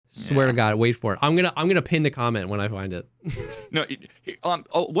swear to God, wait for it. I'm gonna pin the comment when I find it. No,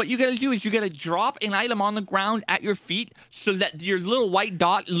 what you gotta do is you gotta drop an item on the ground at your feet so that your little white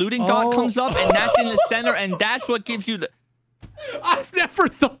dot, looting dot, comes up, and that's in the center, and that's what gives you the. I've never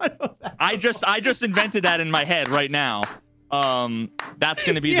thought of that. I just invented that in my head right now. That's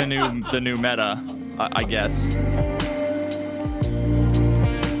gonna be the new meta, I guess.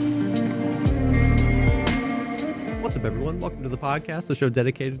 What's up, everyone? Welcome to the podcast, the show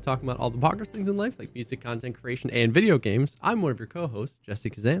dedicated to talking about all the bonkers things in life, like music, content creation, and video games. I'm one of your co-hosts, Jesse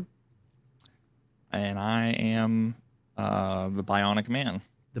Kazam. And I am the Bionic Man.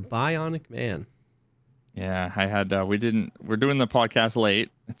 The Bionic Man. Yeah, I had we're doing the podcast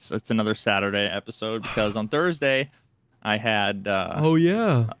late. It's another Saturday episode because on Thursday I had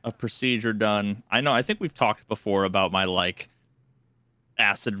a procedure done. I think we've talked before about my like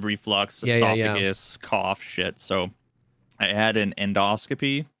acid reflux, esophagus, cough shit. So I had an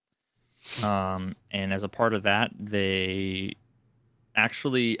endoscopy, and as a part of that, they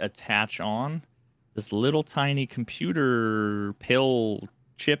actually attach on this little tiny computer pill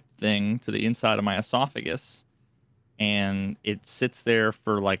chip thing to the inside of my esophagus, and it sits there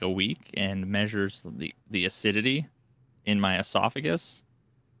for like a week and measures the acidity in my esophagus,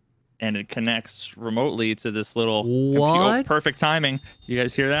 and it connects remotely to this little perfect timing. You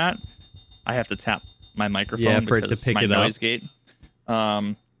guys hear that? I have to tap my microphone for it to pick my it noise up. gate.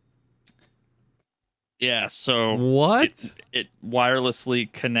 So it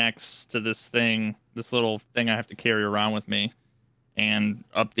wirelessly connects to this thing, this little thing I have to carry around with me, and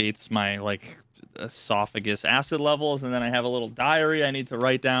updates my like esophagus acid levels, and then I have a little diary I need to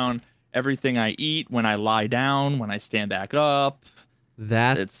write down everything I eat, when I lie down, when I stand back up.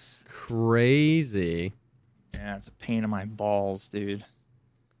 It's crazy. Yeah, it's a pain in my balls, dude.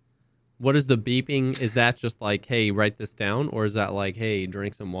 What is the beeping? Is that just like, hey, write this down? Or is that like, hey,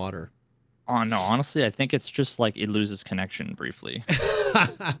 drink some water? Oh, no, honestly, I think it's just like it loses connection briefly.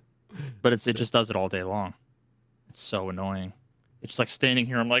 But it just does it all day long. It's so annoying. It's just like standing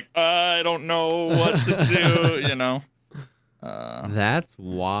here, I'm like, I don't know what to do, you know? That's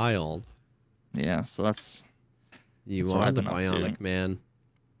wild. Yeah, so that's You what are I've the been up Bionic to. Man.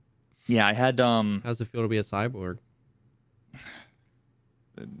 Yeah, I had How's it feel to be a cyborg?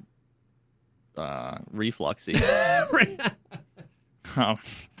 refluxy. Oh.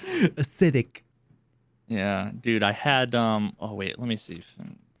 Acidic. Yeah, dude, I had oh wait, let me see.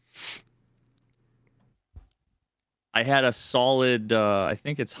 I had a solid I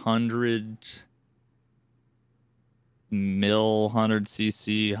think it's 100 mil, 100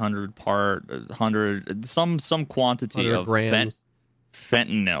 cc, 100 part, 100 some quantity 100 of grams.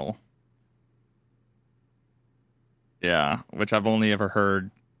 fentanyl. Yeah, which I've only ever heard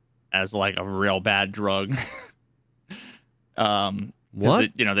as like a real bad drug. What?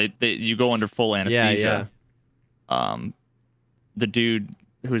 You go under full anesthesia. Yeah. The dude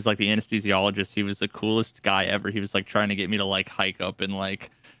who's like the anesthesiologist, he was the coolest guy ever. He was like trying to get me to like hike up in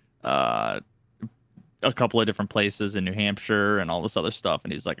like a couple of different places in New Hampshire and all this other stuff.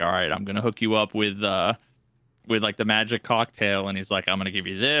 And he's like, all right, I'm gonna hook you up with like the magic cocktail. And he's like, I'm gonna give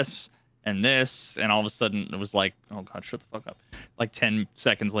you this and this. And all of a sudden it was like, oh god, shut the fuck up. Like 10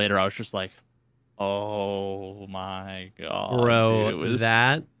 seconds later, I was just like, oh my god, bro, dude,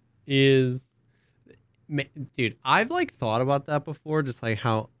 that is, dude, I've like thought about that before, just like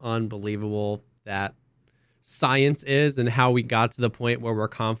how unbelievable that science is and how we got to the point where we're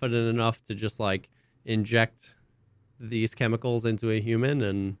confident enough to just like inject these chemicals into a human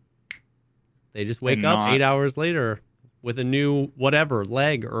and they just wake up 8 hours later with a new whatever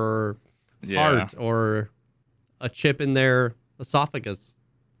leg or heart or a chip in their esophagus.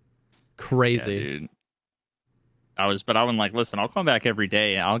 Crazy. Yeah, dude. I was like, listen, I'll come back every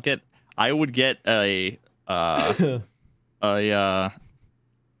day. I would get a what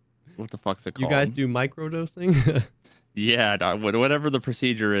the fuck's it called? You guys do microdosing? Yeah, whatever the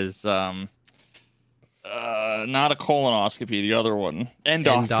procedure is. Not a colonoscopy, the other one.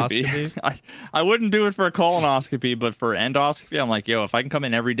 Endoscopy. I wouldn't do it for a colonoscopy, but for endoscopy, I'm like, yo, if I can come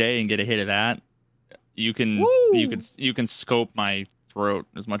in every day and get a hit of that, you can scope my throat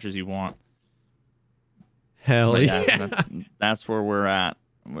as much as you want. Hell yeah. That's where we're at.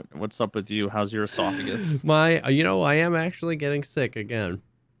 What's up with you? How's your esophagus? I am actually getting sick again.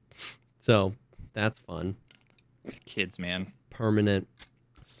 So that's fun. Kids, man. Permanent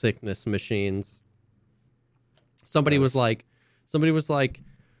sickness machines. Somebody was like, it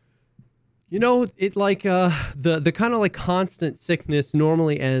like the kind of like constant sickness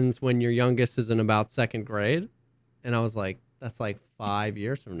normally ends when your youngest is in about second grade. And I was like, that's like 5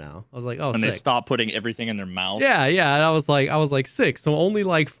 years from now. I was like, oh, when sick. They stop putting everything in their mouth. Yeah. And I was like 6. So only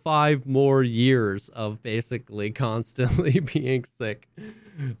like 5 more years of basically constantly being sick.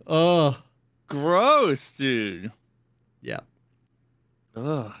 Ugh. Gross, dude. Yeah.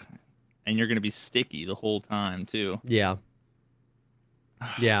 Ugh. And you're gonna be sticky the whole time too. Yeah.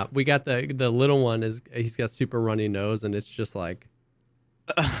 Yeah. We got the little one he's got super runny nose, and it's just like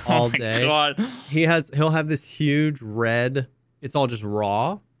all day. God. He'll have this huge red. It's all just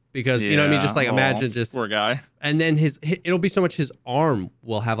raw because you know what I mean. Just like imagine just poor guy. And then it'll be so much his arm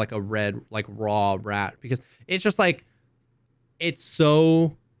will have like a red like raw rat because it's just like it's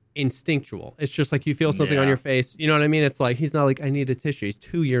so instinctual. It's just like you feel something on your face. You know what I mean? It's like he's not like I need a tissue. He's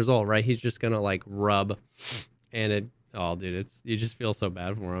 2 years old, right? He's just gonna like rub, and dude, you just feel so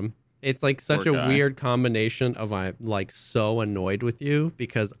bad for him. It's like such a weird combination of I'm like so annoyed with you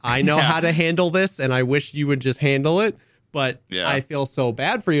because I know how to handle this and I wish you would just handle it. But I feel so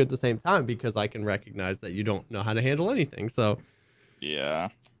bad for you at the same time because I can recognize that you don't know how to handle anything. So, yeah.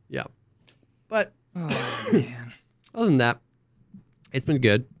 But man. Other than that, it's been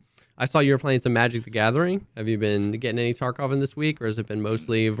good. I saw you were playing some Magic the Gathering. Have you been getting any Tarkov in this week, or has it been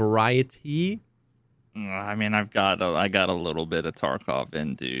mostly variety? I mean, I got a little bit of Tarkov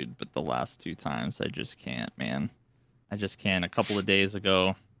in, dude, but the last 2 times I just can't, man. I just can't. A couple of days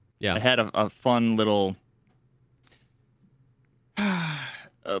ago, I had a fun little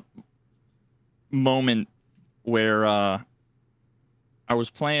moment where I was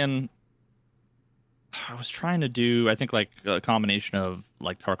trying to do, I think, like a combination of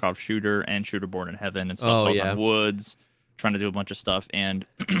like Tarkov Shooter and Shooter Born in Heaven and stuff. So I was on Woods, trying to do a bunch of stuff, and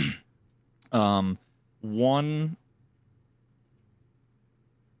I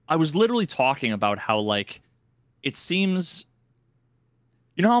was literally talking about how, like, it seems,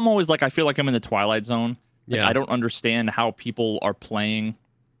 you know how I'm always like, I feel like I'm in the Twilight Zone. Like, I don't understand how people are playing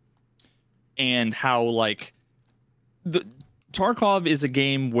and how, like, the Tarkov is a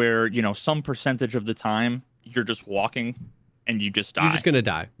game where, you know, some percentage of the time you're just walking and you just die. You're just going to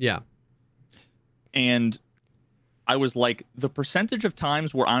die. Yeah. And I was like, the percentage of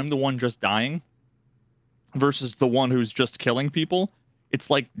times where I'm the one just dying versus the one who's just killing people, it's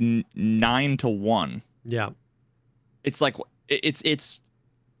like 9 to 1. Yeah. It's like it's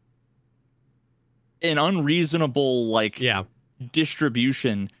an unreasonable like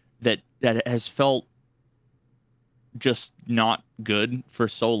distribution that has felt just not good for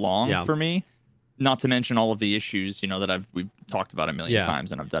so long for me. Not to mention all of the issues, you know, that we've talked about a million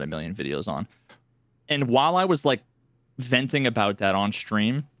times and I've done a million videos on. And while I was like venting about that on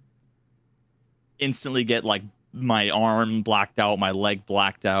stream, instantly get like my arm blacked out, my leg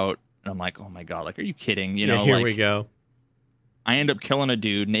blacked out, and I'm like, oh my god, like, are you kidding? You know, here like, we go. I end up killing a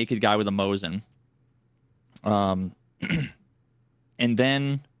dude, naked guy with a Mosin. And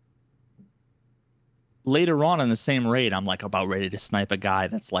then later on in the same raid, I'm like about ready to snipe a guy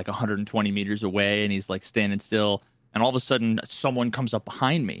that's like 120 meters away, and he's like standing still, and all of a sudden someone comes up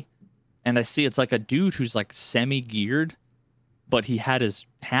behind me, and I see it's like a dude who's like semi-geared, but he had his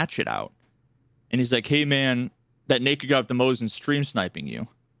hatchet out. And he's like, hey, man, that naked guy with the Mosin stream sniping you.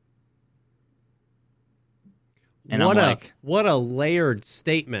 And what a layered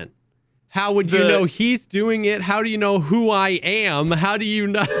statement. How would you know he's doing it? How do you know who I am? How do you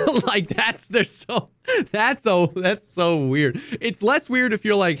know? Like, that's so weird. It's less weird if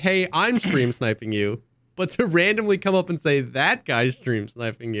you're like, hey, I'm stream sniping you. But to randomly come up and say that guy's stream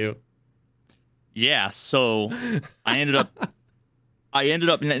sniping you. Yeah, so I ended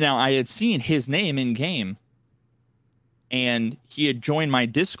up now I had seen his name in game, and he had joined my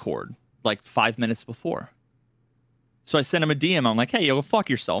Discord like 5 minutes before. So I sent him a DM. I'm like, hey, yo, go fuck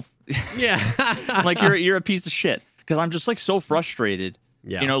yourself. Yeah. Like, you're a piece of shit. Because I'm just like so frustrated.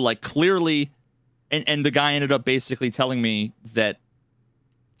 Yeah. You know, like clearly, and the guy ended up basically telling me that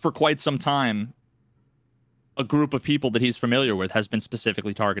for quite some time, a group of people that he's familiar with has been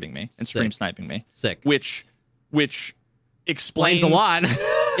specifically targeting me and stream sniping me. Sick. Which explains a lot.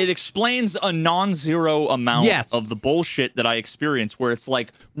 It explains a non-zero amount of the bullshit that I experience, where it's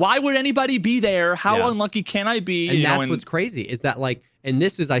like, why would anybody be there? How unlucky can I be? And that's what's crazy is that, like, and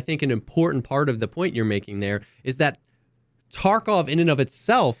this is, I think, an important part of the point you're making there, is that Tarkov in and of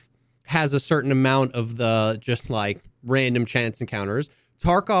itself has a certain amount of the just like random chance encounters.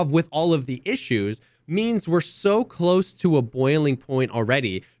 Tarkov with all of the issues means we're so close to a boiling point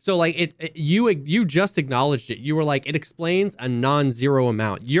already. So like you just acknowledged it. You were like, it explains a non-zero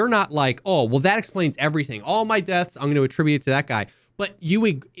amount. You're not like, oh, well, that explains everything. All my deaths, I'm going to attribute it to that guy. But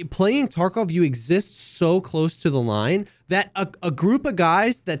playing Tarkov, you exist so close to the line that a group of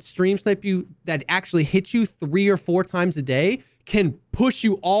guys that stream snipe you, that actually hit you 3 or 4 times a day, can push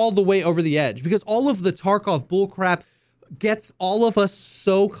you all the way over the edge, because all of the Tarkov bullcrap gets all of us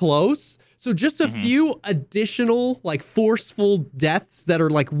so close. So just a few additional, like, forceful deaths that are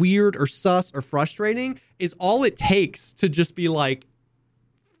like weird or sus or frustrating is all it takes to just be like,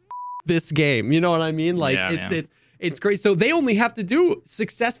 this game. You know what I mean? Like, it's great. So they only have to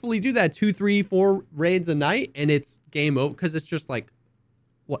successfully do that 2, 3, 4 raids a night, and it's game over, because it's just like,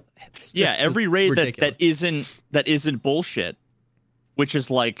 what? Every raid that isn't bullshit, which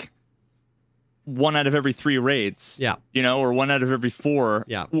is like 1 out of every 3 raids. Yeah. You know, or 1 out of every 4.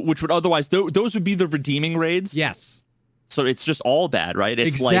 Yeah. Which would otherwise, those would be the redeeming raids. Yes. So it's just all bad, right?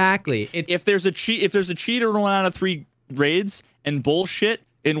 It's exactly. Like, if there's a cheater in 1 out of 3 raids and bullshit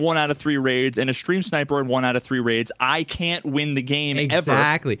in 1 out of 3 raids and a stream sniper in 1 out of 3 raids, I can't win the game ever.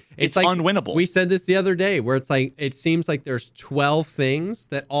 Exactly. It's like, unwinnable. We said this the other day, where it's like, it seems like there's 12 things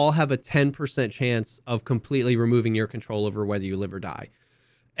that all have a 10% chance of completely removing your control over whether you live or die.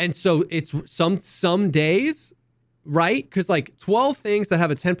 And so it's some days, right? Because like 12 things that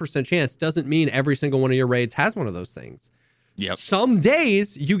have a 10% chance doesn't mean every single one of your raids has one of those things. Yep. Some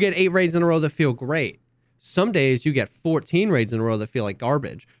days you get 8 raids in a row that feel great. Some days you get 14 raids in a row that feel like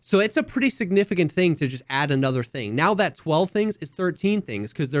garbage. So it's a pretty significant thing to just add another thing. Now that 12 things is 13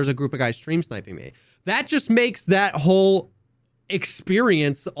 things, because there's a group of guys stream sniping me. That just makes that whole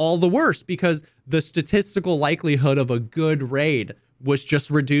experience all the worse, because the statistical likelihood of a good raid was just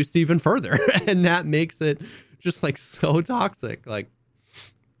reduced even further. And that makes it just like so toxic. Like,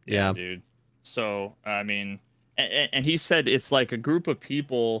 yeah, dude. So, I mean, and he said it's like a group of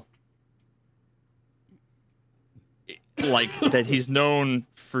people like that he's known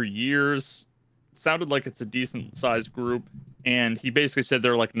for years. It sounded like it's a decent sized group, and he basically said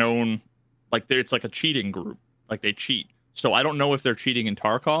they're like known, like it's like a cheating group, like they cheat. So I don't know if they're cheating in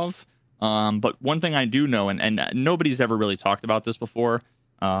Tarkov, but one thing I do know, and nobody's ever really talked about this before,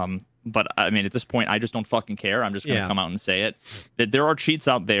 but I mean at this point I just don't fucking care. I'm just gonna come out and say it, that there are cheats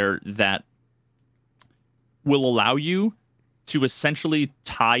out there that will allow you to essentially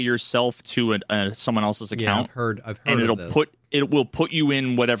tie yourself to someone else's account. Yeah, I've heard and of this. It will put you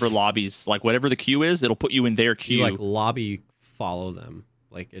in whatever lobbies, like whatever the queue is, it'll put you in their queue. You like lobby follow them,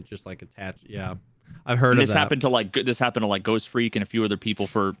 like it just like attach. Yeah, I've heard of this. This happened to like Ghost Freak and a few other people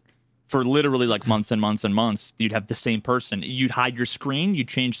for literally like months and months and months. You'd have the same person. You'd hide your screen. You'd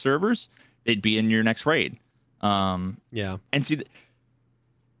change servers. They'd be in your next raid. And see,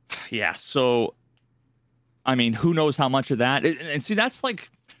 so. I mean, who knows how much of that? And see, that's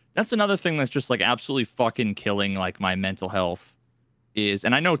another thing that's just like absolutely fucking killing like my mental health is,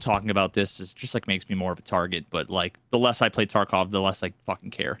 and I know talking about this is just like makes me more of a target, but like the less I play Tarkov, the less I fucking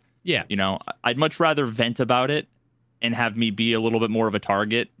care. Yeah. You know, I'd much rather vent about it and have me be a little bit more of a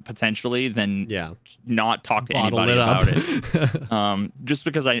target potentially than not talk to anybody about it. Just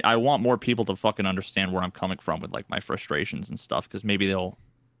because I want more people to fucking understand where I'm coming from with like my frustrations and stuff, because maybe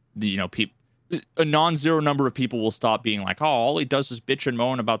a non-zero number of people will stop being like, oh, all he does is bitch and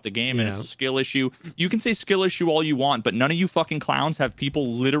moan about the game and it's a skill issue. You can say skill issue all you want, but none of you fucking clowns have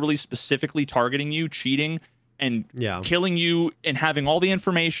people literally specifically targeting you, cheating, and killing you and having all the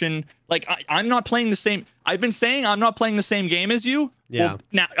information. Like, I'm not playing the same. I've been saying I'm not playing the same game as you. Yeah. Well,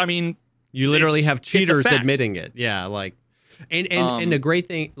 now, I mean, you literally have cheaters admitting it. Yeah. Like, and the great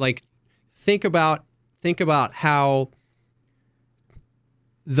thing, like, think about how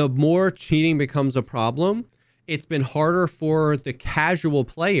the more cheating becomes a problem, it's been harder for the casual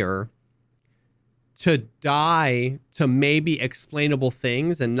player to die to maybe explainable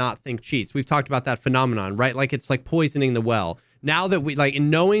things and not think cheats. We've talked about that phenomenon, right? Like it's like poisoning the well. Now that we like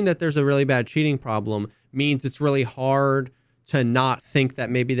knowing that there's a really bad cheating problem means it's really hard to not think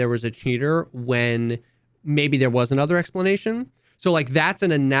that maybe there was a cheater when maybe there was another explanation. So like that's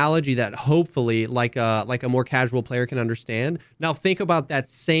an analogy that hopefully like a more casual player can understand. Now think about that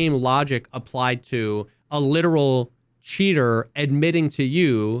same logic applied to a literal cheater admitting to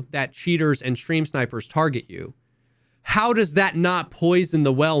you that cheaters and stream snipers target you. How does that not poison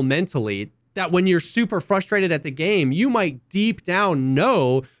the well mentally? That when you're super frustrated at the game, you might deep down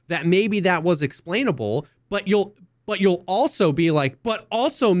know that maybe that was explainable, but you'll also be like, but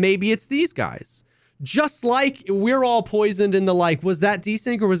also maybe it's these guys. Just like we're all poisoned in the like, was that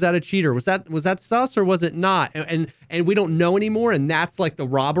desync or was that a cheater? Was that sus or was it not? And we don't know anymore. And that's like the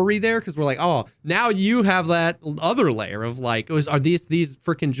robbery there because we're like, oh, now you have that other layer of like, are these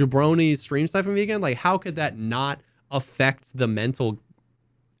freaking jabronis stream sniping me again? Like, how could that not affect the mental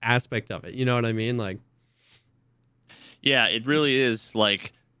aspect of it? You know what I mean? Like, Yeah, it really is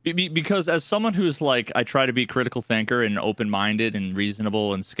like because as someone who's like I try to be critical thinker and open-minded and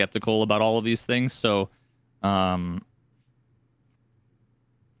reasonable and skeptical about all of these things. So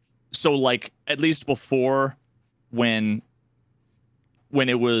like at least before when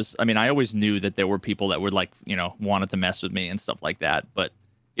it was, I mean, I always knew that there were people that would like, wanted to mess with me and stuff like that, but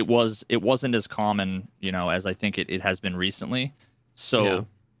it wasn't as common, as I think it has been recently. So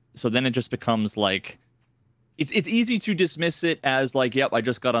then it just becomes like it's easy to dismiss it as like, yep, I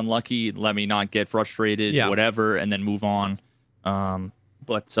just got unlucky, let me not get frustrated, whatever, and then move on.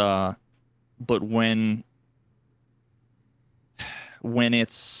 But when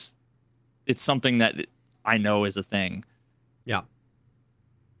it's something that I know is a thing. Yeah.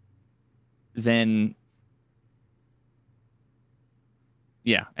 Then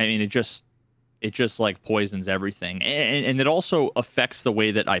I mean, it just like poisons everything, and it also affects the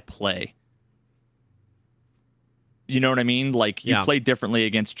way that I play. You know what I mean? Like you play differently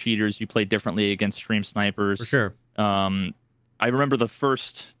against cheaters, you play differently against stream snipers. For sure. I remember the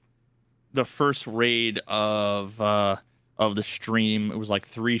first raid of the stream. It was like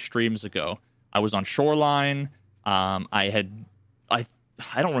 3 streams ago. I was on Shoreline. I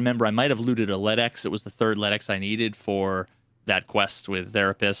don't remember. I might have looted a LEDX. It was the 3rd LEDX I needed for that quest with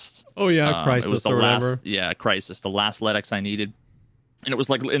Therapist. Oh yeah, Crisis it was the or last, whatever. Yeah, Crisis, the last LEDX I needed. And it was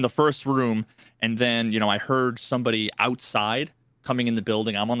like in the first room, and then, I heard somebody outside coming in the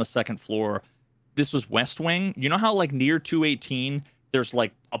building. I'm on the 2nd floor. This was West Wing. You know how like near 218 there's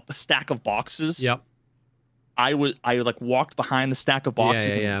like a stack of boxes? Yep. I like walked behind the stack of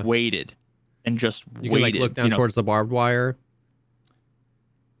boxes and waited. And just you waited. Can like look down towards the barbed wire.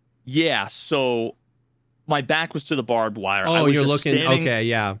 Yeah, so my back was to the barbed wire. Oh, I was you're just looking. Okay,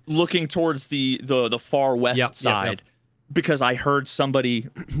 yeah. Looking towards the far west side because I heard somebody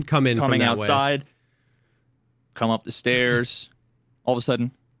coming outside, come up the stairs. All of a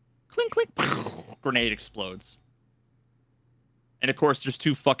sudden, clink, clink, grenade explodes. And of course, there's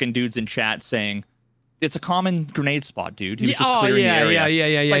 2 fucking dudes in chat saying, "It's a common grenade spot, dude." He was just clearing the area.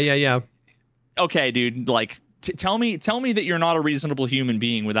 Yeah. Okay, dude, like tell me that you're not a reasonable human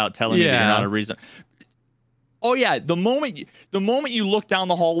being without telling me that you're not a reason. Oh yeah, the moment you look down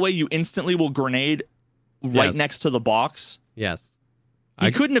the hallway, you instantly will grenade right next to the box. Yes.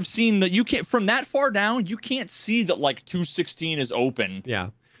 You couldn't have seen that. You can't from that far down. You can't see that like 216 is open.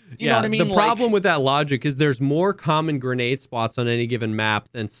 Yeah. You know what I mean? The problem with that logic is there's more common grenade spots on any given map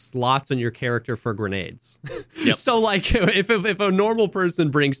than slots on your character for grenades. Yep. So, like, if a normal person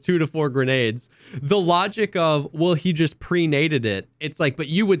brings 2 to 4 grenades, the logic of, well, he just pre-naded it, it's like, but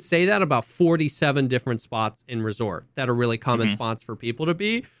you would say that about 47 different spots in Resort that are really common spots for people to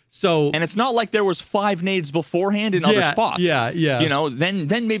be. So, and it's not like there was 5 nades beforehand in other spots. Yeah. Then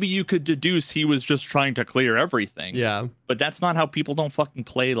maybe you could deduce he was just trying to clear everything. Yeah. But that's not how people don't fucking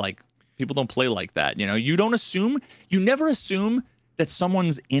play. Like people don't play like that. You never assume that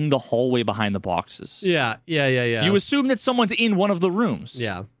someone's in the hallway behind the boxes. Yeah. You assume that someone's in one of the rooms.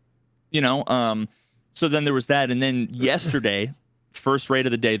 Yeah. So then there was that, and then yesterday, first raid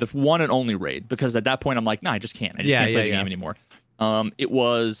of the day, the one and only raid, because at that point I'm like, I just can't. I just can't play the game anymore. I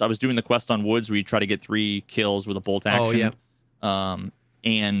was doing the quest on Woods where you try to get 3 kills with a bolt action. Oh, yeah.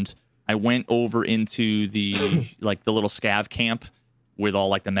 And I went over into the like the little scav camp with all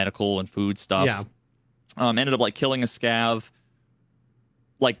like the medical and food stuff. Yeah. Ended up like killing a scav.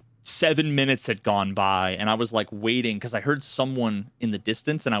 Like 7 minutes had gone by, and I was like waiting because I heard someone in the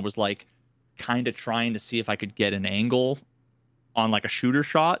distance, and I was like kind of trying to see if I could get an angle on like a shooter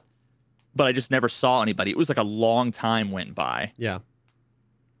shot. But I just never saw anybody. It was like a long time went by. Yeah.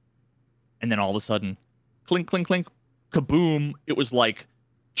 And then all of a sudden, clink, clink, clink, kaboom. It was like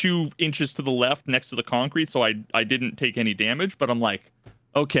 2 inches to the left next to the concrete, so I didn't take any damage. But I'm like,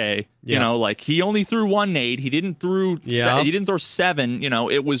 okay, like he only threw 1 nade. He didn't throw 7.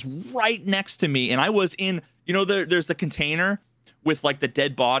 It was right next to me, and I was in. There's the container with like the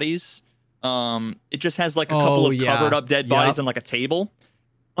dead bodies. It just has like a couple of covered up dead bodies and like a table.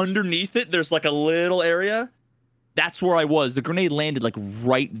 Underneath it, there's like a little area. That's where I was. The grenade landed like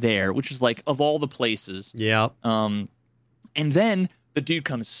right there, which is like of all the places. Yeah. And then the dude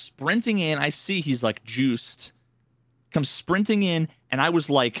comes sprinting in. I see he's like juiced. Comes sprinting in, and I was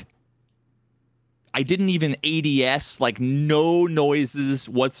like, I didn't even ADS, like no noises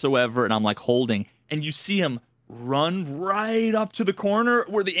whatsoever, and I'm like holding. And you see him run right up to the corner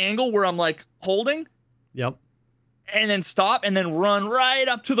where the angle where I'm like holding. Yep. And then stop and then run right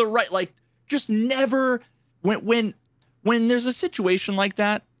up to the right. Like just never when there's a situation like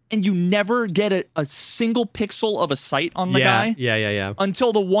that and you never get a single pixel of a sight on the guy. Yeah.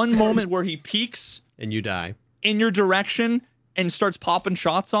 Until the one moment where he peeks. And you die. in your direction and starts popping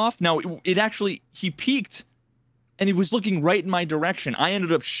shots off. Now, it actually, he peeked and he was looking right in my direction. I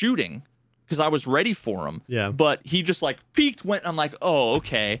ended up shooting because I was ready for him. Yeah. But he just like peeked, went, I'm like, oh,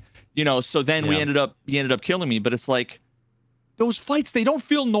 okay. You know, so then he ended up killing me. But it's like, those fights, they don't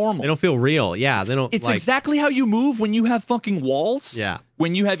feel normal. They don't feel real. Yeah, they don't. It's exactly how you move when you have fucking walls. Yeah.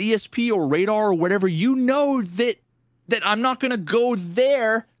 When you have ESP or radar or whatever, you know that I'm not going to go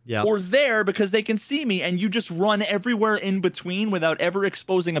there or there because they can see me, and you just run everywhere in between without ever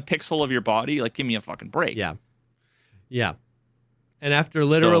exposing a pixel of your body. Like, give me a fucking break. Yeah. Yeah. And after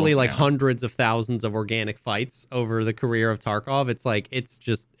literally hundreds of thousands of organic fights over the career of Tarkov, it's like,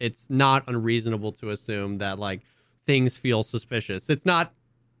 it's not unreasonable to assume that like things feel suspicious. It's not,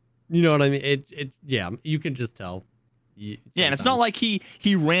 you know what I mean? You can just tell. And it's not like he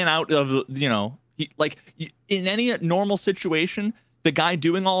ran out of, you know, in any normal situation, the guy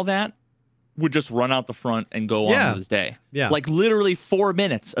doing all that would just run out the front and go on with his day. Yeah. Like literally 4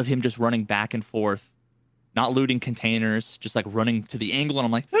 minutes of him just running back and forth, not looting containers, just like running to the angle. And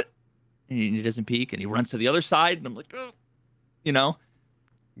I'm like, and he doesn't peek, and he runs to the other side. And I'm like, oh, you know?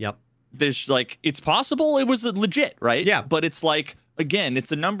 Yep. There's like, it's possible it was legit, right? Yeah. But it's like, again,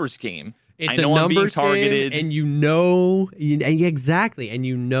 it's a numbers game. It's a numbers game, and you know, exactly, and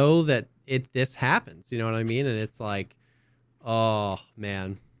you know that this happens. You know what I mean? And it's like, oh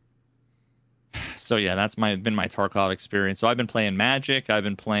man. So yeah, that's been my Tarkov experience. So I've been playing Magic. I've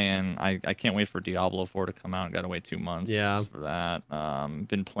been playing. I can't wait for Diablo 4 to come out. Got to wait 2 months. For that.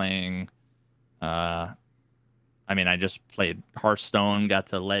 Been playing. I just played Hearthstone. Got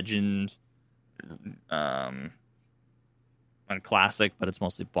to Legend. A classic, but it's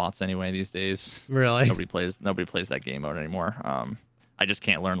mostly bots anyway these days. Really? Nobody plays that game mode anymore. I just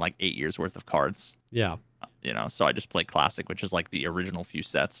can't learn like 8 years worth of cards. Yeah. You know, so I just play classic, which is like the original few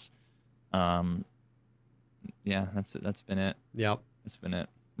sets. Yeah, that's been it. Yep. That's been it.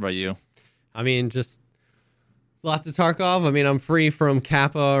 What about you? I mean, just lots of Tarkov. I mean, I'm free from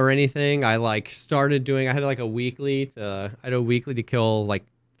Kappa or anything. I had a weekly to kill like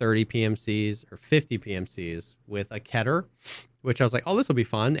 30 PMCs or 50 PMCs with a Keter, which I was like, oh, this will be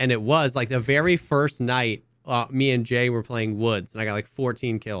fun. And it was like the very first night, me and Jay were playing Woods, and I got like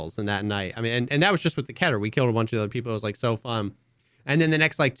 14 kills in that night. I mean, and that was just with the Keter. We killed a bunch of other people. It was like so fun. And then the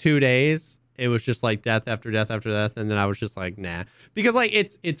next like 2 days, it was just like death after death after death. And then I was just like, nah, because like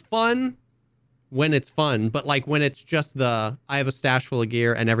it's fun when it's fun, but like when it's just I have a stash full of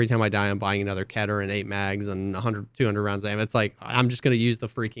gear, and every time I die, I'm buying another Keter and 8 mags and 100, 200 rounds of ammo. It's like, I'm just going to use the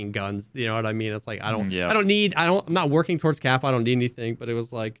freaking guns. You know what I mean? It's like, I'm not working towards Kappa. I don't need anything, but it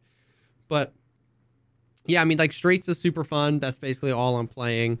was like, yeah, I mean, like Streets is super fun. That's basically all I'm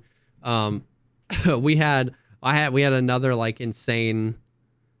playing. We had another like insane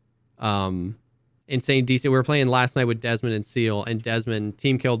DC. We were playing last night with Desmond and Seal, and Desmond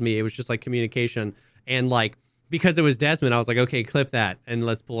team killed me. It was just like communication, and like because it was Desmond, I was like, okay, clip that and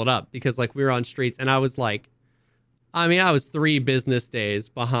let's pull it up, because like we were on Streets, and I was like, I mean, I was 3 business days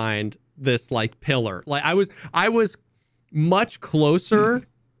behind this like pillar. Like I was much closer.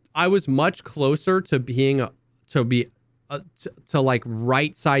 I was much closer to being to like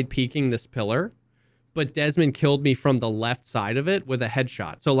right side peeking this pillar, but Desmond killed me from the left side of it with a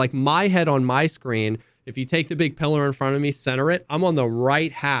headshot. So like my head on my screen, if you take the big pillar in front of me, center it, I'm on the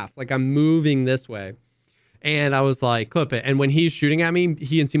right half. Like I'm moving this way. And I was like, clip it. And when he's shooting at me,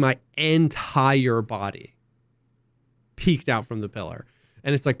 he can see my entire body peeked out from the pillar.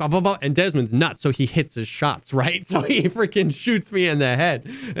 And it's like, blah, blah, blah. And Desmond's nuts. So he hits his shots, right? So he freaking shoots me in the head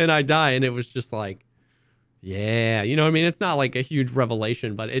and I die. And it was just like, yeah, you know what I mean? It's not like a huge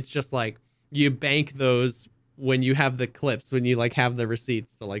revelation, but it's just like, you bank those when you have the clips, when you like have the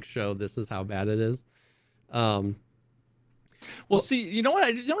receipts to like show this is how bad it is. Well, see, you know what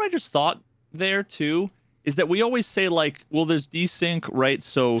I just thought there too is that we always say like, well, there's desync, right?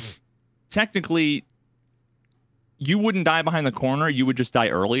 So technically you wouldn't die behind the corner, you would just die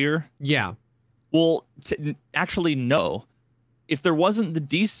earlier. Yeah. Well, actually no. If there wasn't the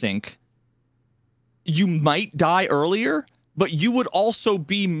desync, you might die earlier, but you would also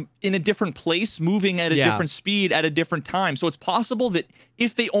be in a different place, moving at a different speed at a different time. So it's possible that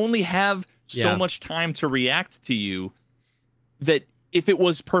if they only have so much time to react to you, that if it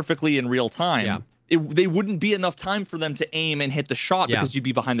was perfectly in real time, they wouldn't be enough time for them to aim and hit the shot because you'd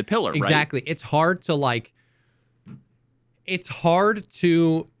be behind the pillar, exactly. Right? It's hard to like... It's hard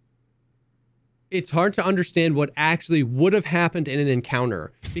to understand what actually would have happened in an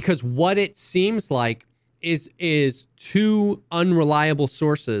encounter, because what it seems like is two unreliable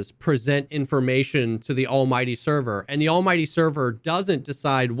sources present information to the almighty server, and the almighty server doesn't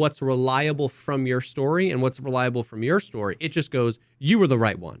decide what's reliable from your story and what's reliable from your story. It just goes, you were the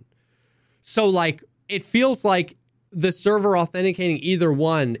right one. So like, it feels like the server authenticating either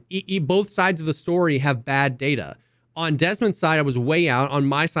one, both sides of the story have bad data. On Desmond's side, I was way out. On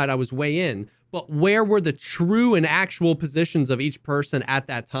my side, I was way in. But where were the true and actual positions of each person at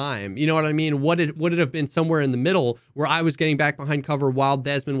that time? You know what I mean? Would it have been somewhere in the middle where I was getting back behind cover while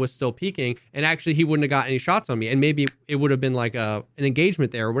Desmond was still peeking, and actually he wouldn't have got any shots on me, and maybe it would have been like an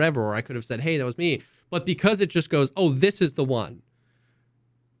engagement there or whatever, or I could have said, hey, that was me. But because it just goes, oh, this is the one,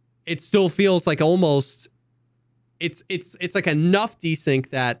 it still feels like almost it's like enough desync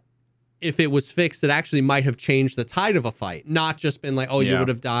that if it was fixed, it actually might have changed the tide of a fight, not just been like, oh, you would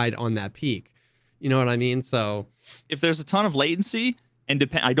have died on that peak. You know what I mean? So if there's a ton of latency, and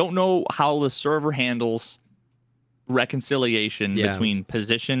I don't know how the server handles reconciliation between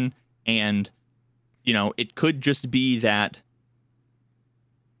position and, you know, it could just be that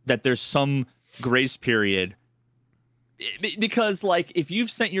there's some grace period, because like if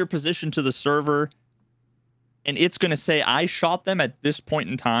you've sent your position to the server and it's going to say, I shot them at this point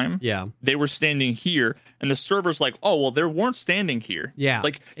in time. Yeah. They were standing here. And the server's like, oh, well, they weren't standing here. Yeah.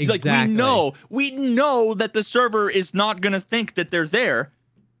 Like, exactly. We know that the server is not going to think that they're there.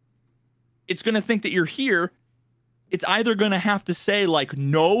 It's going to think that you're here. It's either going to have to say, like,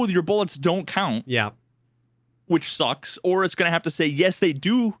 no, your bullets don't count. Yeah. Which sucks. Or it's going to have to say, yes, they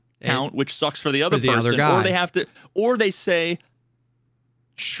do count, which sucks for the other person. Other guy. Or they say,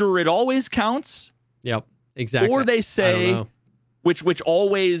 sure, it always counts. Yep. Exactly. Or they say, which will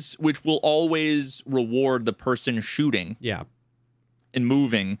always reward the person shooting. Yeah. And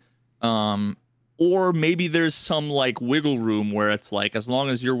moving. Or maybe there's some like wiggle room where it's like, as long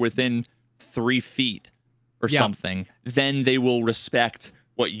as you're within 3 feet or something, then they will respect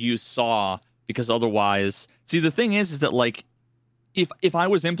what you saw, because otherwise, see, the thing is that like, if I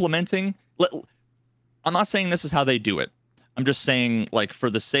was implementing, I'm not saying this is how they do it. I'm just saying, like, for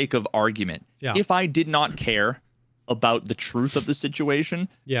the sake of argument, if I did not care about the truth of the situation,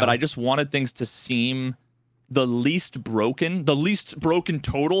 but I just wanted things to seem the least broken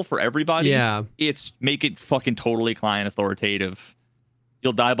total for everybody, it's make it fucking totally client authoritative.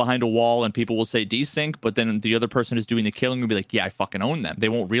 You'll die behind a wall and people will say desync, but then the other person who's doing the killing will be like, yeah, I fucking own them. They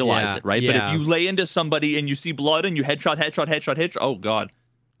won't realize it, right? But if you lay into somebody and you see blood and you headshot, oh, God.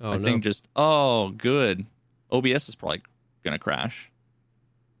 I think good. OBS is probably gonna crash.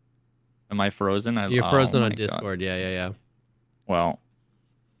 Am I frozen? You're frozen on Discord. God. Yeah. Well,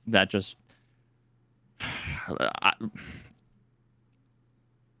 that just I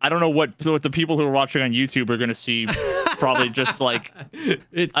don't know what the people who are watching on YouTube are gonna see. Probably just like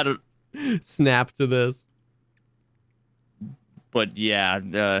snap to this. But yeah,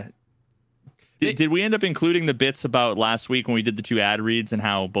 did we end up including the bits about last week when we did the 2 ad reads and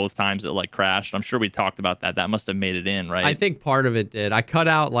how both times it like crashed? I'm sure we talked about that. That must have made it in, right? I think part of it did. I cut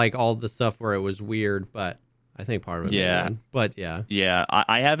out like all the stuff where it was weird, but I think part of it made it in. But yeah,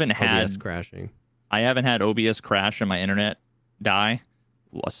 I haven't had OBS crashing. I haven't had OBS crash and my internet die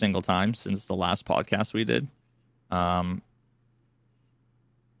a single time since the last podcast we did. I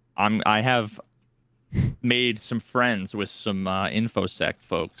have made some friends with some InfoSec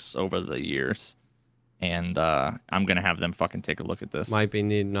folks over the years, and I'm gonna have them fucking take a look at this. I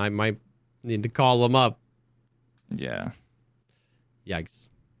might need to call them up. Yeah. Yikes.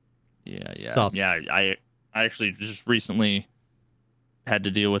 Yeah. Sus. Yeah. I actually just recently had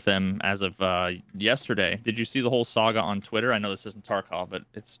to deal with them as of yesterday. Did you see the whole saga on Twitter? I know this isn't Tarkov, but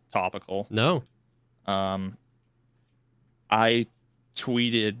it's topical. No. I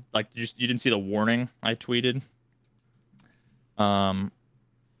tweeted, like, you didn't see the warning I tweeted? So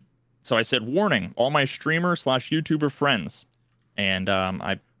I said, warning, all my streamer/YouTuber friends. And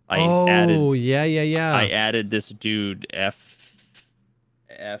I added... Oh, yeah. I added this dude,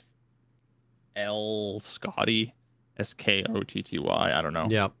 L Scotty, Skotty. I don't know.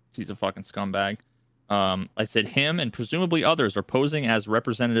 Yeah. He's a fucking scumbag. I said him and presumably others are posing as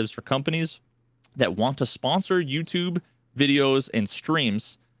representatives for companies that want to sponsor YouTube videos and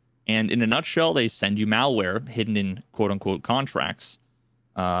streams, and in a nutshell, they send you malware hidden in quote-unquote contracts.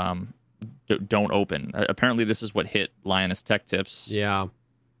 Don't open. Apparently, this is what hit Lioness Tech Tips. Yeah.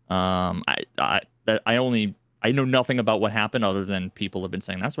 I know nothing about what happened other than people have been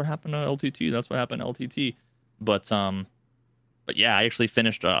saying that's what happened to LTT. That's what happened to LTT. But yeah, I actually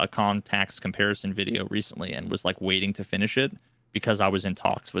finished a contacts comparison video recently and was like waiting to finish it because I was in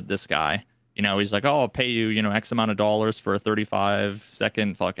talks with this guy, He's like, oh, I'll pay you, X amount of dollars for a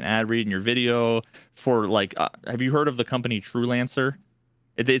 35-second fucking ad read in your video for like, have you heard of the company TrueLancer?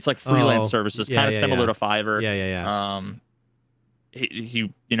 It's like freelance services, kind of similar to Fiverr. Yeah.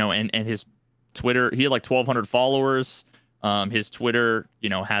 He and his Twitter, he had like 1,200 followers. His Twitter,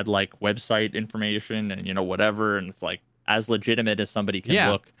 had like website information and, whatever. And it's like as legitimate as somebody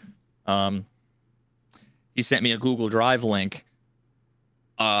can look. He sent me a Google Drive link.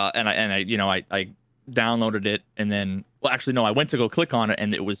 And I downloaded it, and then, well, actually, no, I went to go click on it,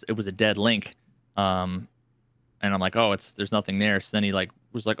 and it was a dead link. And I'm like, oh, there's nothing there. So then he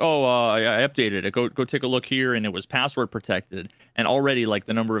was like, oh, I updated it. Go take a look here, and it was password protected. And already, like,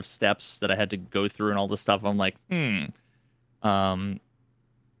 the number of steps that I had to go through and all this stuff, I'm like,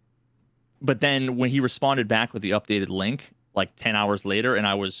 But then when he responded back with the updated link, like 10 hours later, and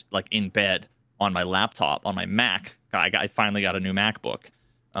I was like in bed on my laptop on my Mac, I finally got a new MacBook.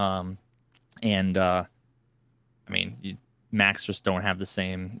 Macs just don't have the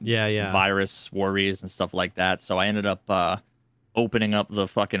same virus worries and stuff like that. So I ended up opening up the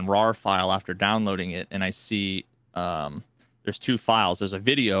fucking RAR file after downloading it, and I see there's two files. There's a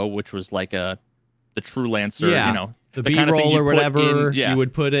video, which was like the TrueLancer, the B-roll or whatever you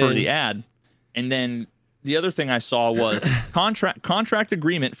would put in for the ad. And then the other thing I saw was contract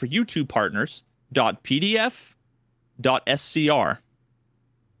agreement for YouTube partners .pdf.scr.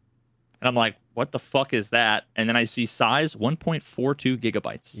 And I'm like, what the fuck is that? And then I see size 1.42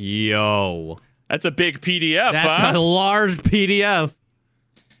 gigabytes. Yo. That's a big PDF, That's a large PDF.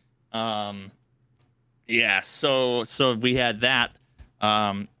 Yeah, so we had that.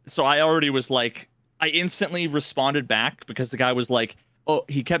 So I already was like, I instantly responded back because the guy was like, oh,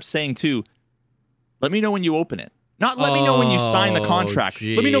 he kept saying too, let me know when you open it. Not let me know when you sign the contract.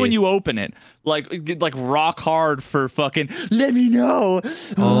 Geez. Let me know when you open it. Like rock hard for fucking, let me know.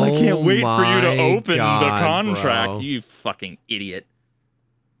 I can't wait for you to open the contract. Bro. You fucking idiot.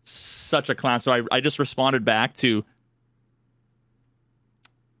 Such a clown. So I just responded back to,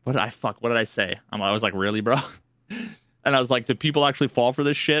 what did I say? I was like, really, bro? And I was like, do people actually fall for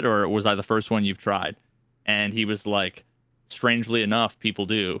this shit, or was I the first one you've tried? And he was like, strangely enough, people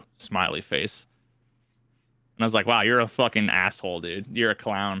do. Smiley face. And I was like, wow, you're a fucking asshole, dude. You're a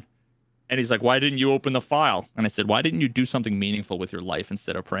clown. And he's like, why didn't you open the file? And I said, why didn't you do something meaningful with your life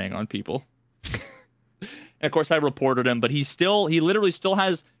instead of preying on people? And of course, I reported him, but he literally still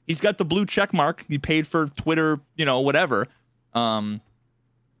has, he's got the blue check mark. He paid for Twitter, whatever. I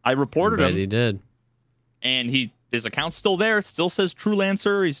reported him. He did. And his account's still there. It still says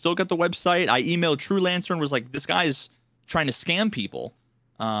TrueLancer. He's still got the website. I emailed TrueLancer and was like, this guy's trying to scam people.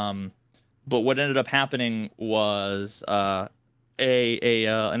 But what ended up happening was an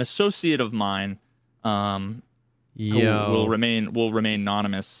associate of mine who will remain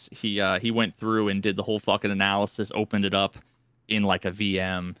anonymous. He went through and did the whole fucking analysis, opened it up in like a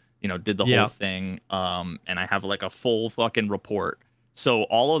VM, did the whole thing. And I have like a full fucking report. So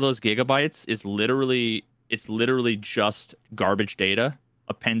all of those gigabytes is literally just garbage data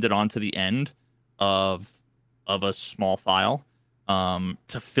appended onto the end of a small file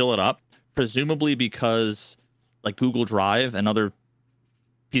to fill it up. Presumably because like Google Drive and other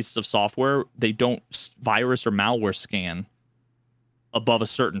pieces of software, they don't virus or malware scan above a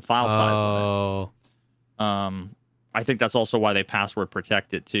certain file size limit. I think that's also why they password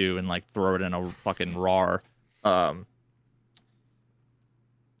protect it too and like throw it in a fucking RAR. But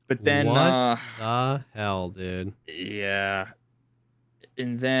then what the hell, dude? Yeah.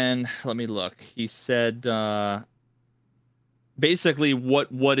 And then let me look. He said basically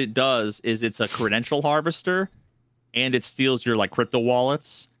what it does is it's a credential harvester, and it steals your like crypto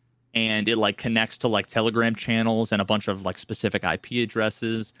wallets, and it like connects to like Telegram channels and a bunch of like specific IP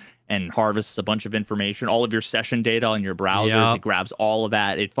addresses and harvests a bunch of information, all of your session data on your browsers. Yep. It grabs all of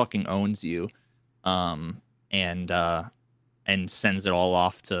that. It fucking owns you. And sends it all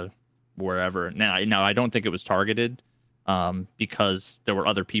off to wherever. Now I don't think it was targeted because there were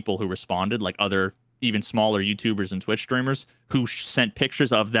other people who responded, like other even smaller YouTubers and Twitch streamers who sent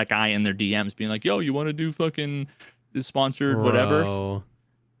pictures of that guy in their DMs being like, yo, you want to do fucking this sponsored whatever?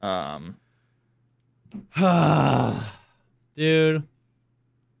 Dude.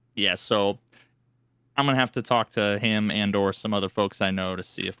 Yeah, so I'm going to have to talk to him and or some other folks I know to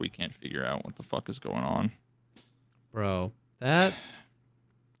see if we can't figure out what the fuck is going on. Bro, that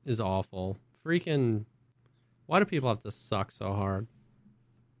is awful. Freaking, why do people have to suck so hard?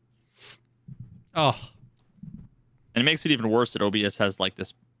 Oh. And it makes it even worse that OBS has like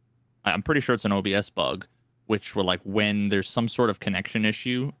this, I'm pretty sure it's an OBS bug, which will like when there's some sort of connection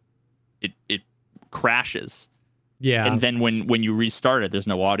issue, it crashes. Yeah. And then when you restart it, there's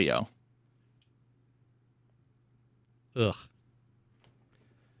no audio. Ugh.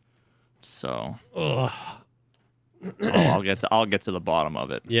 So, ugh. I'll get to the bottom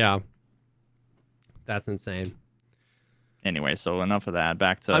of it. Yeah. That's insane. Anyway, so enough of that.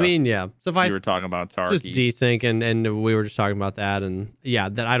 Back to yeah. So if you were talking about Tarkov. Just desync, and we were just talking about that, and yeah,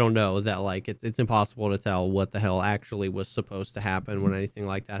 that I don't know that like it's impossible to tell what the hell actually was supposed to happen when anything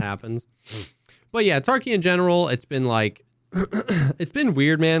like that happens. But yeah, Tarkov in general, it's been like it's been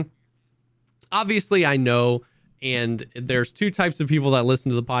weird, man. Obviously, I know, and there's two types of people that listen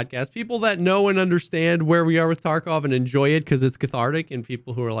to the podcast: people that know and understand where we are with Tarkov and enjoy it because it's cathartic, and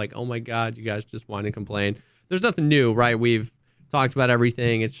people who are like, "Oh my god, you guys just whine and complain." There's nothing new, right? We've talked about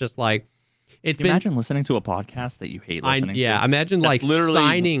everything. It's just like imagine listening to a podcast that you hate listening to. Yeah, imagine like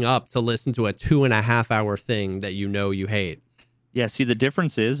signing up to listen to a 2.5 hour thing that you know you hate. Yeah, see, the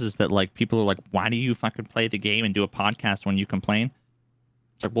difference is that like people are like, why do you fucking play the game and do a podcast when you complain?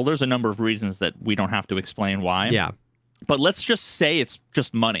 It's like, well, there's a number of reasons that we don't have to explain why. Yeah. But let's just say it's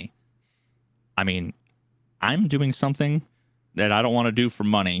just money. I mean, I'm doing something that I don't want to do for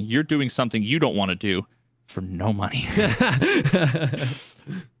money. You're doing something you don't want to do for no money.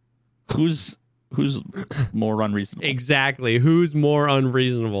 Who's more unreasonable? Exactly. Who's more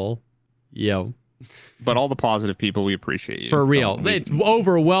unreasonable? Yo. But all the positive people, we appreciate you. For real. It's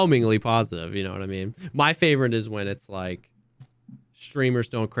overwhelmingly positive, you know what I mean? My favorite is when it's like streamers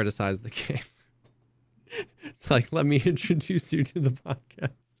don't criticize the game. It's like, let me introduce you to the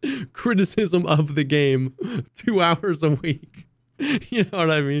podcast. Criticism of the game 2 hours a week. You know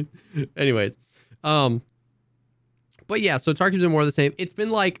what I mean? Anyways. But yeah, so Tarkov's been more of the same. It's been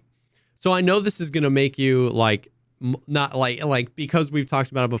like, so I know this is going to make you like, not like, because we've talked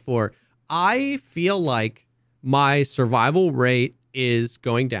about it before. I feel like my survival rate is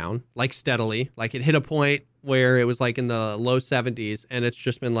going down like steadily. Like it hit a point where it was like in the low 70s and it's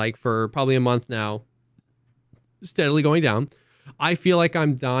just been like for probably a month now, steadily going down. I feel like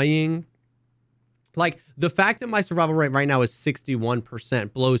I'm dying. Like the fact that my survival rate right now is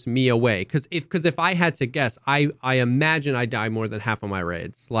 61% blows me away. Because if I had to guess, I imagine I die more than half of my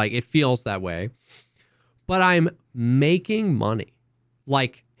raids. Like it feels that way. But I'm making money,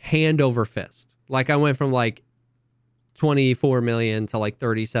 like hand over fist. Like I went from like 24 million to like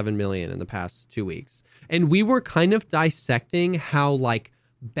 37 million in the past 2 weeks. And we were kind of dissecting how like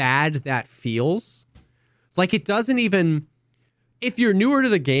bad that feels. Like it doesn't even. If you're newer to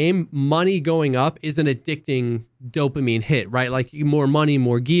the game, money going up is an addicting dopamine hit, right? Like more money,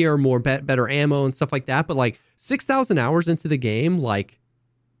 more gear, more better ammo and stuff like that. But like 6,000 hours into the game, like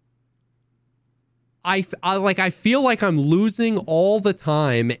I feel like I'm losing all the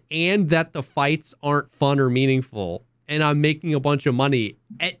time and that the fights aren't fun or meaningful and I'm making a bunch of money.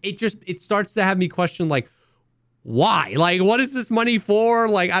 It starts to have me question like, why? Like, what is this money for?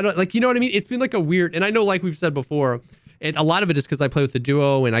 Like, I don't like, you know what I mean? It's been like a weird, and I know like we've said before, a lot of it is because I play with the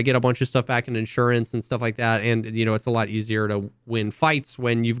duo and I get a bunch of stuff back in insurance and stuff like that. And, you know, it's a lot easier to win fights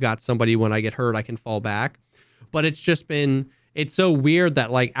when you've got somebody, when I get hurt, I can fall back. But it's just been, it's so weird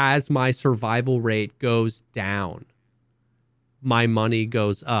that like as my survival rate goes down, my money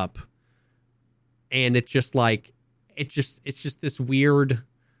goes up. And it's just like, it's just this weird,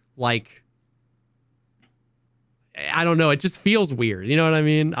 like, I don't know. It just feels weird. You know what I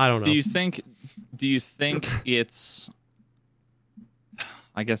mean? I don't know. Do you think it's,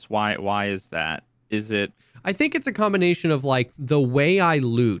 I guess why is that? Is it? I think it's a combination of like the way I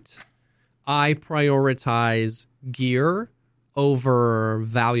loot. I prioritize gear over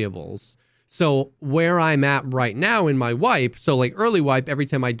valuables. So where I'm at right now in my wipe, so like early wipe, every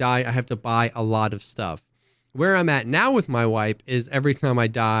time I die, I have to buy a lot of stuff. Where I'm at now with my wipe is every time I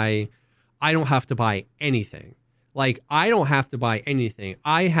die, I don't have to buy anything. Like I don't have to buy anything.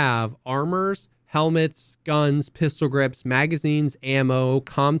 I have armors, helmets, guns, pistol grips, magazines, ammo,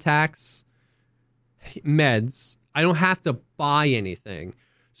 contacts, meds. I don't have to buy anything.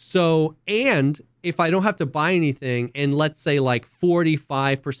 So, and if I don't have to buy anything, and let's say like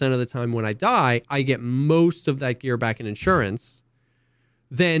 45% of the time when I die, I get most of that gear back in insurance,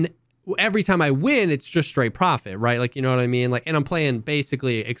 then every time I win, it's just straight profit, right? Like, you know what I mean? Like, and I'm playing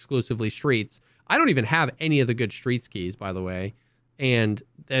basically exclusively streets. I don't even have any of the good streets keys, by the way. And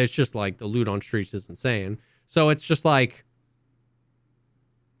it's just like the loot on streets is insane. So it's just like,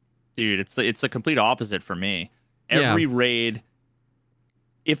 dude, it's the complete opposite for me. Every raid,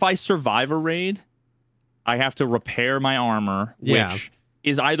 if I survive a raid, I have to repair my armor, which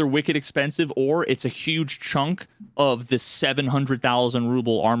is either wicked expensive or it's a huge chunk of the 700,000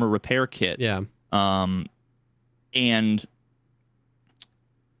 ruble armor repair kit. Yeah. And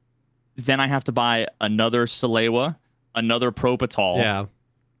then I have to buy another Salewa, another Propitol. Yeah.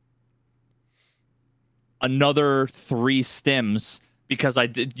 another 3 stims because I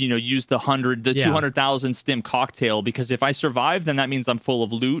did, use the 200,000 stim cocktail, because if I survive, then that means I'm full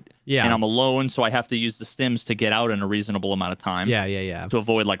of loot and I'm alone. So I have to use the stims to get out in a reasonable amount of time. Yeah. To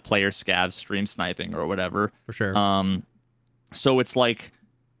avoid like player scavs, stream sniping or whatever. For sure. So it's like,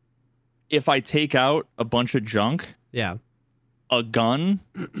 if I take out a bunch of junk, a gun,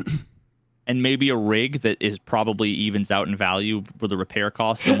 and maybe a rig that is probably evens out in value for the repair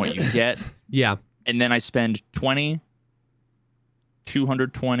cost than what you get. And then I spend 20,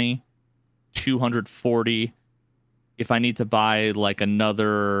 220, 240. If I need to buy like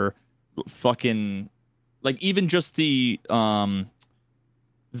another fucking, like even just the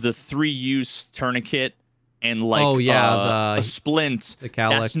 3-use tourniquet and like a splint,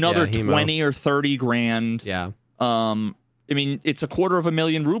 that's another 20 or 30 grand. I mean, it's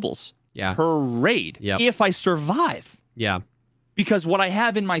 $250,000 per raid if I survive. Because what I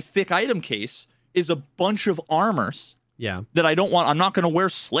have in my thick item case is a bunch of armors that I don't want. I'm not going to wear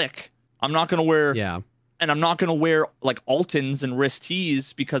slick. I'm not going to wear and I'm not going to wear like Altons and wrist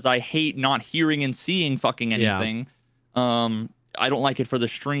tees because I hate not hearing and seeing fucking anything. I don't like it for the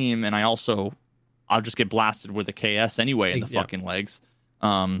stream, and I'll just get blasted with a KS anyway in the fucking legs.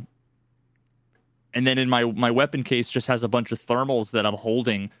 And then in my weapon case just has a bunch of thermals that I'm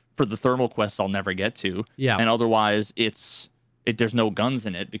holding for the thermal quests I'll never get to. And otherwise there's no guns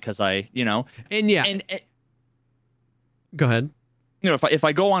in it because go ahead. If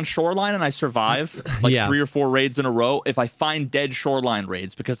I go on Shoreline and I survive like 3 or 4 raids in a row, if I find dead Shoreline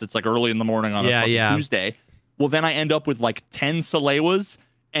raids because it's like early in the morning on a fucking Tuesday, well then I end up with like 10 Salewas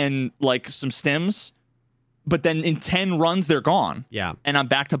and like some stims, but then in 10 runs they're gone. And I'm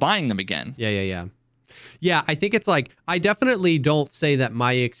back to buying them again. Yeah, I think it's like, I definitely don't say that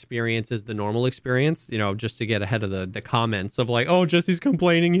my experience is the normal experience, just to get ahead of the comments of like, oh, Jesse's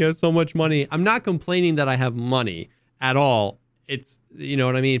complaining he has so much money. I'm not complaining that I have money at all. It's, you know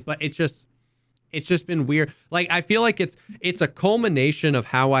what I mean? But it's just been weird. Like, I feel like it's a culmination of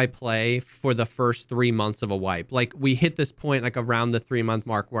how I play for the first 3 months of a wipe. Like, we hit this point like around the 3-month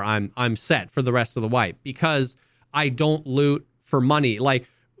mark where I'm set for the rest of the wipe because I don't loot for money. Like,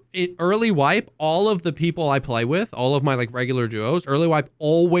 in early wipe, all of the people I play with, all of my like regular duos, early wipe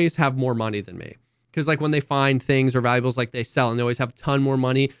always have more money than me. Because like when they find things or valuables, like they sell and they always have a ton more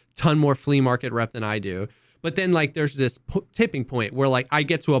money, ton more flea market rep than I do. But then like there's this tipping point where like I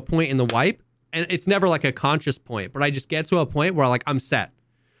get to a point in the wipe, and it's never like a conscious point, but I just get to a point where like I'm set.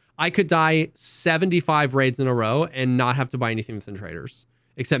 I could die 75 raids in a row and not have to buy anything within traders,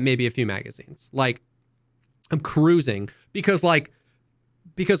 except maybe a few magazines. Like I'm cruising because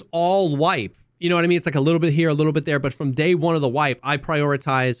all wipe, you know what I mean? It's like a little bit here, a little bit there. But from day one of the wipe, I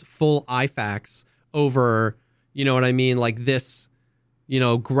prioritize full IFAX over, you know what I mean? Like this,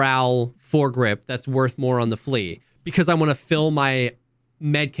 growl foregrip that's worth more on the flea because I want to fill my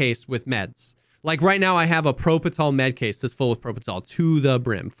med case with meds. Like right now I have a Propital med case that's full with Propital to the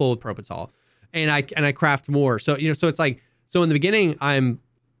brim, full with Propital. And I craft more. So, so it's like, so in the beginning I'm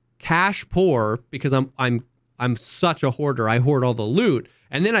cash poor because I'm such a hoarder. I hoard all the loot.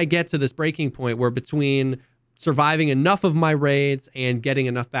 And then I get to this breaking point where between surviving enough of my raids and getting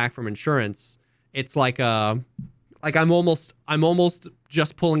enough back from insurance, it's like I'm almost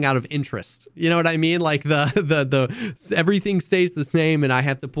just pulling out of interest. You know what I mean? Like the everything stays the same and I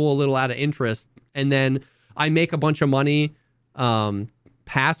have to pull a little out of interest. And then I make a bunch of money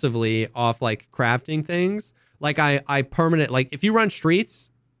passively off like crafting things. Like I permanent, like if you run streets,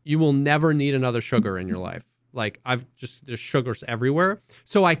 you will never need another sugar in your life. Like there's sugars everywhere.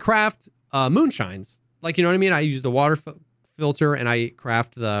 So I craft moonshines. Like, you know what I mean? I use the water filter and I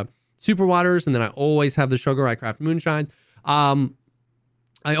craft the super waters, and then I always have the sugar. I craft moonshines.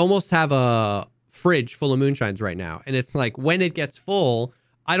 I almost have a fridge full of moonshines right now. And it's like when it gets full,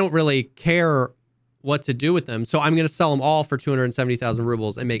 I don't really care what to do with them. So I'm going to sell them all for 270,000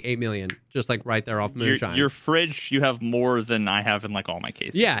 rubles and make 8 million, just like right there off moonshine. Your fridge, you have more than I have in like all my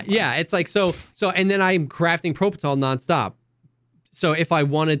cases. Yeah. It's like, so, and then I'm crafting Propital nonstop. So if I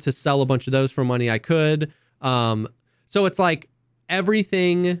wanted to sell a bunch of those for money, I could. So it's like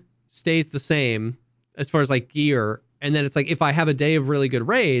everything stays the same as far as like gear. And then it's like, if I have a day of really good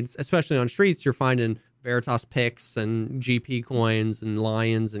raids, especially on streets, you're finding Veritas picks and GP coins and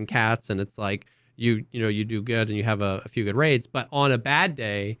lions and cats. And it's like, you do good and you have a few good raids. But on a bad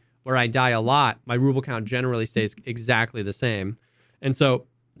day where I die a lot, my ruble count generally stays exactly the same. And so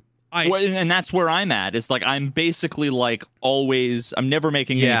and that's where I'm at. It's like I'm basically like always, I'm never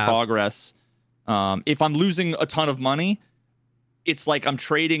making any progress. If I'm losing a ton of money, it's like I'm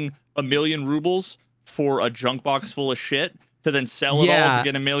trading 1 million rubles for a junk box full of shit. to then sell it all to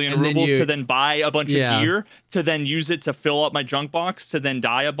get 1 million rubles, to then buy a bunch of gear, to then use it to fill up my junk box, to then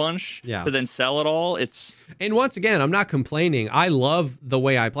die a bunch, to then sell it all. And once again, I'm not complaining. I love the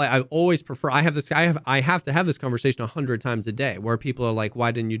way I play. I always prefer. I have to have this conversation 100 times a day where people are like,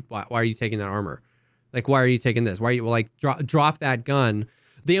 why are you taking that armor? Like, why are you taking this? Why are you like drop that gun?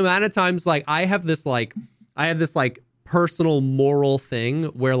 The amount of times like I have this personal moral thing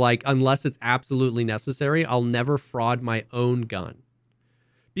where like unless it's absolutely necessary, I'll never fraud my own gun.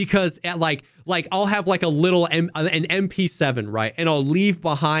 Because like I'll have like an MP7, right? And I'll leave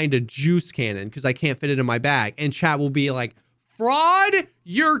behind a juice cannon because I can't fit it in my bag. And chat will be like, fraud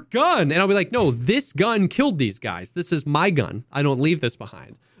your gun. And I'll be like, no, this gun killed these guys. This is my gun. I don't leave this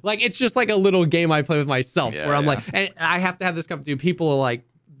behind. Like, it's just like a little game I play with myself where I'm like, and I have to have this come through. People are like,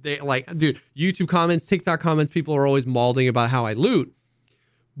 dude, YouTube comments, TikTok comments, people are always mauling about how I loot.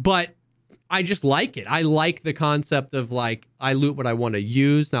 But I just like it. I like the concept of like, I loot what I want to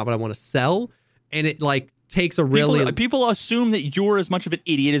use, not what I want to sell. And it like takes a really... People assume that you're as much of an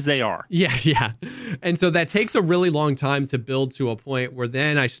idiot as they are. Yeah. And so that takes a really long time to build to a point where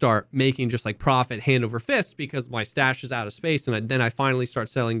then I start making just like profit hand over fist because my stash is out of space. And then I finally start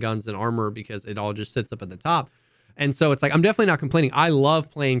selling guns and armor because it all just sits up at the top. And so it's like, I'm definitely not complaining. I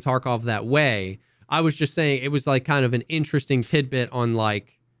love playing Tarkov that way. I was just saying it was like kind of an interesting tidbit on what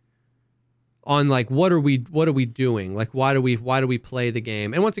are we doing? Like, why do we play the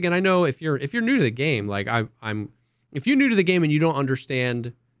game? And once again, I know if you're new to the game, like if you're new to the game and you don't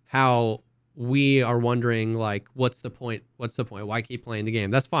understand how we are wondering like, what's the point? Why keep playing the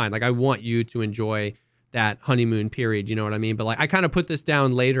game? That's fine. Like, I want you to enjoy that honeymoon period. You know what I mean? But like, I kind of put this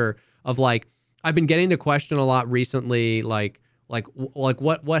down later of like, I've been getting the question a lot recently, like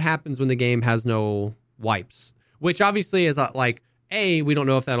what happens when the game has no wipes, which obviously is like, A, we don't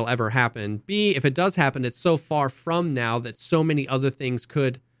know if that'll ever happen. B, if it does happen, it's so far from now that so many other things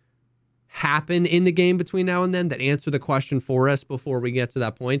could happen in the game between now and then that answer the question for us before we get to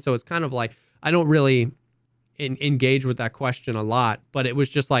that point. So it's kind of like, I don't really engage with that question a lot, but it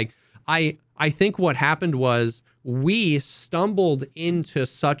was just like, I think what happened was we stumbled into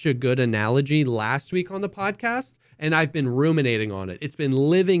such a good analogy last week on the podcast, and I've been ruminating on it. It's been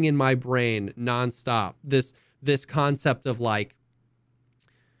living in my brain nonstop. This concept of like,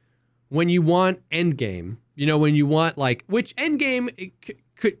 when you want endgame, you know, when you want like, which endgame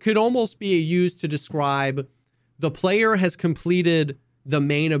could almost be used to describe the player has completed the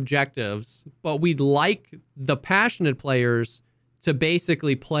main objectives, but we'd like the passionate players to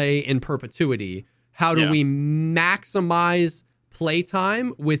basically play in perpetuity. How do we maximize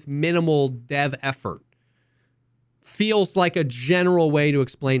playtime with minimal dev effort? Feels like a general way to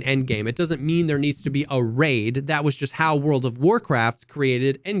explain endgame. It doesn't mean there needs to be a raid. That was just how World of Warcraft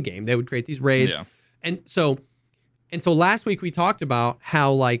created endgame. They would create these raids. Yeah. And so last week we talked about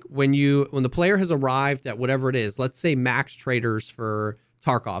how like when the player has arrived at whatever it is, let's say max traders for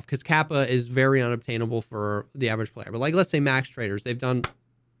Tarkov, because Kappa is very unobtainable for the average player. But like, let's say max traders, they've done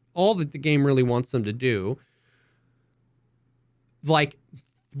all that the game really wants them to do. Like,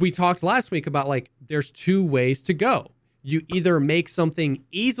 we talked last week about like, there's two ways to go. You either make something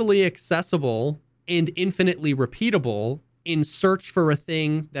easily accessible and infinitely repeatable in search for a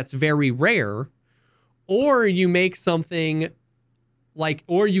thing that's very rare, or you make something like,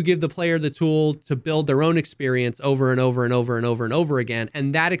 or you give the player the tool to build their own experience over and over and over and over and over again.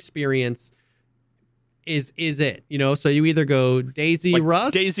 And that experience is it, you know? So you either go Daisy, like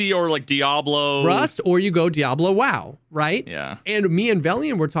Rust. Daisy or like Diablo. Rust, or you go Diablo WoW, right? Yeah. And me and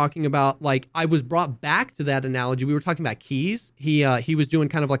Velian were talking about, like, I was brought back to that analogy. We were talking about keys. He was doing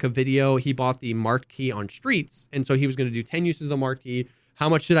kind of like a video. He bought the marked key on Streets. And so he was going to do 10 uses of the marked key. How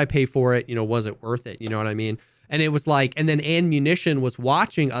much should I pay for it? You know, was it worth it? You know what I mean? And it was like, and then Ann Munition was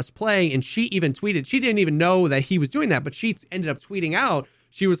watching us play, and she even tweeted, she didn't even know that he was doing that, but she ended up tweeting out,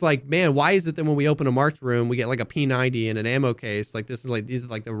 she was like, man, why is it that when we open a marked room, we get like a P90 and an ammo case? Like, these are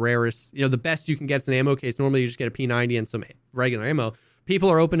like the rarest, you know, the best you can get is an ammo case. Normally you just get a P90 and some regular ammo. People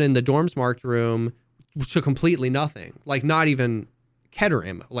are opening the dorms marked room to completely nothing, like not even Keter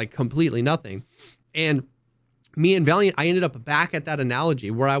ammo, like completely nothing. And me and Valiant, I ended up back at that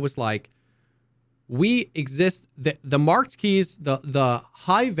analogy where I was like, we exist, the marked keys, the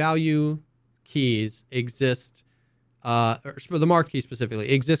high value keys exist, or the marked key specifically,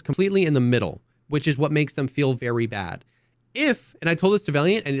 exist completely in the middle, which is what makes them feel very bad. And I told this to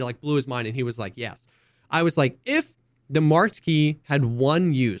Valiant, and he like blew his mind, and he was like, yes. I was like, if the marked key had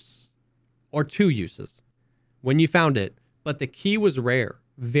one use or two uses when you found it, but the key was rare,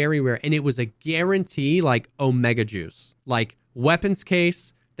 very rare, and it was a guarantee like Omega Juice, like weapons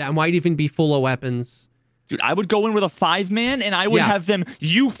case, that might even be full of weapons, Dude, I would go in with a 5-man and I would have them,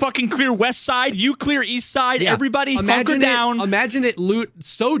 you fucking clear west side, you clear east side, everybody hunker down. Imagine it loot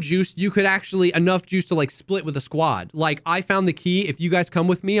so juiced you could actually enough juice to like split with a squad. Like, I found the key. If you guys come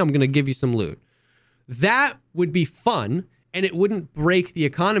with me, I'm going to give you some loot. That would be fun, and it wouldn't break the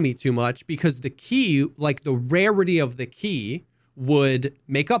economy too much because the key, like the rarity of the key, would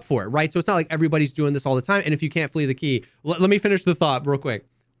make up for it, right? So it's not like everybody's doing this all the time. And if you can't flee the key, let me finish the thought real quick.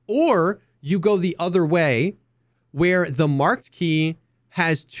 Or you go the other way where the marked key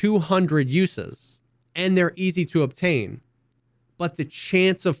has 200 uses and they're easy to obtain, but the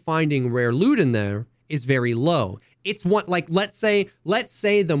chance of finding rare loot in there is very low. It's one, like, let's say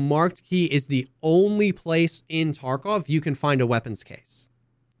the marked key is the only place in Tarkov you can find a weapons case.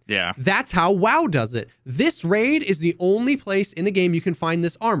 Yeah. That's how WoW does it. This raid is the only place in the game you can find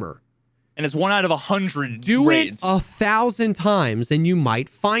this armor. And it's 1 out of 100 Do raids. it 1,000 times and you might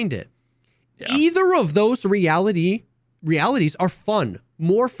find it. Yeah. Either of those realities are fun.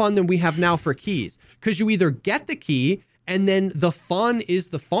 More fun than we have now for keys. Because you either get the key and then the fun is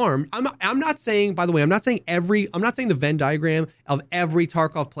the farm. I'm not saying, by the way, I'm not saying the Venn diagram of every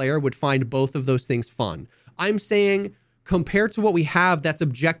Tarkov player would find both of those things fun. I'm saying compared to what we have, that's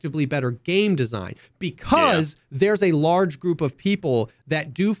objectively better game design because there's a large group of people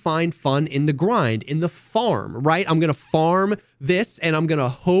that do find fun in the grind, in the farm, right? I'm going to farm this and I'm going to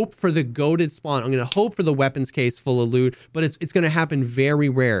hope for the goated spawn. I'm going to hope for the weapons case full of loot, but it's going to happen very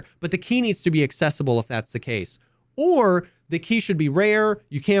rare. But the key needs to be accessible if that's the case. Or the key should be rare.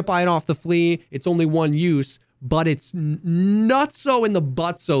 You can't buy it off the flea. It's only one use, but it's not so in the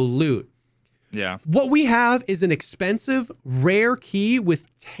butt-so loot. Yeah. What we have is an expensive, rare key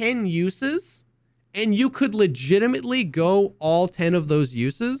with 10 uses, and you could legitimately go all 10 of those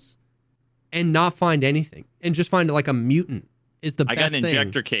uses and not find anything, and just find like a mutant is the best thing. I got an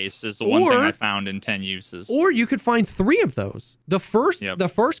injector case is the one thing I found in 10 uses. Or you could find 3 of those. The first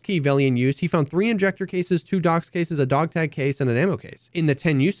key Velian used, he found 3 injector cases, 2 docs cases, a dog tag case, and an ammo case in the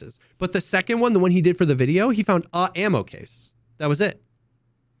 10 uses. But the second one, the one he did for the video, he found a ammo case. That was it.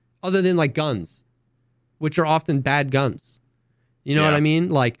 Other than like guns, which are often bad guns. You know what I mean?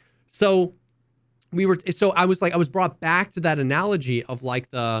 Like, so I was brought back to that analogy of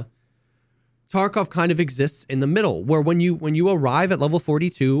like the Tarkov kind of exists in the middle where when you arrive at level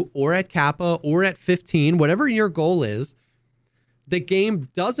 42 or at Kappa or at 15, whatever your goal is, the game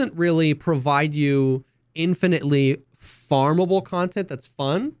doesn't really provide you infinitely farmable content that's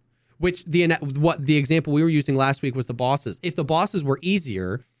fun, which the example we were using last week was the bosses. If the bosses were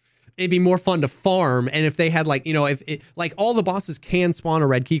easier, it'd be more fun to farm. And if they had like, you know, if it, like all the bosses can spawn a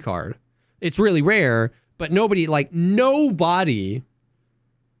red key card. It's really rare, but nobody,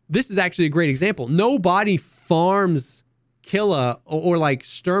 this is actually a great example. Nobody farms Killa or like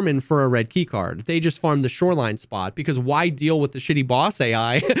Sturman for a red key card. They just farm the shoreline spot because why deal with the shitty boss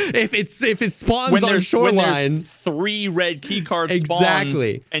AI if it spawns on shoreline? When there's 3 red key cards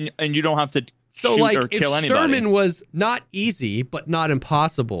exactly. spawns and you don't have to so shoot like or kill if anybody. Sturman was not easy but not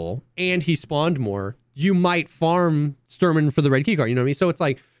impossible and he spawned more, you might farm Sturman for the red key card. You know what I mean? So it's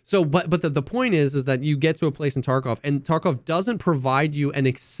like but the point is that you get to a place in Tarkov and Tarkov doesn't provide you an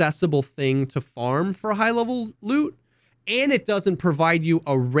accessible thing to farm for high level loot. And it doesn't provide you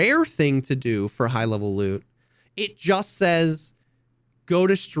a rare thing to do for high-level loot. It just says, go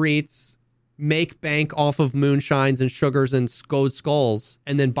to streets, make bank off of moonshines and sugars and gold skulls,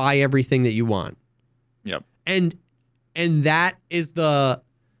 and then buy everything that you want. Yep. And that's the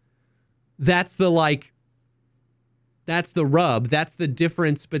rub. That's the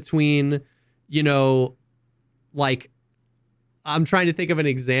difference between, you know, like, I'm trying to think of an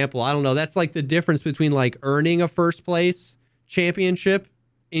example. I don't know. That's like the difference between like earning a first place championship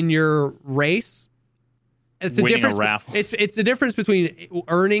in your race. It's a difference. It's the difference between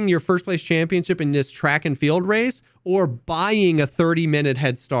earning your first place championship in this track and field race or buying a 30-minute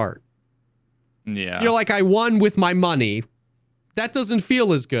head start. Yeah. You're like, I won with my money. That doesn't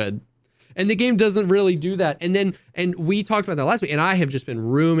feel as good. And the game doesn't really do that. And we talked about that last week, and I have just been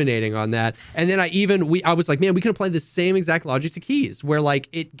ruminating on that. And then I was like, man, we could apply the same exact logic to keys, where like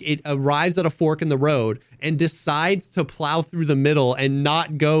it arrives at a fork in the road and decides to plow through the middle and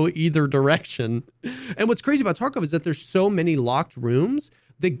not go either direction. And what's crazy about Tarkov is that there's so many locked rooms,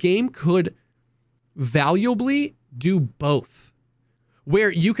 the game could valuably do both.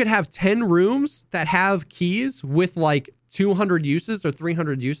 Where you could have 10 rooms that have keys with like 200 uses or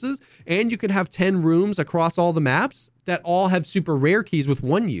 300 uses, and you could have 10 rooms across all the maps that all have super rare keys with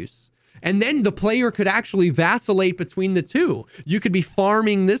 1 use. And then the player could actually vacillate between the two. You could be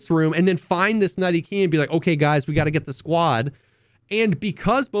farming this room and then find this nutty key and be like, okay, guys, we got to get the squad. And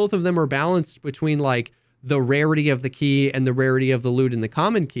because both of them are balanced between like the rarity of the key and the rarity of the loot in the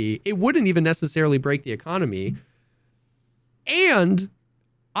common key, it wouldn't even necessarily break the economy. And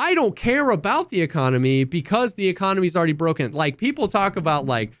I don't care about the economy because the economy's already broken. Like, people talk about,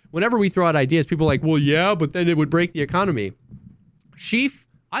 like, whenever we throw out ideas, people are like, well, yeah, but then it would break the economy. Sheaf,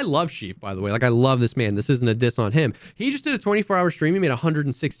 I love Sheaf, by the way. Like, I love this man. This isn't a diss on him. He just did a 24-hour stream. He made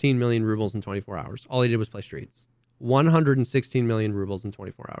 116 million rubles in 24 hours. All he did was play Streets. 116 million rubles in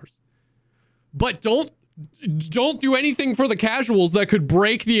 24 hours. But don't do anything for the casuals that could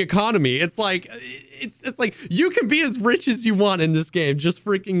break the economy. It's like you can be as rich as you want in this game. Just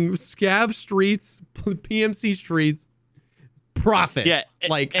freaking scav Streets, PMC Streets, profit. Yeah,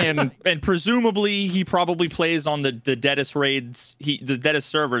 like and presumably he probably plays on the deadest raids, the deadest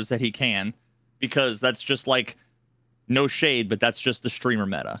servers that he can, because that's just like, no shade, but that's just the streamer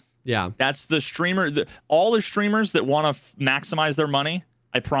meta. Yeah, that's the streamer. All the streamers that want to maximize their money,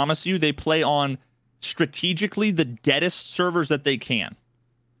 I promise you, they play on strategically the deadest servers that they can.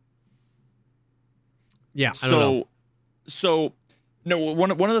 Yeah, I don't know. So no, one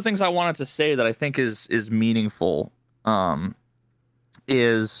of the things I wanted to say that I think is meaningful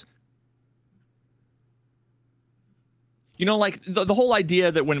is, you know, like the whole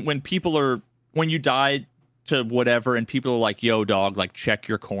idea that when you die to whatever and people are like, yo, dog, like, check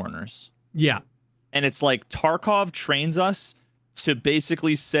your corners. Yeah. And it's like Tarkov trains us to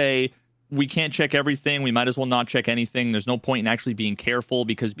basically say, we can't check everything. We might as well not check anything. There's no point in actually being careful,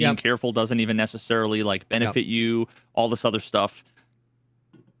 because being careful doesn't even necessarily like benefit you, all this other stuff.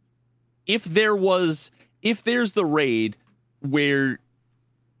 If there's the raid where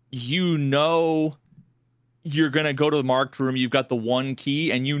you know you're going to go to the marked room, you've got the one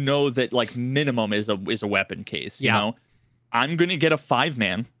key, and you know that like minimum is a weapon case, you know, I'm going to get a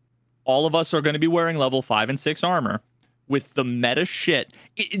 5-man. All of us are going to be wearing level 5 and 6 armor with the meta shit.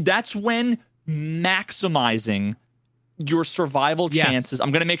 That's when maximizing your survival chances.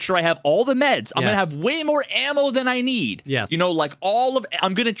 I'm going to make sure I have all the meds. I'm going to have way more ammo than I need. Yes. You know, like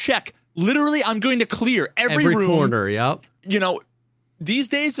I'm going to check. Literally, I'm going to clear every room. Corner, yep. You know, these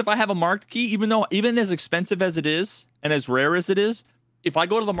days, if I have a marked key, even as expensive as it is and as rare as it is, if I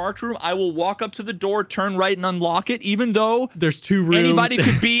go to the marked room, I will walk up to the door, turn right, and unlock it, even though there's 2 rooms. Anybody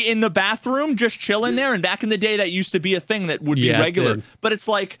could be in the bathroom just chilling there. And back in the day, that used to be a thing that would be regular. But it's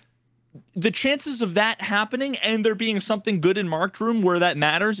like, the chances of that happening and there being something good in marked room where that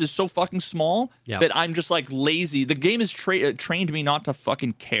matters is so fucking small that I'm just like lazy. The game has trained me not to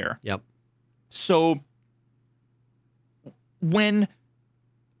fucking care. Yep. So when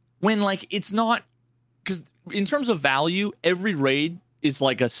like, it's not, because in terms of value, every raid is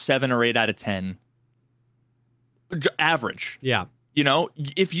like a 7 or 8 out of 10 average. Yeah. You know,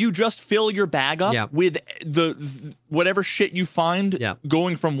 if you just fill your bag up with the whatever shit you find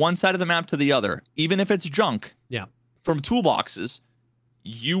going from one side of the map to the other, even if it's junk from toolboxes,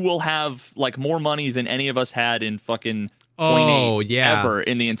 you will have like more money than any of us had in fucking ever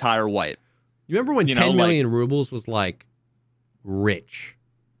in the entire wipe. You remember when 10 million rubles was like rich?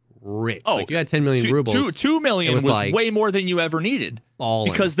 Oh, like you had 10 million rubles. 2 million was like way more than you ever needed.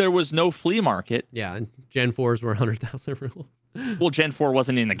 Because there was no flea market. Yeah, and Gen 4s were 100,000 rubles. Well, Gen 4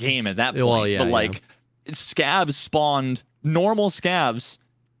 wasn't in the game at that point. But like scavs spawned, normal scavs,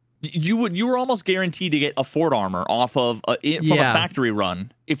 you were almost guaranteed to get a Fort armor off of from a factory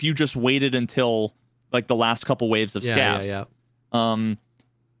run if you just waited until like the last couple waves of scavs.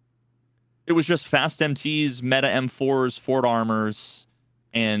 It was just fast MTs, meta M4s, Fort armors,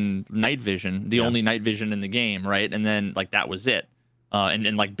 and night vision, the only night vision in the game, right? And then like that was it.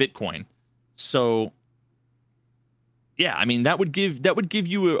 And like Bitcoin. So yeah, I mean that would give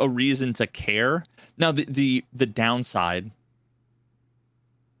you a reason to care. Now the downside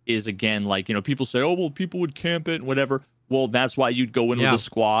is, again, like, you know, people say, oh well, people would camp it and whatever. Well, that's why you'd go in with a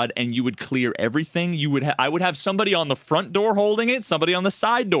squad and you would clear everything. I would have somebody on the front door holding it, somebody on the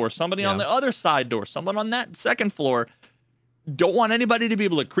side door, somebody on the other side door, someone on that second floor. Don't want anybody to be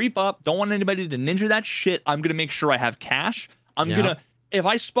able to creep up. Don't want anybody to ninja that shit. I'm going to make sure I have cash. If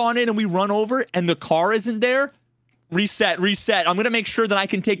I spawn in and we run over and the car isn't there, reset. I'm going to make sure that I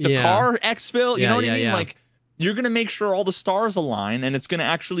can take the car exfil. You know what I mean? Like, you're going to make sure all the stars align and it's going to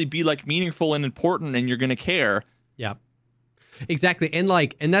actually be like meaningful and important and you're going to care. Yeah, exactly. And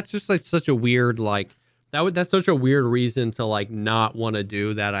like, and that's just like such a weird, like, that's such a weird reason to like not want to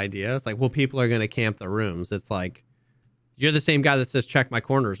do that idea. It's like, well, people are going to camp the rooms. It's like, you're the same guy that says, check my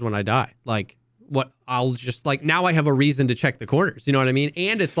corners when I die. Like, what? I'll just like, now I have a reason to check the corners. You know what I mean?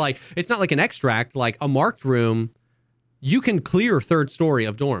 And it's like, it's not like an extract, like a marked room. You can clear 3rd story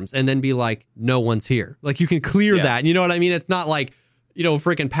of dorms and then be like, no one's here. Like, you can clear that. You know what I mean? It's not like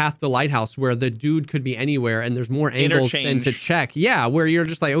freaking Path to Lighthouse where the dude could be anywhere and there's more angles than to check. Yeah, where you're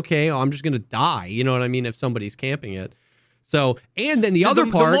just like, okay, I'm just going to die. You know what I mean? If somebody's camping it. So, and then the other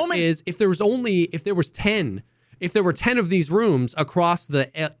part is if there were 10 of these rooms across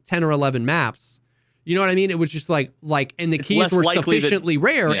the 10 or 11 maps, you know what I mean? It was just like, and the keys were sufficiently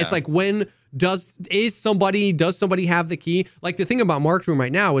rare. Yeah. It's like, does somebody have the key? Like the thing about Marked Room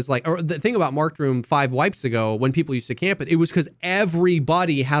right now is like, or the thing about Marked Room 5 wipes ago when people used to camp it was because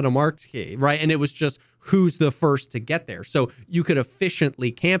everybody had a marked key, right? And it was just who's the first to get there. So you could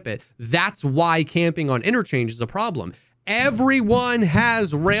efficiently camp it. That's why camping on interchange is a problem. Everyone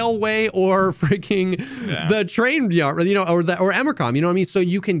has railway or freaking the train yard, or Emercom, you know what I mean? So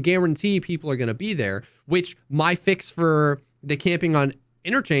you can guarantee people are going to be there, which my fix for the camping on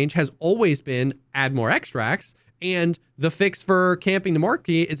interchange has always been add more extracts. And the fix for camping the marked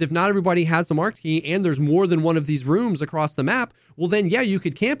key is if not everybody has the marked key and there's more than one of these rooms across the map, well then, yeah, you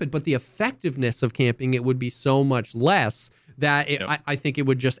could camp it, but the effectiveness of camping it would be so much less that I think it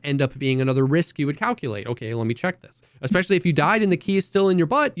would just end up being another risk you would calculate. Okay, let me check this. Especially if you died and the key is still in your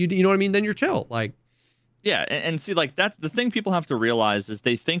butt, you know what I mean? Then you're chill. Like, yeah, and see, like that's the thing people have to realize is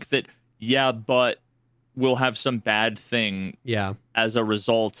they think that, but we'll have some bad thing as a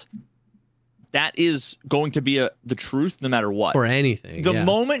result. That is going to be the truth no matter what. For anything. The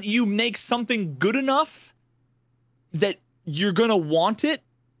moment you make something good enough that you're going to want it,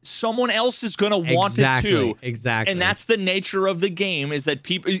 someone else is going to want it too. Exactly. And that's the nature of the game, is that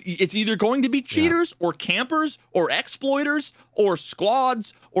people, it's either going to be cheaters or campers or exploiters or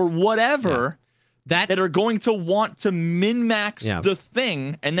squads or whatever that are going to want to min-max the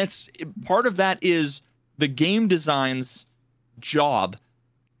thing. And that's part of that is the game design's job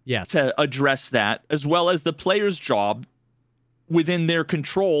to address that, as well as the player's job within their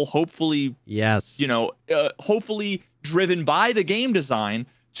control, hopefully, hopefully driven by the game design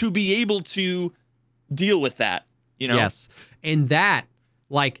to be able to deal with that, Yes. And that's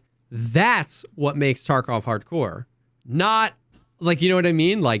what makes Tarkov hardcore. Not like, you know what I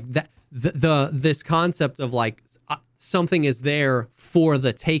mean? Like that, this concept of like something is there for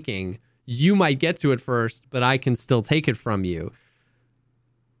the taking. You might get to it first, but I can still take it from you.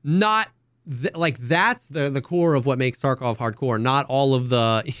 Not like that's the core of what makes Tarkov hardcore, not all of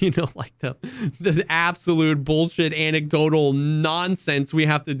the, the absolute bullshit anecdotal nonsense we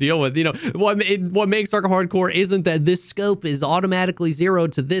have to deal with. What makes Tarkov hardcore isn't that this scope is automatically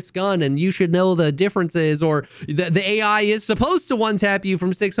zeroed to this gun and you should know the differences, or the AI is supposed to one tap you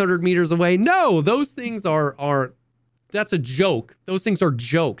from 600 meters away. No, those things are that's a joke. Those things are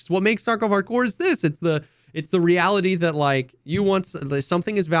jokes. What makes Tarkov hardcore is this. It's the reality that like you want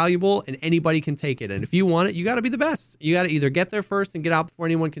something is valuable and anybody can take it. And if you want it, you got to be the best. You got to either get there first and get out before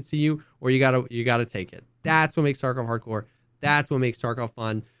anyone can see you, or you got to take it. That's what makes Tarkov hardcore. That's what makes Tarkov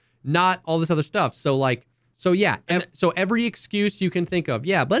fun. Not all this other stuff. So every excuse you can think of.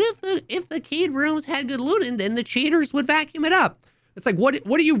 Yeah, but if the keyed rooms had good looting, then the cheaters would vacuum it up. It's like, what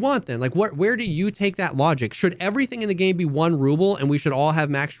do you want then? Like, where do you take that logic? Should everything in the game be 1 ruble and we should all have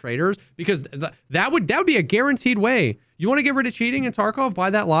max traders? Because that would be a guaranteed way. You want to get rid of cheating in Tarkov by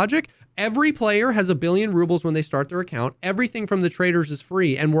that logic? Every player has 1 billion rubles when they start their account. Everything from the traders is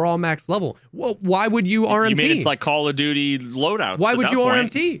free, and we're all max level. Well, why would you RMT? You mean it's like Call of Duty loadouts? Why would you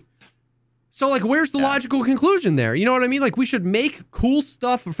RMT? So, like, where's the logical conclusion there? You know what I mean? Like, we should make cool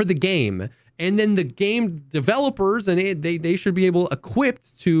stuff for the game. And then the game developers they should be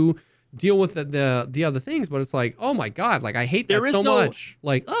equipped to deal with the other things. But it's like, oh my god, like I hate that so much.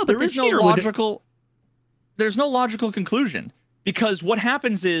 Like, oh, but there's no logical conclusion, because what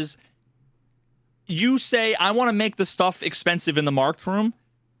happens is you say, I want to make the stuff expensive in the marked room.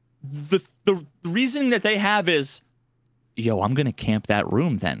 The reasoning that they have is, I'm gonna camp that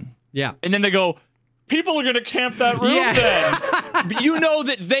room then. Yeah, and then they go, people are gonna camp that room then. You know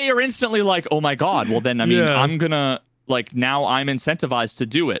that they are instantly like, oh my god, well then, I'm gonna, like, now I'm incentivized to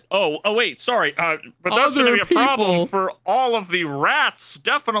do it. Oh wait, sorry, but that's gonna be a problem for all of the rats,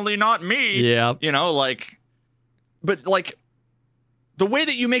 definitely not me. Yeah. But like, the way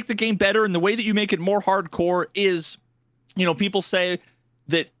that you make the game better and the way that you make it more hardcore is, people say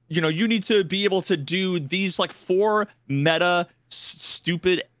that, you need to be able to do these like 4 meta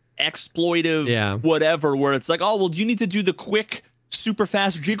stupid exploitive whatever, where it's like, oh well, you need to do the quick super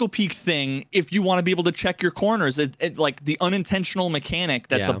fast jiggle peek thing if you want to be able to check your corners. It like the unintentional mechanic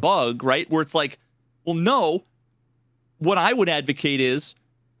that's a bug, right? Where it's like, well, no, what I would advocate is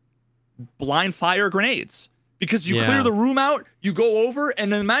blind fire grenades, because you clear the room out, you go over,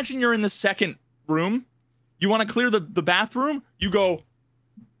 and then imagine you're in the second room, you want to clear the bathroom, you go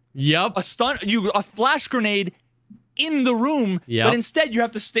a flash grenade in the room. Yep. But instead, you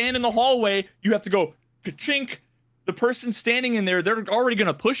have to stand in the hallway. You have to go ka-chink. The person standing in there, they're already going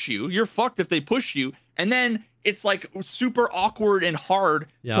to push you. You're fucked if they push you. And then it's like super awkward and hard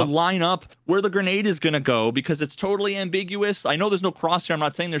to line up where the grenade is going to go because it's totally ambiguous. I know there's no crosshair. I'm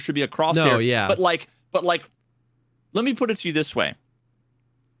not saying there should be a crosshair. No, yeah. But like, let me put it to you this way.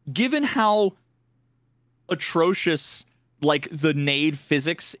 Given how atrocious like the nade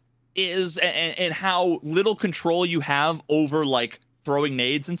physics is and how little control you have over like throwing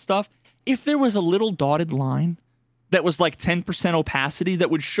nades and stuff, if there was a little dotted line that was like 10% opacity that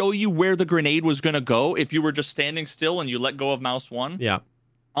would show you where the grenade was going to go if you were just standing still and you let go of mouse 1. Yeah.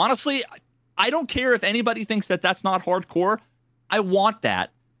 Honestly, I don't care if anybody thinks that that's not hardcore. I want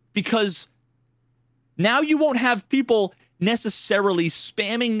that because now you won't have people necessarily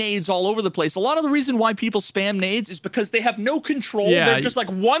spamming nades all over the place. A lot of the reason why people spam nades is because they have no control. Yeah. They're just like,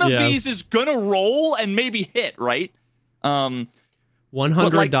 one of these is going to roll and maybe hit, right?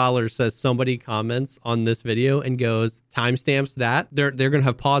 $100 says somebody comments on this video and goes timestamps that they're gonna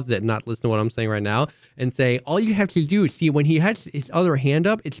have paused it and not listen to what I'm saying right now and say all you have to do is see when he has his other hand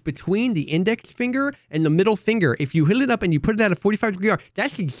up, it's between the index finger and the middle finger. If you hit it up and you put it at a 45-degree arc,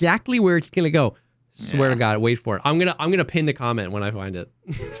 that's exactly where it's gonna go. Swear to God, wait for it. I'm gonna pin the comment when I find it.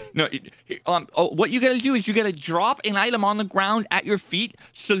 No, what you gotta do is you gotta drop an item on the ground at your feet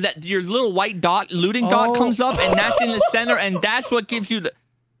so that your little white looting dot comes up, and that's in the center, and that's what gives you the.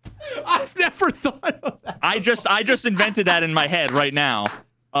 I've never thought of that. I just invented that in my head right now.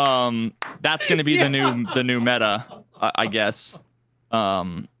 That's gonna be the new meta, I guess.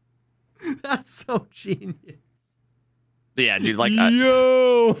 That's so genius. Yeah, dude. Like,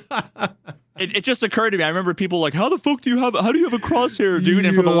 yo. It just occurred to me. I remember people like, how do you have a crosshair, dude?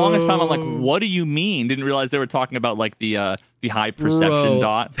 And for the longest time, I'm like, what do you mean? Didn't realize they were talking about like the high perception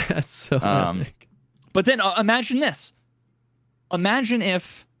dot. That's so epic. But then imagine this. Imagine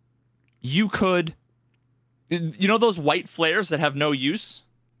if you could, you know those white flares that have no use?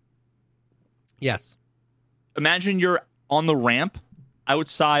 Yes. Imagine you're on the ramp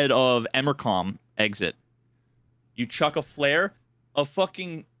outside of Emercom exit. You chuck a flare, a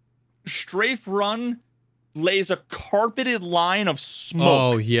fucking strafe run lays a carpeted line of smoke.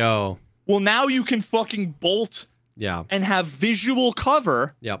 Oh, yo. Well, now you can fucking bolt and have visual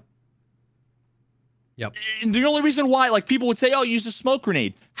cover. Yep. And the only reason why, like, people would say, oh, use a smoke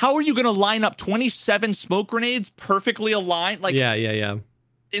grenade. How are you going to line up 27 smoke grenades perfectly aligned? Like, yeah.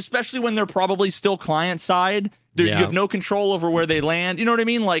 Especially when they're probably still client side. You have no control over where they land. You know what I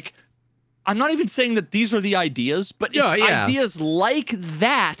mean? Like, I'm not even saying that these are the ideas, but it's ideas like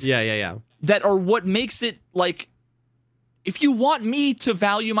that. Yeah. That are what makes it, like, if you want me to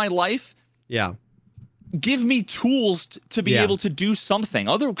value my life, give me tools to be able to do something.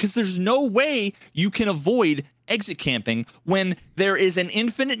 Because there's no way you can avoid exit camping when there is an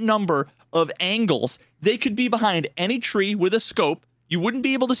infinite number of angles. They could be behind any tree with a scope. You wouldn't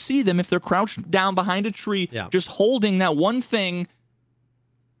be able to see them if they're crouched down behind a tree, just holding that one thing.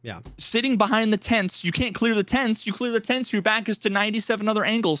 Yeah. Sitting behind the tents. You can't clear the tents. You clear the tents, your back is to 97 other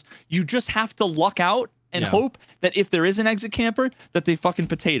angles. You just have to luck out and hope that if there is an exit camper, that they fucking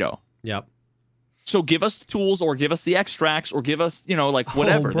potato. Yep. So give us the tools or give us the extracts or give us, like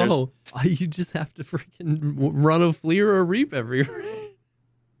whatever. Oh, bro. You just have to freaking run a flea or a reap every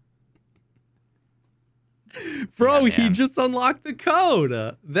Bro, he just unlocked the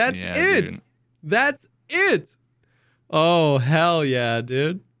code. That's it. Dude. That's it. Oh, hell yeah,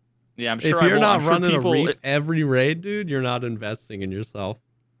 dude. Yeah, I'm sure. If you're not running a reap every raid, dude, you're not investing in yourself.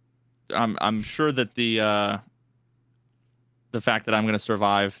 I'm sure that the fact that I'm going to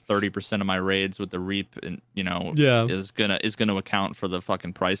survive 30% of my raids with the reap, and is gonna account for the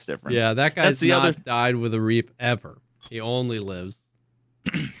fucking price difference. Yeah, that guy's not died with a reap ever. He only lives.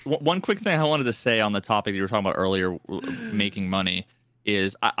 One quick thing I wanted to say on the topic that you were talking about earlier, making money,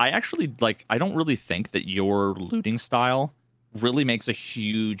 is I actually I don't really think that your looting style really makes a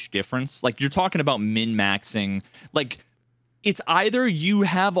huge difference. Like, you're talking about min-maxing. Like, it's either you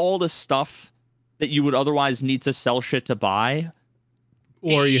have all the stuff that you would otherwise need to sell shit to buy,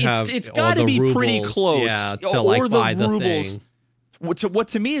 or it's got to be pretty close. Yeah, to buy the thing. What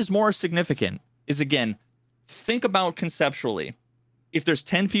to me is more significant is, again, think about conceptually. If there's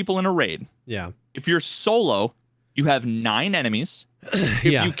 10 people in a raid, if you're solo, you have 9 enemies.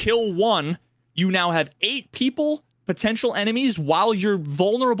 If you kill one, you now have 8 people, potential enemies, while you're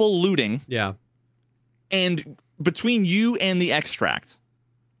vulnerable looting. Yeah. And between you and the extract.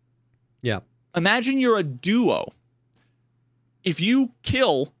 Yeah. Imagine you're a duo. If you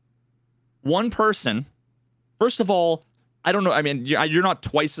kill one person, first of all, I don't know. I mean, you're not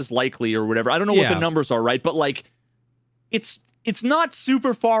twice as likely or whatever. I don't know what the numbers are, right? But, like, it's not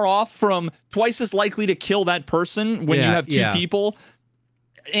super far off from twice as likely to kill that person when you have two people,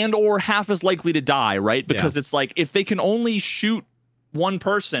 and or half as likely to die, right? Because it's like, if they can only shoot one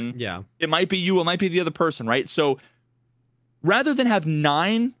person, it might be you, it might be the other person, right? So rather than have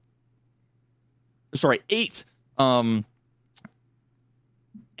 8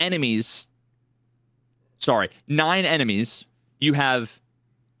 enemies, 9 enemies, you have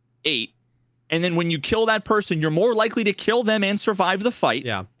 8. And then when you kill that person, you're more likely to kill them and survive the fight.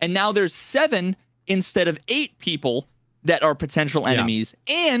 Yeah. And now there's 7 instead of 8 people that are potential enemies.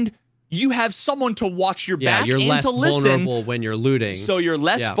 And you have someone to watch your back you're and less to listen. vulnerable when you're looting. So you're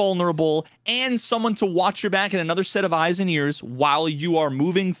less vulnerable, and someone to watch your back and another set of eyes and ears while you are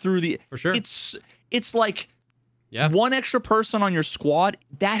moving through the... For sure. It's like one extra person on your squad,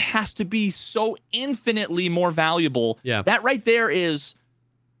 that has to be so infinitely more valuable. Yeah. That right there is...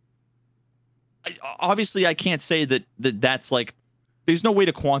 Obviously, I can't say that's like... There's no way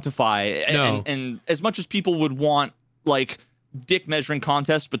to quantify. And as much as people would want, like, dick measuring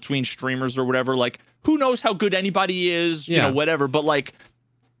contests between streamers or whatever, like, who knows how good anybody is, you know, whatever. But, like,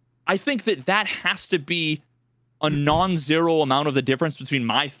 I think that has to be a non-zero amount of the difference between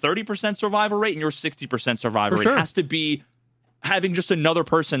my 30% survival rate and your 60% survival rate. It has to be having just another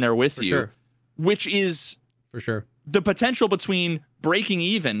person there with you, which is for sure the potential between breaking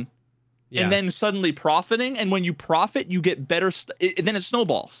even and then suddenly profiting. And when you profit, you get better. Then it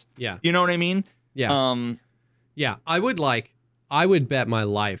snowballs. Yeah. You know what I mean? Yeah. I would bet my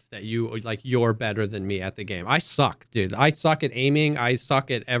life that you're better than me at the game. I suck, dude. I suck at aiming. I suck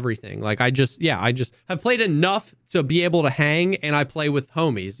at everything. Like, I just have played enough to be able to hang, and I play with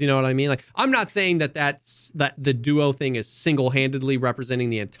homies. You know what I mean? Like, I'm not saying that the duo thing is single-handedly representing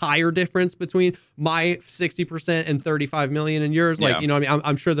the entire difference between my 60% and 35 million and yours. Like, you know what I mean?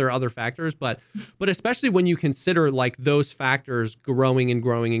 I'm sure there are other factors, but especially when you consider, like, those factors growing and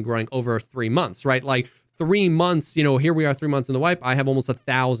growing and growing over 3 months, right? Like, 3 months, you know, here we are 3 months in the wipe, I have almost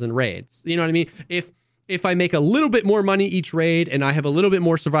 1,000 raids. You know what I mean? If I make a little bit more money each raid and I have a little bit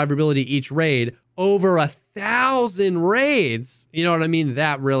more survivability each raid, over 1,000 raids, you know what I mean?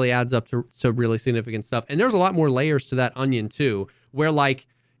 That really adds up to really significant stuff. And there's a lot more layers to that onion too, where, like,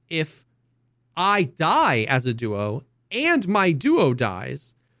 if I die as a duo and my duo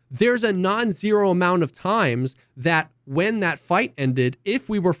dies, there's a non-zero amount of times that when that fight ended, if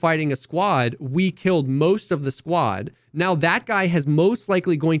we were fighting a squad, we killed most of the squad. Now that guy has most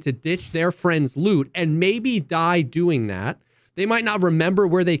likely going to ditch their friend's loot and maybe die doing that. They might not remember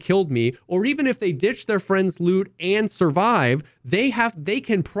where they killed me, or even if they ditch their friend's loot and survive, they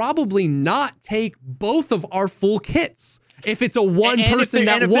can probably not take both of our full kits. If it's a one person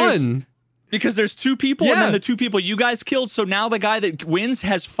that won. Because there's 2 people, and then the 2 people you guys killed. So now the guy that wins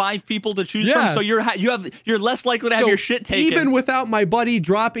has 5 people to choose from. So you're less likely to have your shit taken. Even without my buddy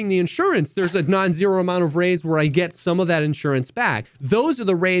dropping the insurance, there's a non-zero amount of raids where I get some of that insurance back. Those are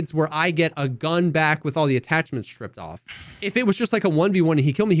the raids where I get a gun back with all the attachments stripped off. If it was just like a 1v1 and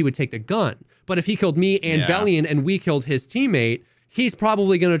he killed me, he would take the gun. But if he killed me and Valiant and we killed his teammate, he's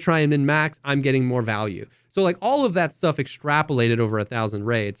probably going to try and min-max. I'm getting more value. So, like, all of that stuff extrapolated over 1,000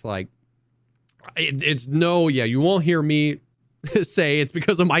 raids, like, you won't hear me say it's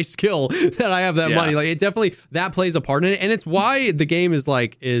because of my skill that I have that money. Like, it definitely, that plays a part in it, and it's why the game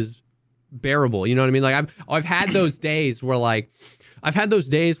is bearable. You know what I mean? Like, I've had those days where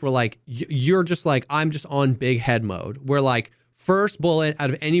you're just like, I'm just on big head mode, where, like, first bullet out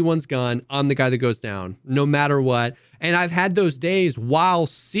of anyone's gun, I'm the guy that goes down no matter what. And I've had those days while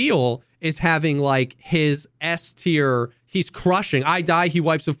Seal is having, like, his S tier. He's crushing. I die, he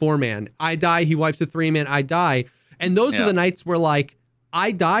wipes a 4-man. I die, he wipes a 3-man. I die. And those are the nights where, like,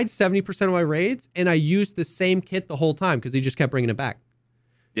 I died 70% of my raids, and I used the same kit the whole time because he just kept bringing it back.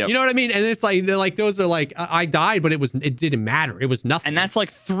 Yep. You know what I mean? And it's like, those are like, I died, but it didn't matter. It was nothing. And that's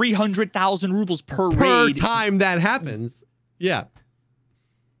like 300,000 rubles per raid. Per time that happens. Yeah.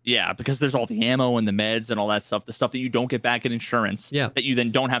 Yeah, because there's all the ammo and the meds and all that stuff, the stuff that you don't get back in insurance, that you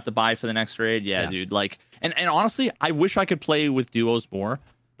then don't have to buy for the next raid. Yeah, dude. Like, and honestly, I wish I could play with duos more.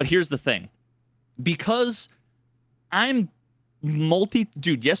 But here's the thing. Because I'm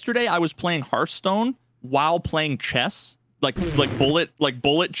dude, yesterday I was playing Hearthstone while playing chess, like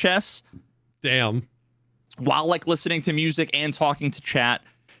bullet chess. Damn. While, like, listening to music and talking to chat.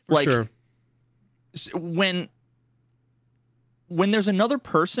 For sure. When there's another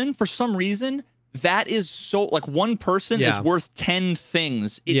person, for some reason, that is so, like, one person is worth 10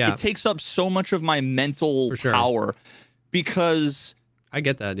 things. It takes up so much of my mental power, because I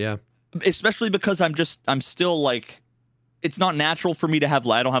get that. Yeah. Especially because I'm still, like, it's not natural for me to have,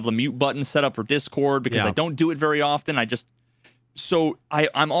 I don't have the mute button set up for Discord because I don't do it very often. So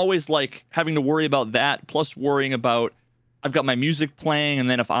I'm always like having to worry about that, plus worrying about, I've got my music playing, and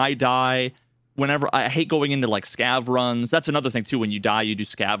then if I die, whenever, I hate going into like scav runs. That's another thing too. When you die, you do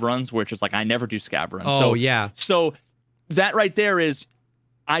scav runs, which is like, I never do scav runs. So that right there is,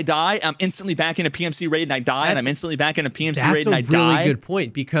 I die, I'm instantly back in a PMC raid, and I die, and I'm instantly back in a PMC raid, and I die. That's a really good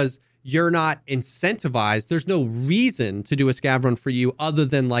point, because you're not incentivized. There's no reason to do a scav run for you other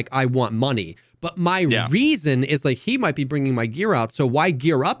than like, I want money. But my reason is like, he might be bringing my gear out. So why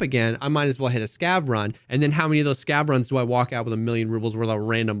gear up again? I might as well hit a scav run. And then how many of those scav runs do I walk out with 1 million rubles worth of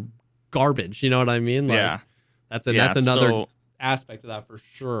random garbage? You know what I mean? Like, that's another aspect of that for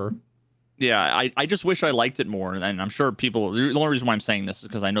sure. Yeah, I just wish I liked it more. And I'm sure people, the only reason why I'm saying this is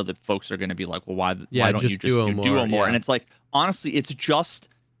because I know that folks are going to be like, well, why don't you just do Duo more? And it's like, honestly, it's just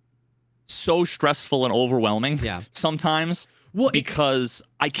so stressful and overwhelming sometimes, because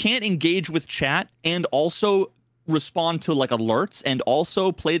I can't engage with chat and also respond to like alerts and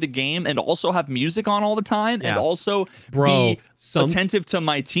also play the game and also have music on all the time and also be attentive to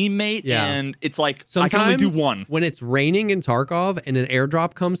my teammate. And it's like, sometimes I can only do one. When it's raining in Tarkov and an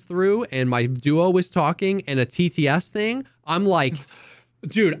airdrop comes through and my duo is talking and a TTS thing, I'm like,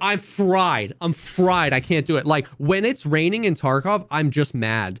 dude, I'm fried. I can't do it. Like, when it's raining in Tarkov, I'm just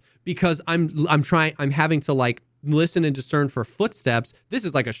mad because I'm having to like listen and discern for footsteps. This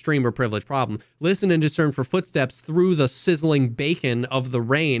is like a streamer privilege problem. Listen and discern for footsteps through the sizzling bacon of the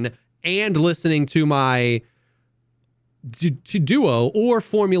rain, and listening to my to duo, or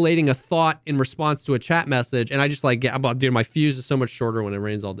formulating a thought in response to a chat message. And I just like, dude, my fuse is so much shorter when it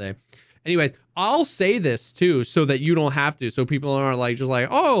rains all day. Anyways, I'll say this too, so that you don't have to, so people aren't like, just like,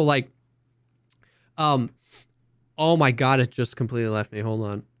 oh, like, oh my God, it just completely left me. Hold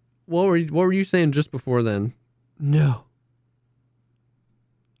on. What were you saying just before then? No.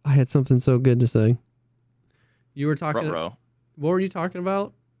 I had something so good to say. You were talking. What were you talking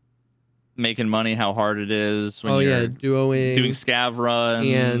about? Making money, how hard it is when you're duoing, doing scav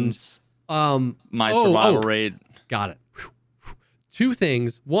runs, and my survival rate. Got it. Two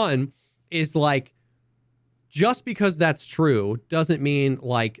things. One is like, just because that's true doesn't mean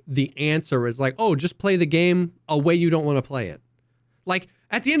like the answer is like, oh, just play the game a way you don't want to play it. Like,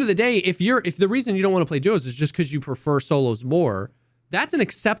 at the end of the day, if the reason you don't want to play duos is just because you prefer solos more, that's an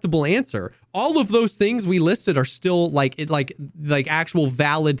acceptable answer. All of those things we listed are still like actual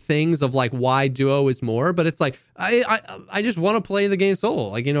valid things of like why duo is more. But it's like, I just want to play the game solo.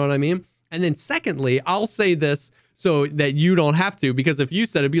 Like, you know what I mean? And then secondly, I'll say this so that you don't have to, because if you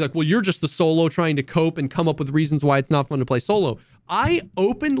said it'd be like, well, you're just the solo trying to cope and come up with reasons why it's not fun to play solo. I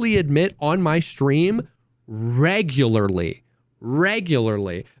openly admit on my stream regularly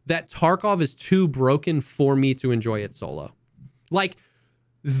that Tarkov is too broken for me to enjoy it solo. Like,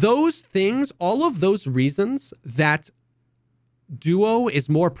 those things, all of those reasons that duo is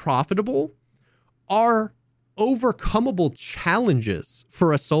more profitable are overcomable challenges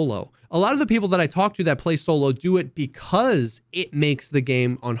for a solo. A lot of the people that I talk to that play solo do it because it makes the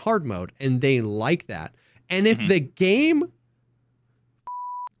game on hard mode, and they like that. And if the game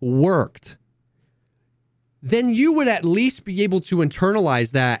worked, then you would at least be able to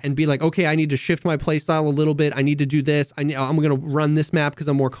internalize that and be like, okay, I need to shift my playstyle a little bit. I need to do this. I'm going to run this map because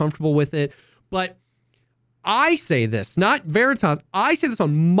I'm more comfortable with it. But I say this, not Veritas. I say this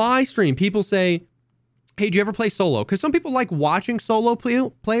on my stream. People say, hey, do you ever play solo? Because some people like watching solo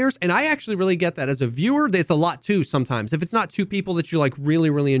players, and I actually really get that. As a viewer, it's a lot too sometimes. If it's not two people that you like really,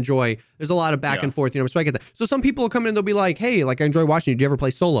 really enjoy, there's a lot of back and forth, you know, so I get that. So some people will come in and they'll be like, hey, like, I enjoy watching you. Do you ever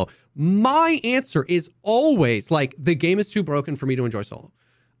play solo? My answer is always like, the game is too broken for me to enjoy solo.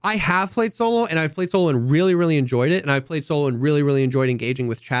 I have played solo, and I've played solo and really, really enjoyed it. And I've played solo and really, really enjoyed engaging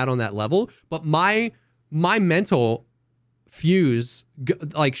with chat on that level. But my mental fuse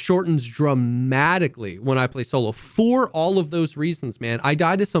like shortens dramatically when I play solo for all of those reasons, man. I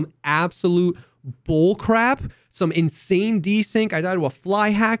died to some absolute bull crap, some insane desync. I died to a fly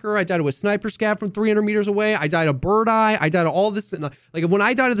hacker. I died to a sniper scav from 300 meters away. I died to bird eye. I died to all this. Like, when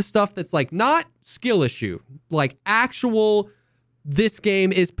I die to the stuff that's like not skill issue, like actual, this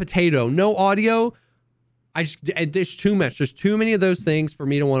game is potato, no audio. There's too much. There's too many of those things for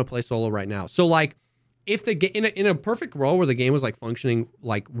me to want to play solo right now. So like, if the game in a perfect world where the game was like functioning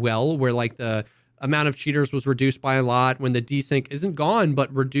like well, where like the amount of cheaters was reduced by a lot, when the desync isn't gone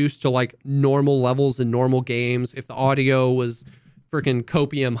but reduced to like normal levels in normal games, if the audio was freaking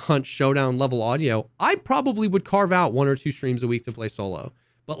copium hunt showdown level audio, I probably would carve out 1 or 2 streams a week to play solo.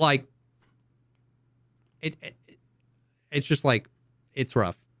 But like, it's just like, it's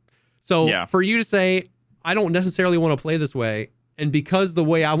rough. So for you to say, I don't necessarily want to play this way. And because the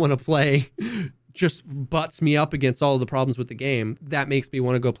way I want to play just butts me up against all of the problems with the game, that makes me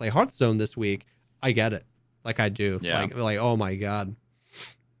want to go play Hearthstone this week. I get it. Like I do. Yeah. Like, oh my God.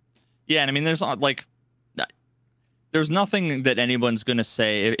 Yeah. And I mean, there's nothing that anyone's going to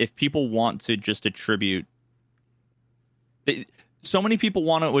say if people want to just attribute. So many people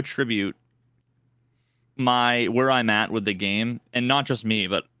want to attribute where I'm at with the game, and not just me,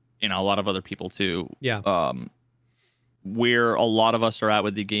 but a lot of other people too. Yeah. Where a lot of us are at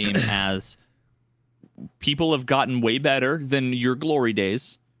with the game as people have gotten way better than your glory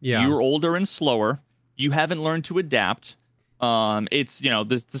days. Yeah. You're older and slower. You haven't learned to adapt. It's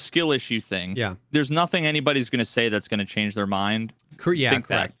the skill issue thing. Yeah. There's nothing anybody's going to say that's going to change their mind. Yeah,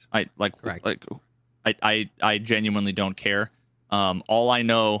 correct. Correct. I genuinely don't care. All I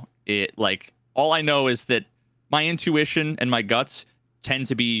know is that my intuition and my guts tend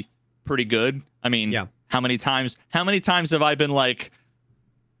to be pretty good. I mean, yeah. How many times have I been like,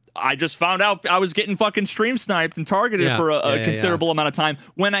 I just found out I was getting fucking stream sniped and targeted for a considerable amount of time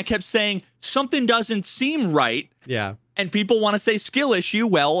when I kept saying something doesn't seem right. Yeah. And people want to say skill issue.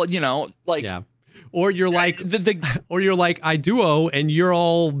 Well, yeah. Or you're like, or you're like, I duo and you're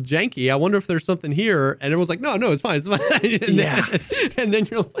all janky. I wonder if there's something here. And everyone's like, no, it's fine. It's fine. and then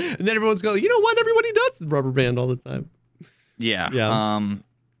everyone's going, you know what? Everybody does rubber band all the time. Yeah. Yeah.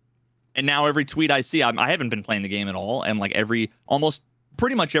 And now every tweet I see, I haven't been playing the game at all. And like almost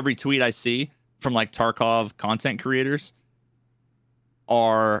pretty much every tweet I see from like Tarkov content creators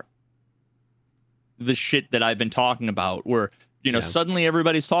are the shit that I've been talking about, where suddenly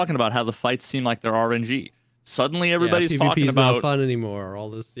everybody's talking about how the fights seem like they're RNG. Suddenly everybody's talking about not fun anymore. All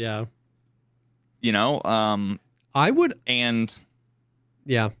this, yeah. I would, and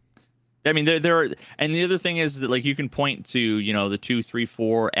yeah. I mean, there are, and the other thing is that like you can point to the 2, 3,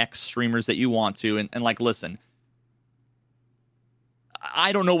 4 X streamers that you want to, and like listen.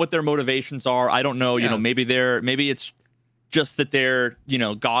 I don't know what their motivations are. I don't know. Maybe it's just that they're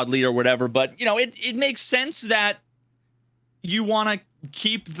godly or whatever. But it makes sense that you want to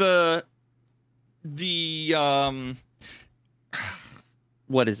keep the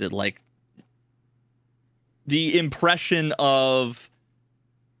what is it, like the impression of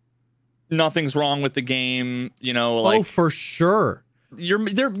nothing's wrong with the game. Oh, for sure.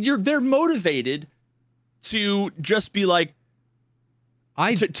 They're motivated to just be like,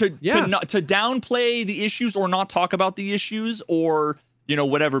 to downplay the issues or not talk about the issues or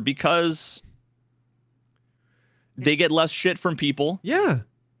whatever, because they get less shit from people. Yeah.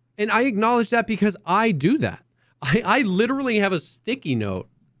 And I acknowledge that because I do that. I literally have a sticky note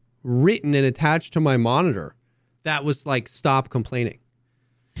written and attached to my monitor that was like, stop complaining.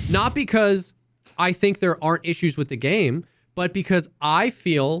 Not because I think there aren't issues with the game, but because I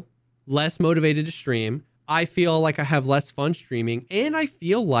feel less motivated to stream. I feel like I have less fun streaming, and I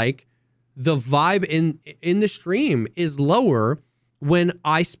feel like the vibe in the stream is lower when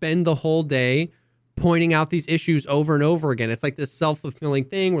I spend the whole day pointing out these issues over and over again. It's like this self-fulfilling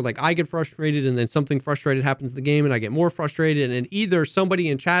thing where like I get frustrated and then something frustrated happens in the game and I get more frustrated, and then either somebody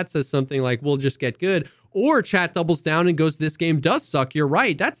in chat says something like, we'll just get good, or chat doubles down and goes, this game does suck. You're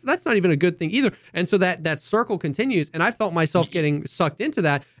right. That's not even a good thing either. And so that circle continues. And I felt myself getting sucked into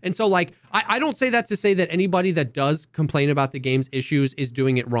that. And so like, I don't say that to say that anybody that does complain about the game's issues is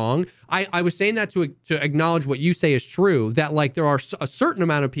doing it wrong. I was saying that to acknowledge what you say is true, that like there are a certain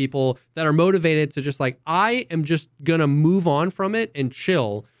amount of people that are motivated to just like, I am just going to move on from it and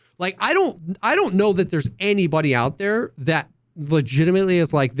chill. Like, I don't know that there's anybody out there that legitimately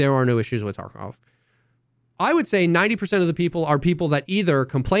is like, there are no issues with Tarkov. I would say 90% of the people are people that either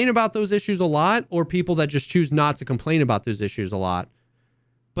complain about those issues a lot or people that just choose not to complain about those issues a lot.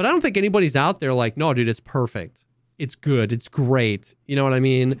 But I don't think anybody's out there like, no, dude, it's perfect. It's good. It's great. You know what I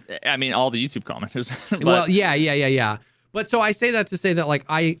mean? I mean, all the YouTube commenters. Well, yeah. But so I say that to say that like,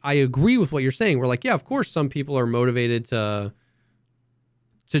 I agree with what you're saying. We're like, yeah, of course, some people are motivated to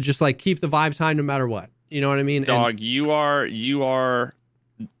just like keep the vibes high no matter what. You know what I mean? Dog, you're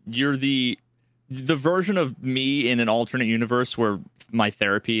the version of me in an alternate universe where my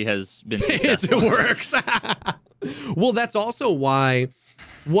therapy has been successful. It works. Well, that's also why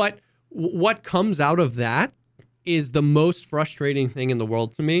what comes out of that is the most frustrating thing in the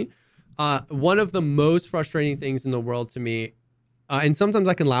world to me. One of the most frustrating things in the world to me, and sometimes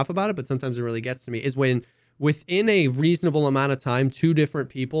I can laugh about it, but sometimes it really gets to me, is when within a reasonable amount of time, two different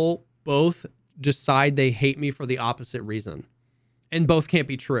people both decide they hate me for the opposite reason. And both can't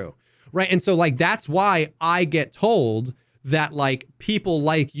be true. Right. And so like, that's why I get told that like people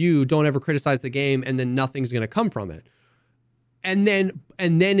like you don't ever criticize the game and then nothing's going to come from it. And then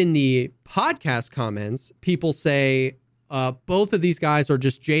in the podcast comments, people say both of these guys are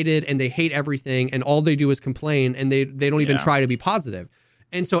just jaded and they hate everything and all they do is complain and they don't even try to be positive.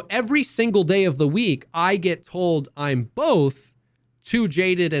 And so every single day of the week, I get told I'm both too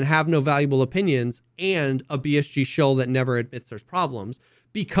jaded and have no valuable opinions and a BSG shill that never admits there's problems,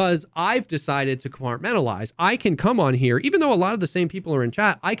 because I've decided to compartmentalize. I can come on here, even though a lot of the same people are in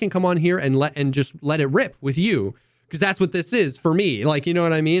chat, I can come on here and just let it rip with you, because that's what this is for me. Like, you know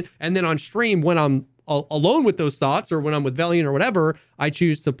what I mean? And then on stream, when I'm alone with those thoughts or when I'm with Valiant or whatever, I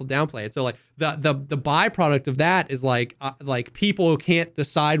choose to downplay it. So like the byproduct of that is like people can't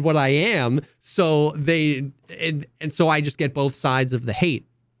decide what I am. So and so I just get both sides of the hate.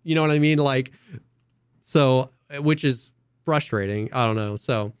 You know what I mean? Like, so, which is frustrating. I don't know.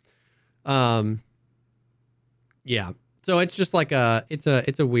 So, yeah. So it's just like it's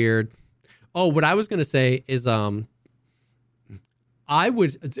a weird, what I was going to say is, I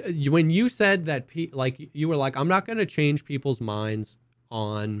would, when you said that, like, you were like, I'm not going to change people's minds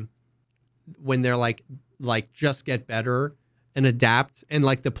on when they're like just get better and adapt and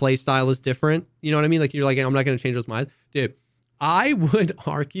like the play style is different. You know what I mean? Like, you're like, I'm not going to change those minds. Dude, I would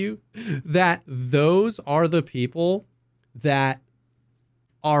argue that those are the people that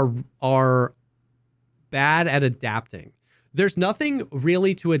are bad at adapting. There's nothing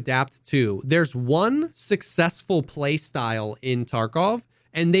really to adapt to. There's one successful play style in Tarkov,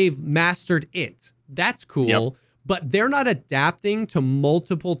 and they've mastered it. That's cool, yep. But they're not adapting to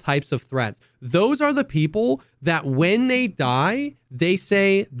multiple types of threats. Those are the people that when they die, they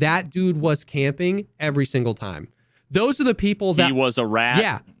say that dude was camping every single time. Those are the people that... He was a rat.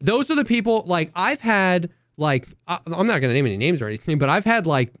 Yeah. Those are the people, like, I've had, like... I'm not going to name any names or anything, but I've had,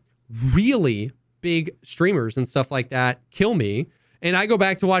 like, really big streamers and stuff like that kill me, and I go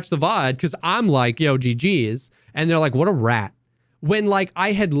back to watch the VOD because I'm like, yo, GG's, and they're like, what a rat. When like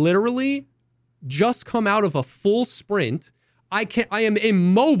I had literally just come out of a full sprint, I am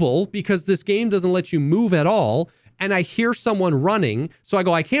immobile because this game doesn't let you move at all, and I hear someone running, so I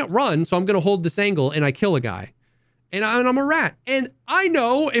go, I can't run, so I'm gonna hold this angle, and I kill a guy. And I'm a rat. And I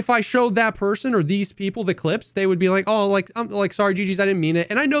know if I showed that person or these people the clips, they would be like, oh, like, I'm like, sorry, GG's, I didn't mean it.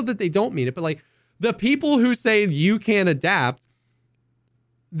 And I know that they don't mean it, but like, the people who say you can't adapt,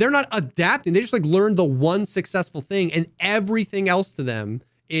 they're not adapting. They just like learned the one successful thing, and everything else to them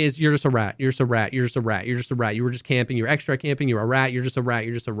is you're just a rat. You're just a rat. You're just a rat. You're just a rat. You were just camping. You're extra camping. You're a rat. You're just a rat.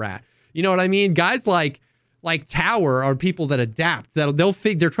 You're just a rat. You know what I mean? Guys like Tower are people that adapt.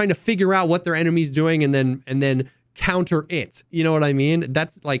 They're trying to figure out what their enemy's doing and then counter it. You know what I mean?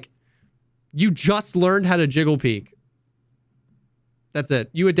 That's like, you just learned how to jiggle peek. That's it.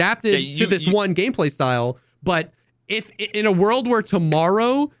 You adapted to this one gameplay style, but if in a world where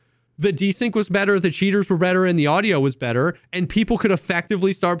tomorrow the desync was better, the cheaters were better, and the audio was better, and people could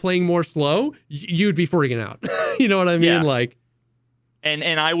effectively start playing more slow, you'd be freaking out. You know what I mean? Yeah. Like,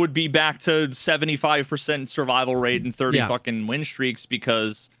 and I would be back to 75% survival rate and 30 fucking win streaks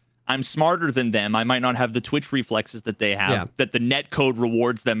because I'm smarter than them. I might not have the Twitch reflexes that they have, that the net code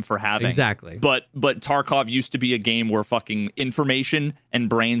rewards them for having. Exactly. But Tarkov used to be a game where fucking information and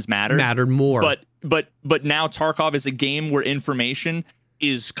brains mattered more. But now Tarkov is a game where information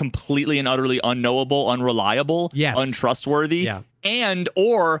is completely and utterly unknowable, unreliable, untrustworthy, and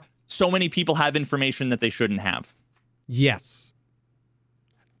or so many people have information that they shouldn't have. Yes.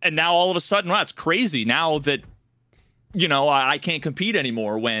 And now all of a sudden, wow, it's crazy now that, you know, I can't compete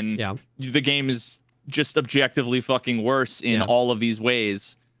anymore when the game is just objectively fucking worse in all of these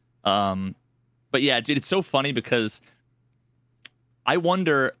ways. But yeah, dude, it's so funny because I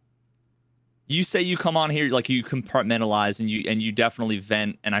wonder, you say you come on here, like you compartmentalize and you definitely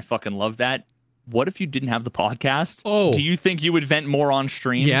vent, and I fucking love that. What if you didn't have the podcast? Oh. Do you think you would vent more on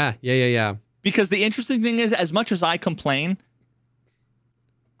stream? Yeah. Because the interesting thing is, as much as I complain,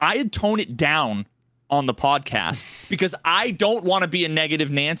 I'd tone it down on the podcast because I don't want to be a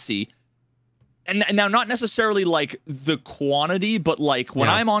negative Nancy. And now, not necessarily like the quantity, but like when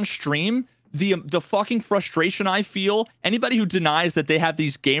I'm on stream, the fucking frustration I feel, anybody who denies that they have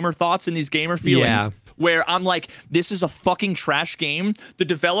these gamer thoughts and these gamer feelings where I'm like, this is a fucking trash game. The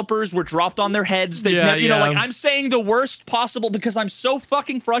developers were dropped on their heads. They've never, you know, like I'm saying the worst possible because I'm so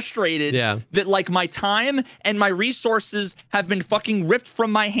fucking frustrated that like my time and my resources have been fucking ripped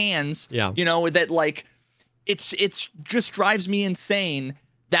from my hands. You know, that like it's just drives me insane.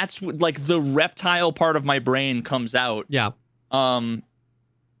 That's what, like, the reptile part of my brain comes out.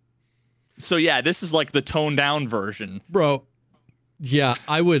 So yeah, this is like the toned down version. Bro. Yeah,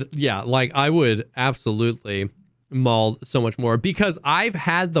 I would absolutely maul so much more because I've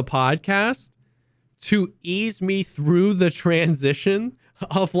had the podcast to ease me through the transition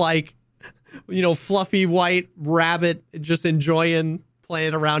of like, fluffy white rabbit just enjoying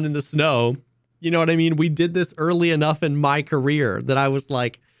playing around in the snow. You know what I mean? We did this early enough in my career that I was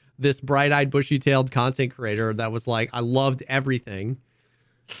like this bright-eyed, bushy-tailed content creator that was like, I loved everything.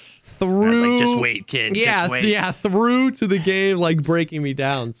 Through, like, just wait, kid. Yeah, just wait. Yeah, through to the game, like breaking me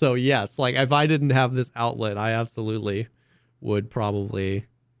down. So yes, like if I didn't have this outlet, I absolutely would probably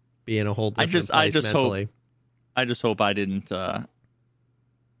be in a whole different place mentally. I just hope I didn't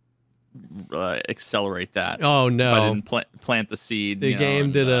accelerate that. Oh no! I didn't plant the seed. The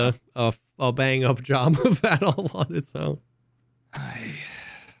game did a bang up job of that all on its own.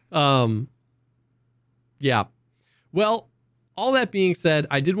 Yeah. Well, all that being said,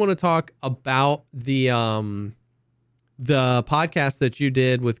 I did want to talk about the podcast that you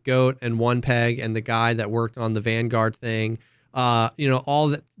did with Goat and One Peg and the guy that worked on the Vanguard thing. All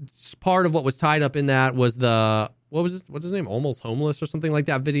that part of what was tied up in that was what's his name? Almost Homeless or something like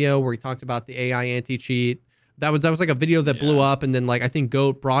that video where he talked about the AI anti-cheat. That was like a video that blew up, and then like I think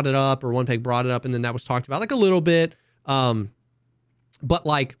Goat brought it up or One Peg brought it up, and then that was talked about like a little bit. But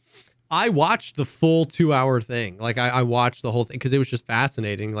like I watched the full 2-hour thing. Like I watched the whole thing because it was just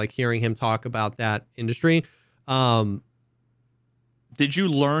fascinating, like hearing him talk about that industry. Did you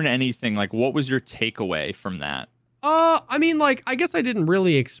learn anything? Like, what was your takeaway from that? I mean, like, I guess I didn't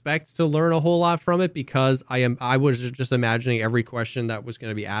really expect to learn a whole lot from it because I was just imagining every question that was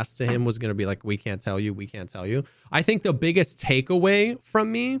going to be asked to him was going to be like, we can't tell you. I think the biggest takeaway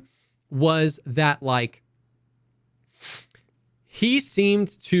from me was that, like, he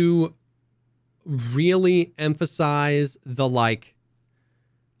seemed to really emphasize the, like,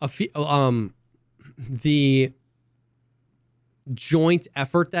 the joint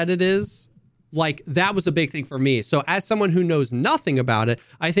effort that it is. Like, that was a big thing for me. So as someone who knows nothing about it,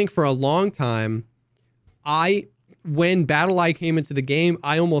 I think for a long time, when BattleEye came into the game,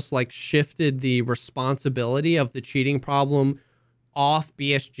 I almost like shifted the responsibility of the cheating problem off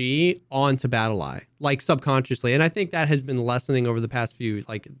BSG onto BattleEye, like subconsciously. And I think that has been lessening over the past year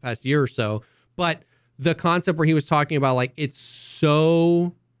or so. But the concept where he was talking about, like, it's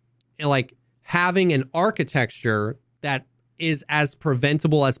so, like, having an architecture that is as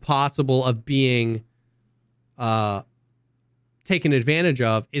preventable as possible of being taken advantage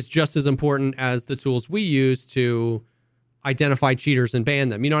of is just as important as the tools we use to identify cheaters and ban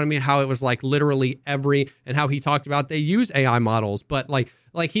them. You know what I mean? How it was like literally and how he talked about they use AI models, but like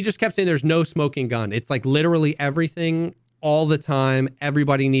he just kept saying there's no smoking gun. It's like literally everything all the time.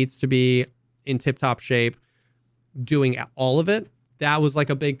 Everybody needs to be in tip-top shape doing all of it. That was like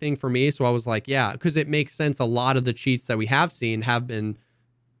a big thing for me. So I was like, yeah, because it makes sense. A lot of the cheats that we have seen have been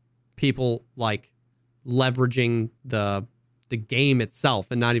people like leveraging the game itself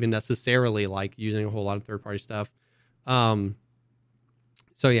and not even necessarily like using a whole lot of third-party stuff. So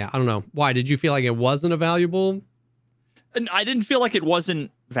yeah, I don't know. Why did you feel like it wasn't a valuable? And I didn't feel like it wasn't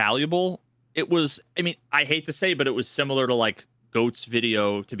valuable. It was, I mean, I hate to say, but it was similar to like Goat's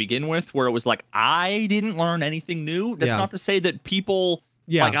video to begin with, where it was like, I didn't learn anything new. That's not to say that people,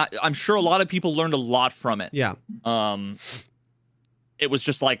 like, I'm sure a lot of people learned a lot from it. Yeah. It was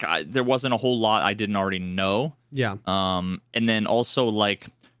just like, there wasn't a whole lot I didn't already know. Yeah. And then also like,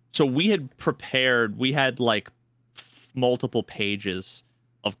 so we had like multiple pages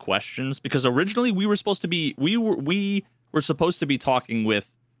of questions because originally we were supposed to be talking with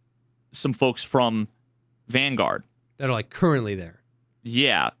some folks from Vanguard that are like currently there.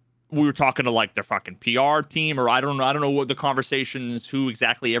 Yeah. We were talking to like their fucking PR team, or I don't know what the conversations, who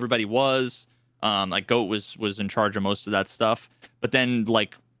exactly everybody was. Like Goat was in charge of most of that stuff. But then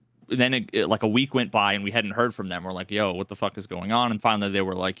like a week went by and we hadn't heard from them. We're like, yo, what the fuck is going on? And finally they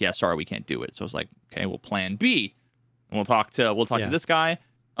were like, yeah, sorry, we can't do it. So I was like, okay, well, plan B. And we'll talk to this guy.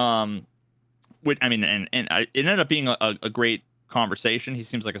 Which, I mean, and it ended up being a great conversation. He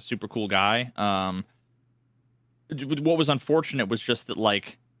seems like a super cool guy. What was unfortunate was just that,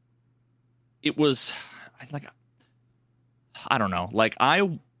 like, it was like, I don't know, like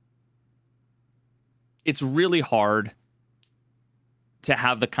it's really hard to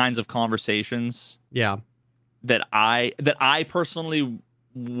have the kinds of conversations that I personally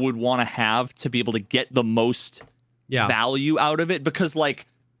would want to have to be able to get the most value out of it, because like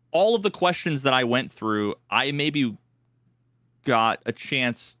all of the questions that I went through, I maybe got a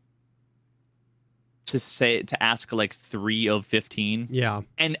chance to ask like 3 of 15. Yeah.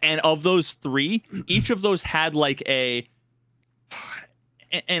 And of those 3, each of those had like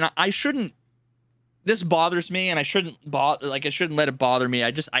and I shouldn't, this bothers me, and I shouldn't I shouldn't let it bother me.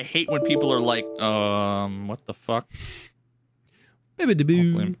 I hate when people are like, what the fuck?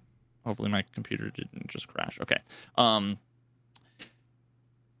 Hopefully my computer didn't just crash. Okay.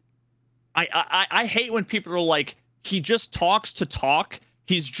 I hate when people are like, he just talks to talk.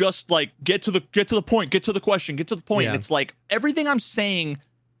 He's just like, get to the point, get to the question, get to the point. Yeah. And it's like, everything I'm saying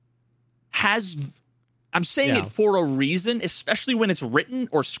I'm saying it for a reason, especially when it's written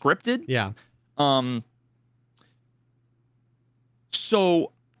or scripted. Yeah.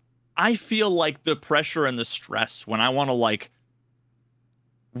 So I feel like the pressure and the stress when I want to like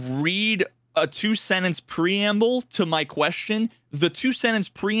read a 2-sentence preamble to my question. The 2-sentence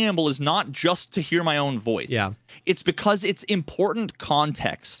preamble is not just to hear my own voice. Yeah. It's because it's important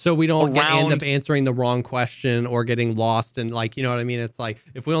context. So we don't end up answering the wrong question or getting lost. And like, you know what I mean? It's like,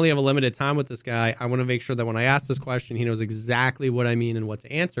 if we only have a limited time with this guy, I want to make sure that when I ask this question, he knows exactly what I mean and what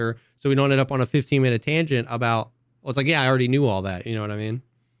to answer. So we don't end up on a 15-minute tangent about, well, it's like, yeah, I already knew all that. You know what I mean?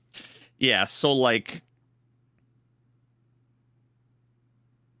 Yeah. So like,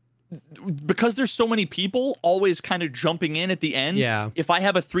 because there's so many people always kind of jumping in at the end. Yeah. If I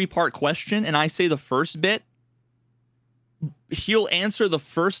have a 3-part question and I say the first bit, he'll answer the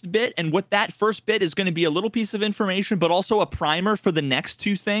first bit. And what that first bit is going to be a little piece of information, but also a primer for the next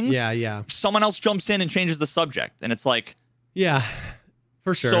 2 things. Yeah. Yeah. Someone else jumps in and changes the subject. And it's like, yeah,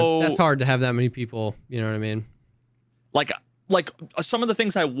 for sure. So, that's hard to have that many people. You know what I mean? Like some of the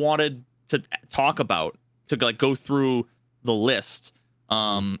things I wanted to talk about, to like go through the list.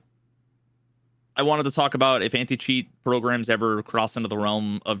 I wanted to talk about if anti-cheat programs ever cross into the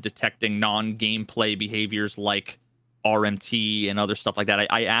realm of detecting non-gameplay behaviors like RMT and other stuff like that.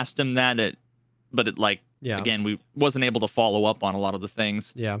 I asked him that, but again, we wasn't able to follow up on a lot of the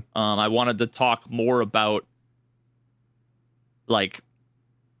things. Yeah. I wanted to talk more about like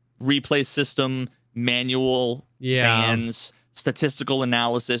replay system, manual bans, statistical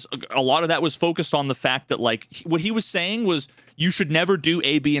analysis. A lot of that was focused on the fact that like what he was saying was you should never do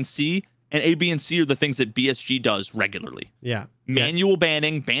A, B, and C. And A, B, and C are the things that BSG does regularly. Yeah. Manual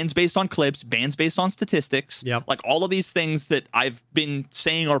banning, bans based on clips, bans based on statistics. Yep. Like all of these things that I've been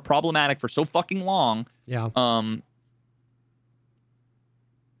saying are problematic for so fucking long. Yeah. And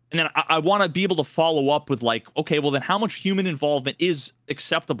then I want to be able to follow up with like, okay, well then how much human involvement is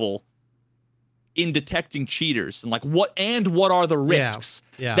acceptable in detecting cheaters, and like what are the risks?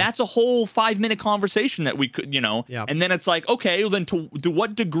 Yeah. That's a whole 5-minute conversation that we could, and then it's like, okay, well then to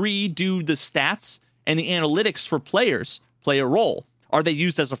what degree do the stats and the analytics for players play a role? Are they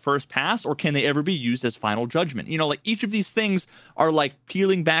used as a first pass, or can they ever be used as final judgment? Like each of these things are like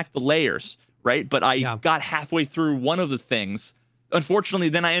peeling back the layers, right? But I got halfway through one of the things. Unfortunately,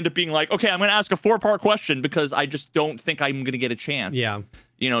 then I end up being like, okay, I'm going to ask a 4-part question because I just don't think I'm going to get a chance. Yeah.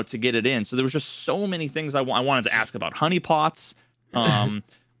 To get it in. So there was just so many things I wanted to ask about honeypots. I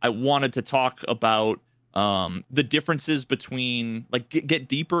wanted to talk about the differences between, like, get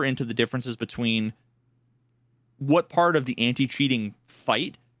deeper into the differences between what part of the anti-cheating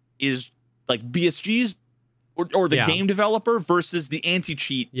fight is like BSG's or the game developer versus the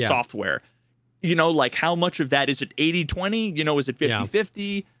anti-cheat software. Like how much of that is it 80-20? Is it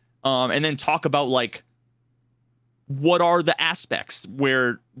 50-50? And then talk about like, what are the aspects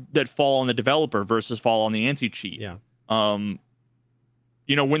that fall on the developer versus fall on the anti-cheat? Yeah. When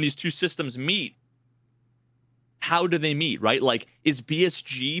these two systems meet, how do they meet, right? Like, is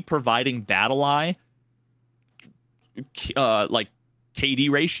BSG providing BattlEye, like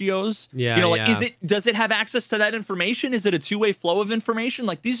KD ratios? Yeah. Does it have access to that information? Is it a 2-way flow of information?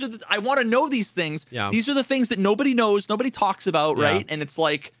 Like, I want to know these things. Yeah. These are the things that nobody knows, nobody talks about, right? And it's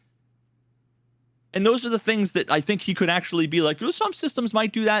like, and those are the things that I think he could actually be like, some systems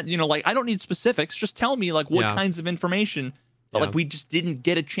might do that. Like, I don't need specifics. Just tell me, like, what kinds of information. But, like, we just didn't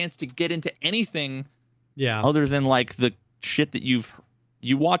get a chance to get into anything other than, like, the shit that you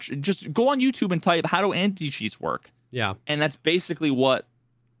watch. Just go on YouTube and type, how do anti-cheats work? Yeah. And that's basically what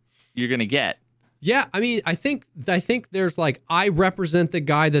you're going to get. Yeah, I mean, I think there's, like, I represent the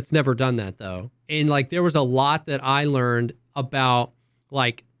guy that's never done that, though. And, like, there was a lot that I learned about,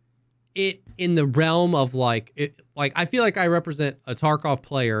 like, it in the realm of like I feel like I represent a Tarkov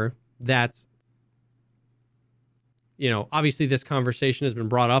player that's, obviously this conversation has been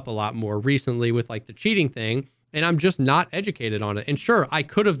brought up a lot more recently with like the cheating thing, and I'm just not educated on it. And sure, I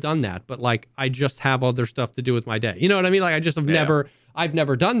could have done that, but like I just have other stuff to do with my day. You know what I mean? Like I just have I've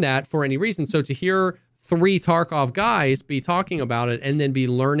never done that for any reason. So to hear 3 Tarkov guys be talking about it and then be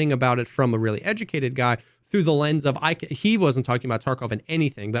learning about it from a really educated guy through the lens of he wasn't talking about Tarkov in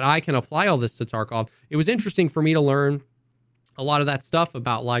anything, but I can apply all this to Tarkov. It was interesting for me to learn a lot of that stuff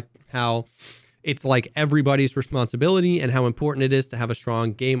about like how it's like everybody's responsibility and how important it is to have a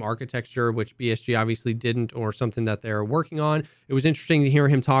strong game architecture, which BSG obviously didn't, or something that they're working on. It was interesting to hear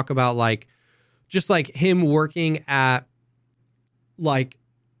him talk about like just like him working at a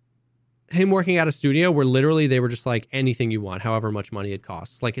studio where literally they were just like anything you want, however much money it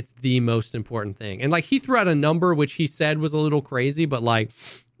costs. Like it's the most important thing. And like he threw out a number which he said was a little crazy, but like,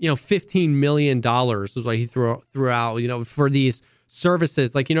 you know, $15 million was what he threw out, you know, for these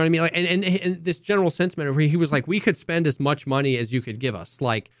services, like, you know what I mean? Like, and this general sentiment where he was like, we could spend as much money as you could give us.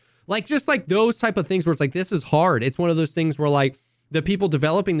 Like just like those type of things where it's like, this is hard. It's one of those things where like the people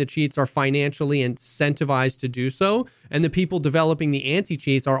developing the cheats are financially incentivized to do so. And the people developing the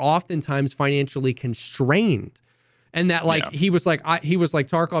anti-cheats are oftentimes financially constrained. And that like, he was like,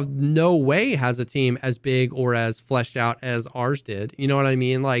 Tarkov no way has a team as big or as fleshed out as ours did. You know what I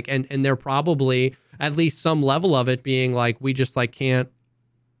mean? Like, and they're probably at least some level of it being like, we just like can't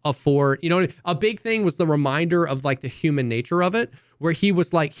afford, you know, a big thing was the reminder of like the human nature of it, where he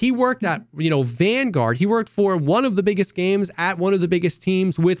was like, he worked at, you know, Vanguard. He worked for one of the biggest games at one of the biggest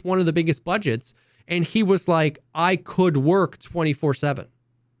teams with one of the biggest budgets. And he was like, I could work 24/7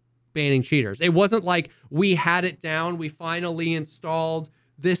 banning cheaters. It wasn't like we had it down. We finally installed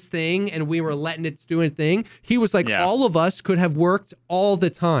this thing and we were letting it do a thing. He was like, all of us could have worked all the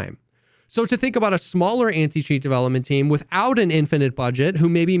time. So to think about a smaller anti-cheat development team without an infinite budget who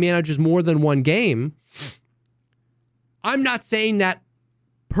maybe manages more than one game, I'm not saying that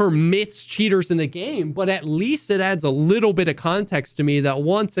permits cheaters in the game, but at least it adds a little bit of context to me that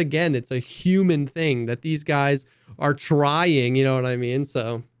once again, it's a human thing that these guys are trying, you know what I mean?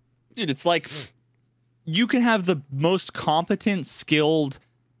 So, dude, it's like you can have the most competent, skilled,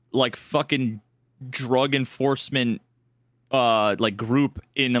 like fucking drug enforcement like group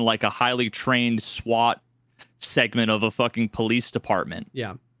in like a highly trained SWAT segment of a fucking police department.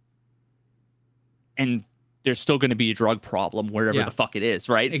 Yeah. And there's still going to be a drug problem wherever the fuck it is,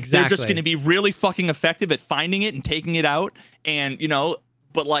 right? Exactly. They're just going to be really fucking effective at finding it and taking it out. And, you know,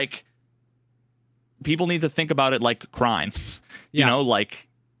 but like people need to think about it like crime. You know, like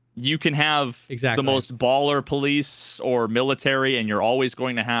you can have the most baller police or military and you're always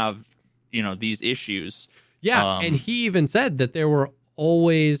going to have, you know, these issues. Yeah, and he even said that there were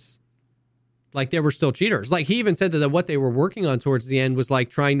always, like, there were still cheaters. Like, he even said that what they were working on towards the end was,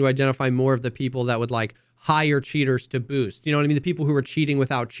 like, trying to identify more of the people that would, like, hire cheaters to boost. You know what I mean? The people who were cheating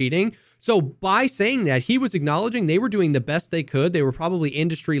without cheating. So by saying that, he was acknowledging they were doing the best they could. They were probably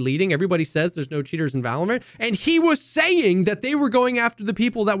industry leading. Everybody says there's no cheaters in Valorant. And he was saying that they were going after the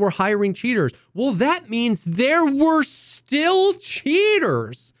people that were hiring cheaters. Well, that means there were still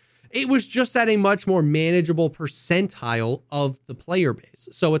cheaters. It was just at a much more manageable percentile of the player base.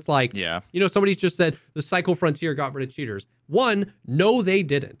 So it's like, you know, somebody's just said the Cycle Frontier got rid of cheaters. One, no, they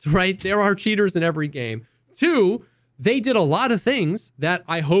didn't, right? There are cheaters in every game. Two, they did a lot of things that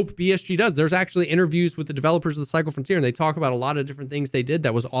I hope BSG does. There's actually interviews with the developers of the Cycle Frontier, and they talk about a lot of different things they did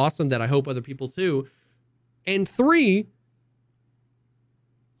that was awesome that I hope other people too. And three,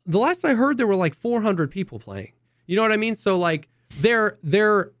 the last I heard, there were like 400 people playing. You know what I mean? So like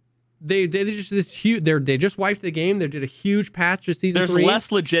They just wiped the game. They did a huge patch to season 3. There's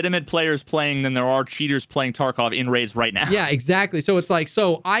less legitimate players playing than there are cheaters playing Tarkov in raids right now. Yeah, exactly. So it's like,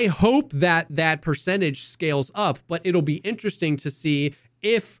 so I hope that percentage scales up, but it'll be interesting to see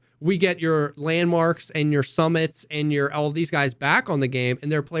if we get your landmarks and your summits and your all these guys back on the game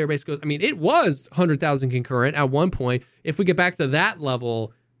and their player base goes. I mean, it was 100,000 concurrent at one point. If we get back to that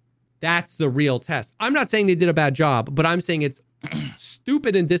level, that's the real test. I'm not saying they did a bad job, but I'm saying it's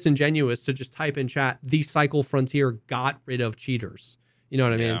stupid and disingenuous to just type in chat, the Cycle Frontier got rid of cheaters. You know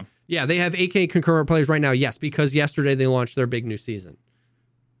what I mean? Yeah, they have 8K concurrent players right now. Yes, because yesterday they launched their big new season.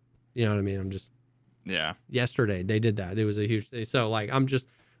 You know what I mean? I'm just yesterday they did that. It was a huge thing. So like I'm just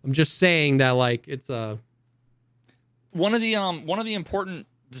saying that like it's a one of the important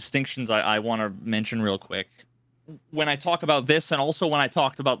distinctions I want to mention real quick when I talk about this, and also when I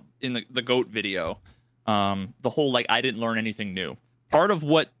talked about in the GOAT video. The whole, like, I didn't learn anything new. Part of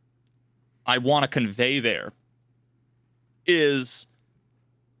what I want to convey there is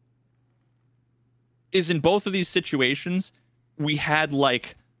in both of these situations, we had,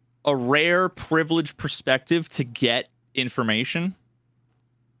 like, a rare privileged perspective to get information.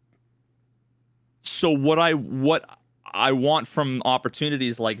 So what I want from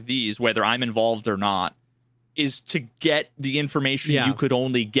opportunities like these, whether I'm involved or not, is to get the information you could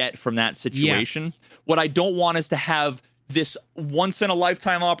only get from that situation. Yes. What I don't want is to have this once in a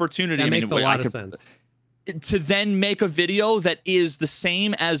lifetime opportunity. That makes a lot of sense. to then make a video that is the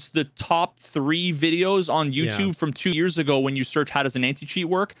same as the top 3 videos on YouTube from 2 years ago when you search how does an anti-cheat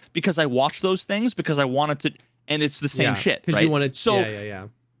work, because I watched those things because I wanted to, and it's the same shit, right? You wanted, so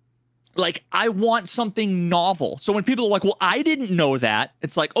like, I want something novel. So when people are like, well, I didn't know that,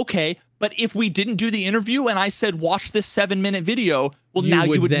 it's like, okay, but if we didn't do the interview and I said, watch this 7-minute video, well, now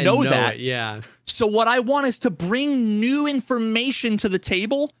you would know that. Yeah. So what I want is to bring new information to the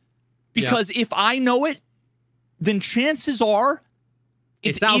table, because if I know it, then chances are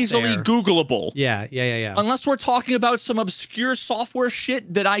it's easily Googleable. Yeah. Unless we're talking about some obscure software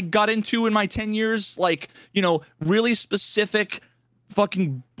shit that I got into in my 10 years, like, you know, really specific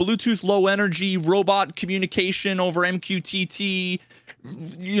fucking Bluetooth low energy robot communication over MQTT,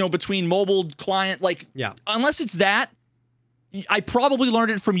 you know, between mobile client, like, unless it's that, I probably learned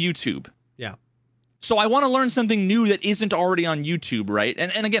it from YouTube. Yeah. So I want to learn something new that isn't already on YouTube, right?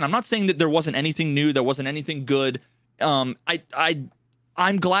 And again, I'm not saying that there wasn't anything new, there wasn't anything good. I'm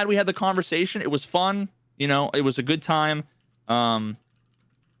glad we had the conversation. It was fun, you know, it was a good time. But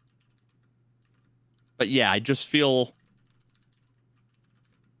yeah,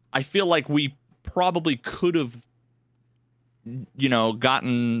 I feel like we probably could have, you know,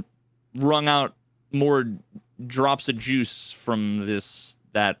 wrung out more drops of juice from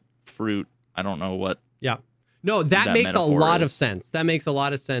that fruit. I don't know what. Yeah. No, that makes a lot of sense. That makes a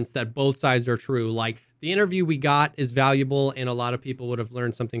lot of sense that both sides are true. Like, the interview we got is valuable and a lot of people would have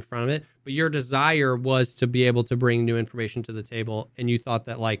learned something from it. But your desire was to be able to bring new information to the table. And you thought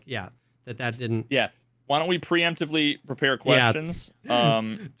that, like, that didn't. Yeah. Why don't we preemptively prepare questions?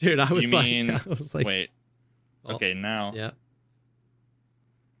 Yeah. Dude, I was like, wait. Okay, now. Yeah.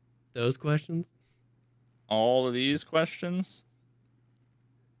 Those questions? All of these questions?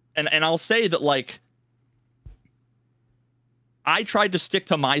 And I'll say that, like, I tried to stick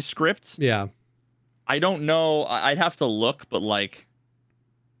to my script. Yeah. I don't know. I'd have to look, but, like,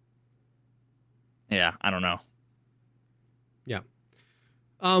 yeah, I don't know. Yeah.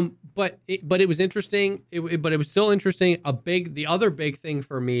 But it was interesting. But it was still interesting. The other big thing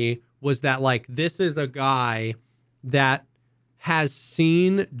for me was that, like, this is a guy that has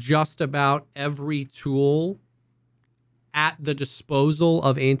seen just about every tool at the disposal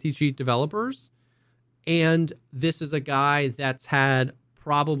of anti-cheat developers. And this is a guy that's had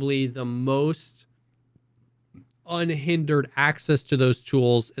probably the most unhindered access to those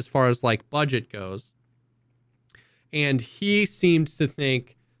tools as far as, like, budget goes. And he seems to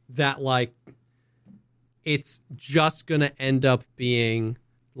think that, like, it's just going to end up being,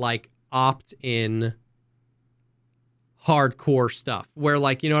 like, opt-in hardcore stuff where,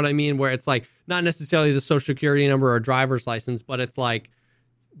 like, you know what I mean? Where it's, like, not necessarily the social security number or driver's license, but it's, like,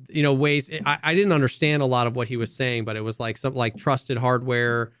 you know, ways. I didn't understand a lot of what he was saying, but it was, like, something like trusted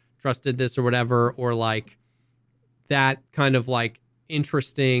hardware, trusted this or whatever, or, like, that kind of, like,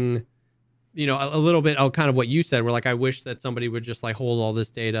 interesting, you know, a little bit of kind of what you said, where, like, I wish that somebody would just, like, hold all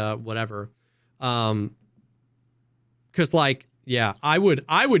this data, whatever. 'Cause, like, yeah, I would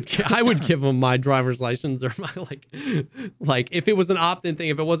give them my driver's license or my, like if it was an opt-in thing,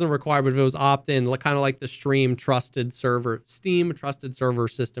 if it wasn't required, but if it was opt-in, like, kind of like the Steam trusted server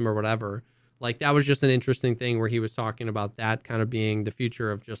system or whatever. Like, that was just an interesting thing where he was talking about that kind of being the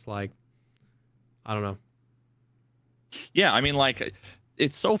future of just, like, I don't know. Yeah, I mean, like,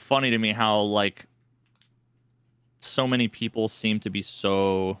 it's so funny to me how, like, so many people seem to be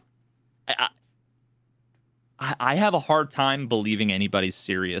so. I have a hard time believing anybody's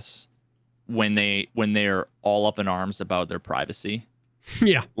serious when they're all up in arms about their privacy.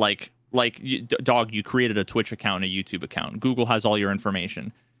 Yeah, like dog, you created a Twitch account, and a YouTube account. Google has all your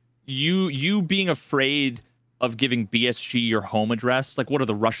information. You being afraid of giving BSG your home address, like, what are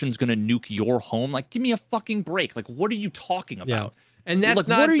the Russians going to nuke your home? Like, give me a fucking break. Like, what are you talking about? Yeah. And that's like,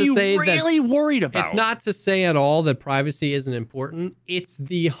 not what are to you say really that, worried about? It's not to say at all that privacy isn't important. It's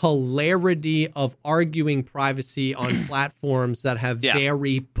the hilarity of arguing privacy on platforms that have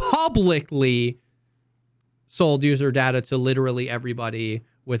very publicly sold user data to literally everybody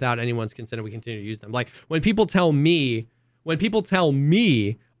without anyone's consent, and we continue to use them. Like, when people tell me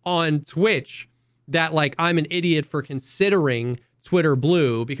on Twitch that, like, I'm an idiot for considering Twitter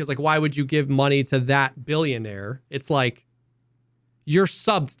Blue because, like, why would you give money to that billionaire? It's like, you're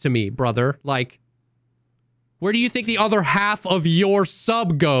subbed to me, brother. Like, where do you think the other half of your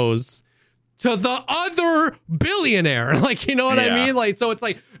sub goes? To the other billionaire. Like, you know what I mean? Like, so it's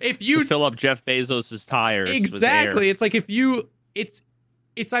like, if you to fill up Jeff Bezos's tires. Exactly. It's like,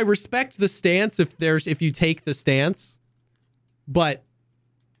 I respect the stance if you take the stance, but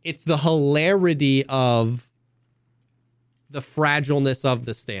it's the hilarity of the fragileness of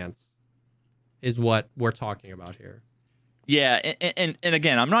the stance. is what we're talking about here. Yeah, and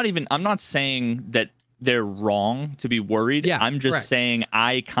again, I'm not saying that they're wrong to be worried. Yeah, I'm just correct. saying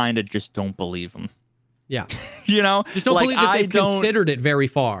I kind of just don't believe them. Yeah. Just don't believe that they've considered it very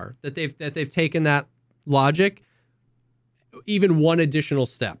far, that they've taken that logic even one additional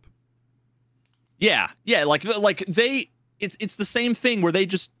step. Yeah, like it's the same thing where they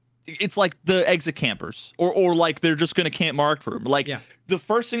just, it's like the exit campers or like they're just going to camp marked room. Like the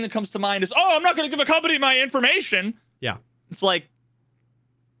first thing that comes to mind is, I'm not going to give a company my information. Yeah. It's like,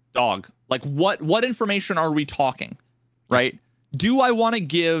 dog, like what information are we talking, right? Do I want to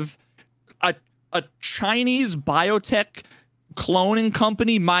give a Chinese biotech cloning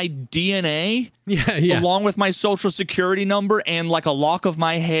company my DNA along with my social security number and like a lock of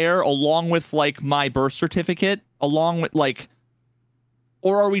my hair along with like my birth certificate along with like,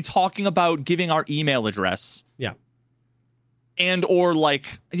 or are we talking about giving our email address? Yeah. And or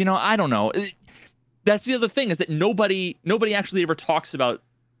like, I don't know. That's the other thing, is that nobody actually ever talks about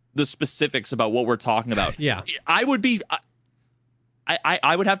the specifics about what we're talking about. Yeah. I would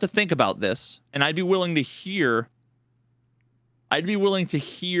have to think about this, and I'd be willing to hear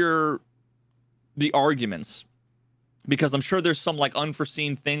the arguments, because I'm sure there's some like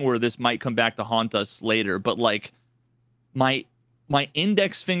unforeseen thing where this might come back to haunt us later. But like my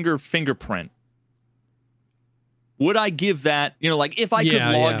index fingerprint, would I give that, like if I could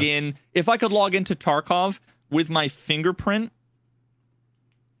log in, if I could log into Tarkov with my fingerprint,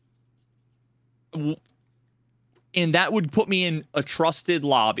 and that would put me in a trusted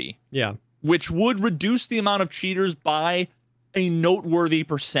lobby. Yeah. Which would reduce the amount of cheaters by a noteworthy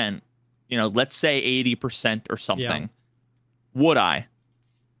percent. Let's say 80% or something. Yeah. Would I?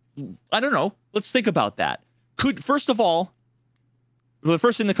 I don't know. Let's think about that. First of all, the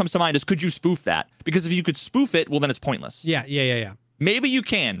first thing that comes to mind is, could you spoof that? Because if you could spoof it, well, then it's pointless. Yeah. Maybe you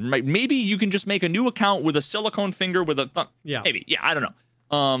can. Right? Maybe you can just make a new account with a silicone finger with a thumb. Yeah. Maybe. Yeah, I don't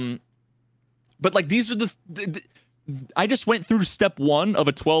know. But like these are I just went through step 1 of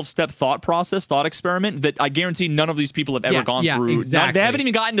a 12-step thought experiment that I guarantee none of these people have ever gone through. Exactly. They haven't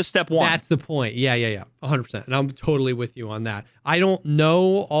even gotten to step 1. That's the point. Yeah. 100%. And I'm totally with you on that. I don't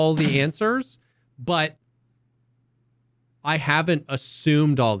know all the answers, but I haven't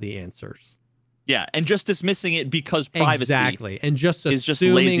assumed all the answers. Yeah, and just dismissing it because privacy. Exactly. And just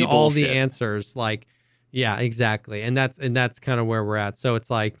assuming all the answers. Like, yeah, exactly. And that's kind of where we're at. So it's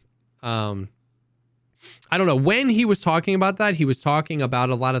like, I don't know. When he was talking about that, he was talking about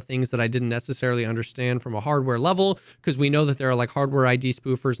a lot of things that I didn't necessarily understand from a hardware level, because we know that there are like hardware ID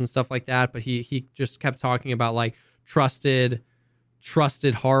spoofers and stuff like that. But he just kept talking about like trusted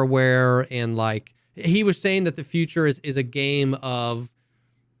hardware, and like he was saying that the future is a game of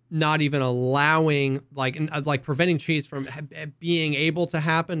not even allowing like preventing cheats from being able to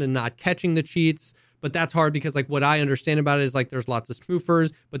happen and not catching the cheats. But that's hard because like what I understand about it is like there's lots of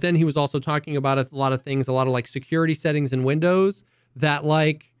spoofers. But then he was also talking about a lot of things, a lot of like security settings in Windows that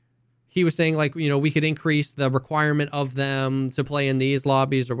like he was saying like, we could increase the requirement of them to play in these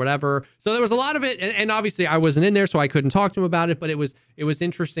lobbies or whatever. So there was a lot of it. And obviously I wasn't in there, so I couldn't talk to him about it. But it was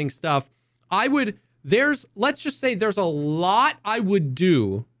interesting stuff. Let's just say there's a lot I would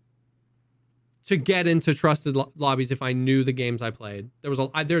do to get into trusted lobbies if I knew the games I played. There's a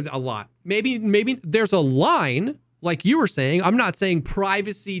lot. Maybe there's a line, like you were saying. I'm not saying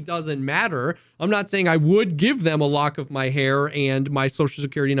privacy doesn't matter. I'm not saying I would give them a lock of my hair and my social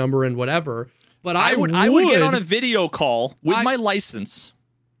security number and whatever. But I would get on a video call with my license.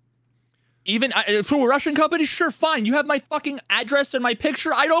 Even for a Russian company, sure, fine. You have my fucking address and my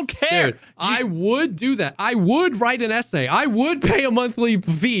picture. I don't care. Dude, I would do that. I would write an essay. I would pay a monthly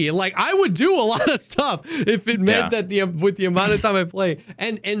fee. Like I would do a lot of stuff if it meant that with the amount of time I play.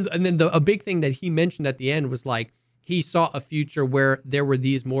 And then a big thing that he mentioned at the end was like he saw a future where there were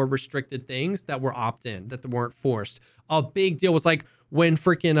these more restricted things that were opt-in, that weren't forced. A big deal was like when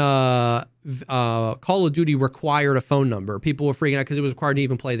freaking Call of Duty required a phone number. People were freaking out because it was required to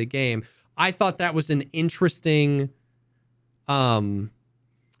even play the game. I thought that was an interesting, just an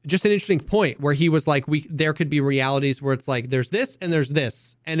interesting point where he was like, there could be realities where it's like, there's this and there's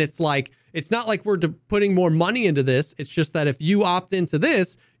this. And it's like, it's not like we're putting more money into this. It's just that if you opt into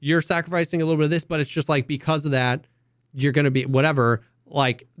this, you're sacrificing a little bit of this, but it's just like, because of that, you're going to be whatever.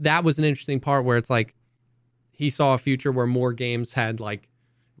 Like that was an interesting part where it's like, he saw a future where more games had like,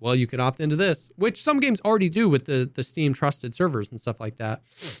 well, you can opt into this, which some games already do with the Steam trusted servers and stuff like that.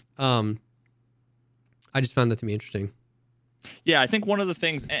 I just found that to be interesting. Yeah, I think one of the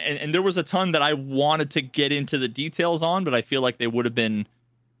things, and there was a ton that I wanted to get into the details on, but I feel like they would have been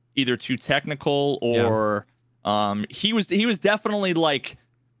either too technical or he was definitely like,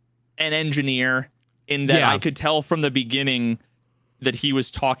 an engineer in that I could tell from the beginning that he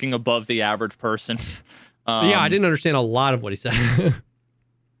was talking above the average person. I didn't understand a lot of what he said.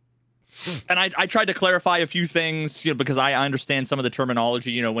 And I tried to clarify a few things, because I understand some of the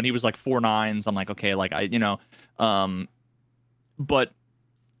terminology. When he was like 4 nines, I'm like, okay, like but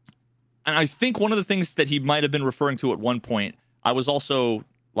and I think one of the things that he might have been referring to at one point, I was also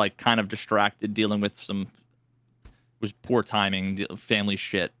like kind of distracted dealing with was poor timing, family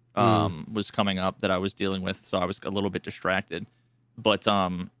shit was coming up that I was dealing with, so I was a little bit distracted. But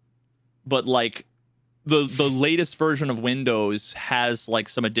like the latest version of Windows has like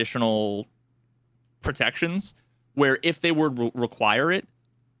some additional protections where if they would require it,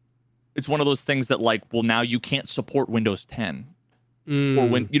 it's one of those things that like, well, now you can't support Windows 10 or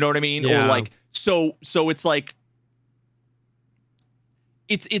when, you know what I mean? Yeah. Or like, so it's like,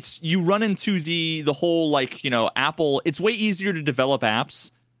 it's you run into the whole like, Apple, it's way easier to develop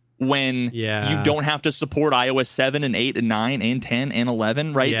apps when you don't have to support iOS 7 and 8 and 9 and 10 and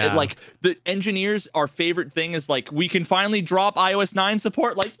 11, right? Yeah. Like the engineers, our favorite thing is like, we can finally drop iOS 9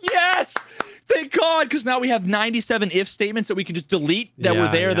 support. Like, yes, thank God, because now we have 97 if statements that we can just delete that were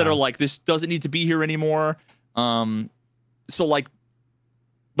there that are like, this doesn't need to be here anymore. So like,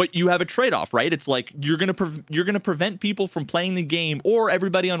 but you have a trade-off, right? It's like you're gonna prevent people from playing the game, or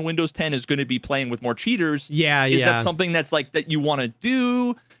everybody on Windows 10 is going to be playing with more cheaters. Is that something that's like that you want to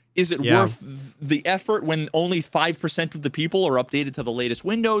do? Is it worth the effort when only 5% of the people are updated to the latest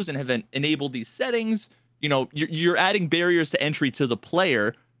Windows and have enabled these settings? You're adding barriers to entry to the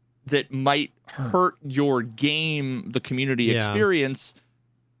player that might hurt your game, the community experience,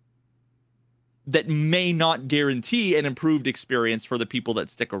 that may not guarantee an improved experience for the people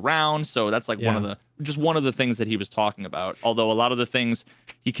that stick around. So that's like one of the things that he was talking about. Although a lot of the things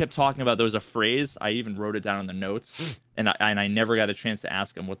he kept talking about, there was a phrase, I even wrote it down in the notes, and I never got a chance to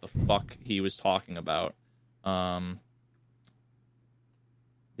ask him what the fuck he was talking about. Did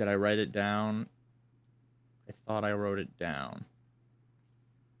I write it down? I thought I wrote it down.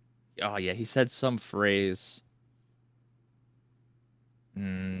 Oh yeah, he said some phrase.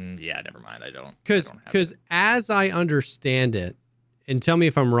 Never mind. I don't. Because as I understand it, and tell me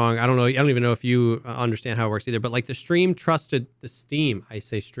if I'm wrong. I don't know. I don't even know if you understand how it works either. But like the Steam trusted servers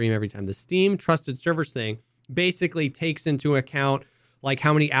thing basically takes into account like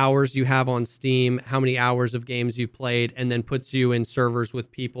how many hours you have on Steam, how many hours of games you've played, and then puts you in servers with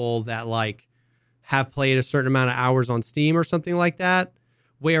people that like have played a certain amount of hours on Steam or something like that.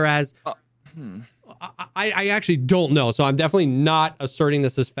 Whereas I actually don't know, so I'm definitely not asserting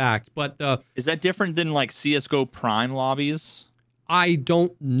this as fact. But is that different than like CS:GO Prime lobbies? I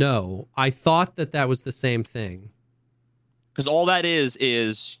don't know. I thought that was the same thing. Because all that is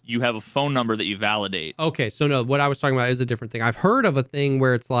you have a phone number that you validate. Okay, so no, what I was talking about is a different thing. I've heard of a thing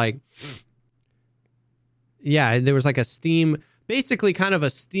where it's like, there was like a Steam, basically kind of a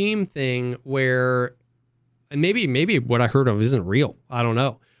Steam thing where, and maybe what I heard of isn't real. I don't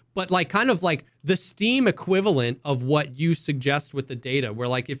know. But like kind of like the Steam equivalent of what you suggest with the data, where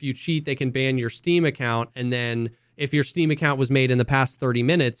like if you cheat, they can ban your Steam account. And then if your Steam account was made in the past 30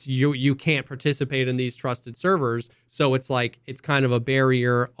 minutes, you can't participate in these trusted servers. So it's like, it's kind of a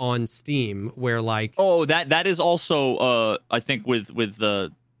barrier on Steam where like... Oh, that is also, I think with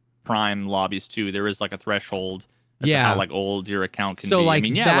the Prime lobbies too, there is like a threshold. How like old your account can be. So like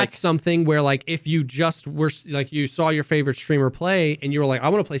that's something where like if you just were like you saw your favorite streamer play and you were like, I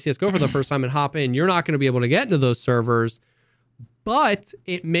want to play CS:GO for the first time and hop in, you're not going to be able to get into those servers, but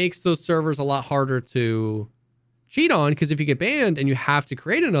it makes those servers a lot harder to cheat on, because if you get banned and you have to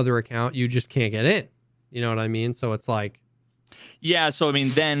create another account, you just can't get in. You know what I mean? So it's like, so I mean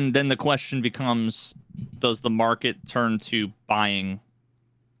then the question becomes, does the market turn to buying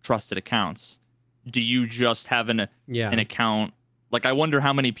trusted accounts? Do you just have an account? Like, I wonder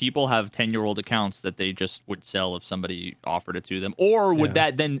how many people have 10-year-old accounts that they just would sell if somebody offered it to them. Or would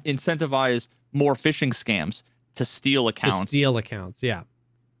that then incentivize more phishing scams to steal accounts? Yeah.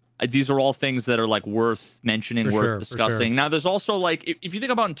 These are all things that are, like, worth mentioning, worth discussing. Now, there's also, like, if you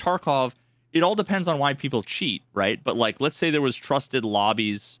think about in Tarkov, it all depends on why people cheat, right? But, like, let's say there was trusted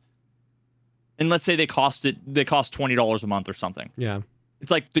lobbies, and let's say they cost $20 a month or something. Yeah. It's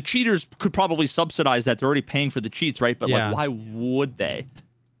like the cheaters could probably subsidize that. They're already paying for the cheats, right? But like, why would they?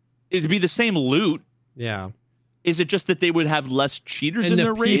 It'd be the same loot. Yeah. Is it just that they would have less cheaters in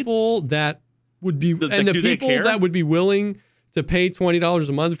their raids? People that would be the people that would be willing to pay $20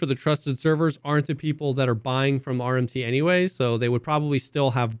 a month for the trusted servers aren't the people that are buying from RMT anyway. So they would probably still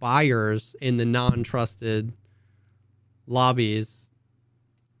have buyers in the non-trusted lobbies.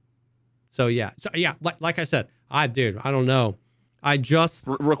 So like I said, I don't know. I just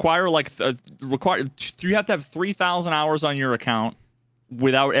require you have to have 3,000 hours on your account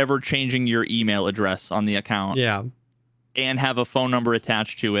without ever changing your email address on the account. Yeah. And have a phone number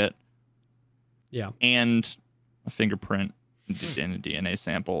attached to it. Yeah. And a fingerprint and a DNA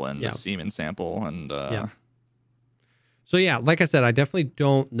sample and a semen sample and yeah. So yeah, like I said, I definitely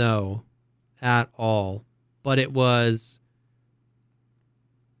don't know at all, but it was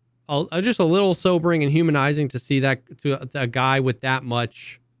just a little sobering and humanizing to see that to a guy with that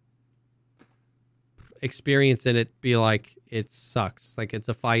much experience in it be like, it sucks. Like, it's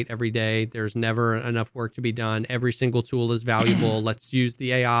a fight every day. There's never enough work to be done. Every single tool is valuable. Let's use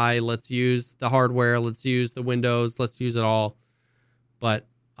the AI. Let's use the hardware. Let's use the Windows. Let's use it all. But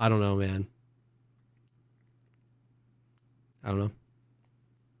I don't know, man. I don't know.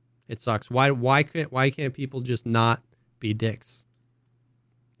 It sucks. Why can't people just not be dicks?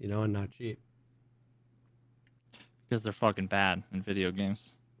 You know, and not cheat. Because they're fucking bad in video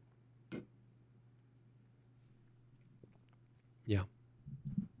games. Yeah.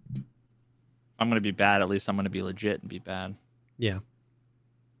 If I'm going to be bad, at least I'm going to be legit and be bad. Yeah.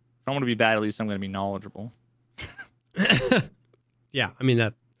 If I'm going to be bad, at least I'm going to be knowledgeable. Yeah, I mean,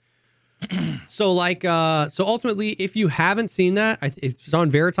 that's... So, so ultimately, if you haven't seen that, it's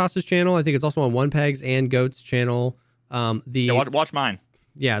on Veritas's channel. I think it's also on OnePeg's and Goat's channel. Watch mine.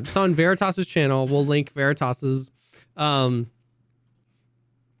 Yeah, it's on Veritas's channel. We'll link Veritas's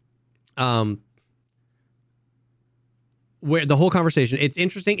where the whole conversation. It's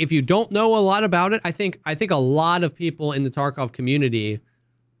interesting. If you don't know a lot about it, I think a lot of people in the Tarkov community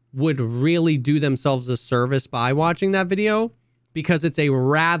would really do themselves a service by watching that video, because it's a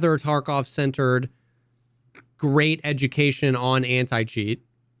rather Tarkov-centered, great education on anti-cheat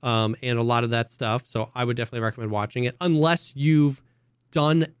and a lot of that stuff. So I would definitely recommend watching it, unless you've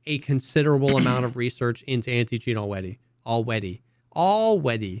done a considerable amount of research into anti-cheat already.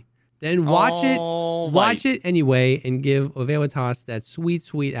 Then watch it anyway, and give Veritas that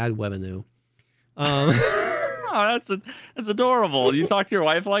sweet ad revenue. Oh, that's adorable. You talk to your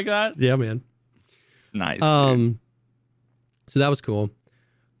wife like that? Yeah, man. Nice. So that was cool.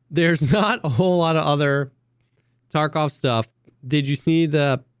 There's not a whole lot of other Tarkov stuff. Did you see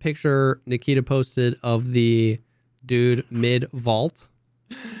the picture Nikita posted of the dude mid-vault?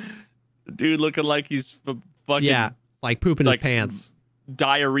 Dude looking like he's fucking... like pooping his pants.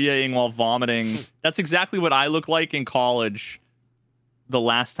 Diarrheaing while vomiting. That's exactly what I look like in college the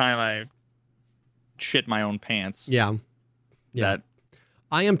last time I shit my own pants. Yeah.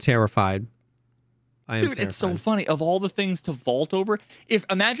 I am terrified. Dude, it's so funny. Of all the things to vault over,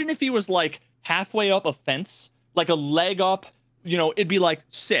 imagine if he was like halfway up a fence, like a leg up, it'd be like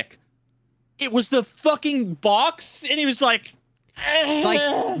sick. It was the fucking box, and he was like,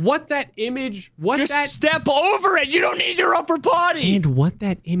 what that image, step over it. You don't need your upper body. And what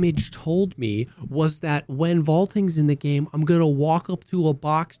that image told me was that when vaulting's in the game, I'm gonna walk up to a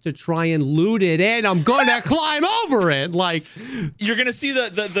box to try and loot it, and I'm gonna climb over it. Like, you're gonna see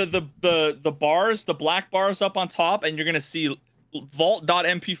the bars, the black bars up on top, and you're gonna see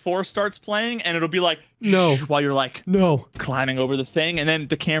vault.mp4 starts playing, and it'll be like, no, while you're like, no, climbing over the thing, and then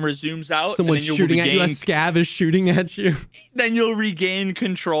the camera zooms out. Someone's shooting at you. A scav is shooting at you. Then you'll regain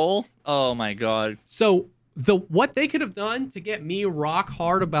control. Oh my god. So what they could have done to get me rock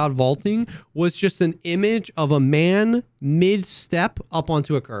hard about vaulting was just an image of a man mid-step up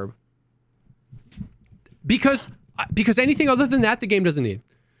onto a curb. Because anything other than that, the game doesn't need.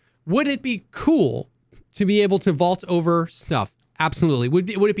 Would it be cool to be able to vault over stuff? Absolutely. Would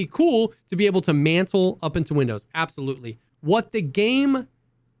it be cool to be able to mantle up into windows? Absolutely. What the game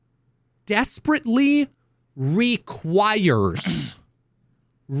desperately requires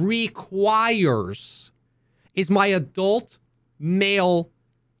is my adult male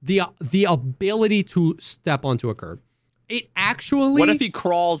the ability to step onto a curb. It actually... What if he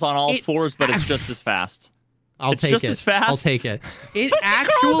crawls on all fours, but it's just as fast? It's just as fast. I'll take it. It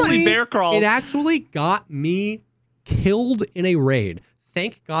actually bear crawls. It actually got me killed in a raid.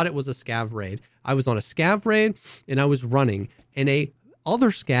 Thank God it was a scav raid. I was on a scav raid and I was running, and a other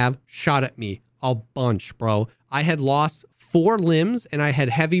scav shot at me a bunch, bro. I had lost 4 limbs and I had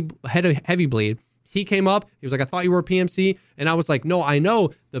heavy bleed. He came up. He was like, "I thought you were a PMC," and I was like, "No, I know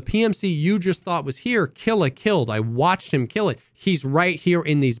the PMC you just thought was here. Killed. I watched him kill it. He's right here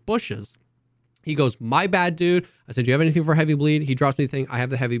in these bushes." He goes, "My bad, dude." I said, "Do you have anything for heavy bleed?" He drops me the thing. I have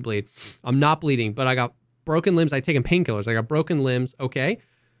the heavy bleed. I'm not bleeding, but I got broken limbs. I taken painkillers. I got broken limbs. Okay.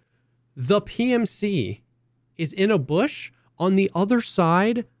 The PMC is in a bush on the other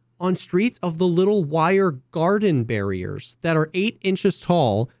side on streets of the little wire garden barriers that are 8 inches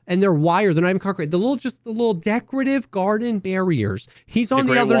tall, and they're wire. They're not even concrete. The little decorative garden barriers. He's on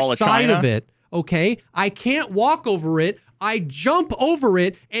the other side of it. Okay, I can't walk over it. I jump over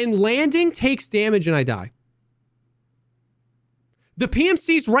it, and landing takes damage, and I die. The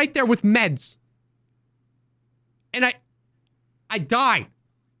PMC's right there with meds, and I died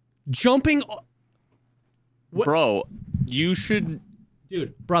jumping. What? Bro, you should.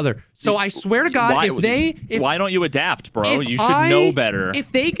 Dude, brother. So I swear to God, why don't you adapt, bro? You should know better.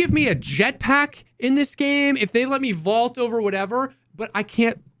 If they give me a jetpack in this game, if they let me vault over whatever, but I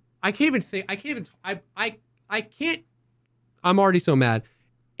can't even think. I can't. I'm already so mad.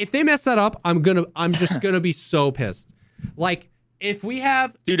 If they mess that up, I'm just gonna be so pissed. Like, if we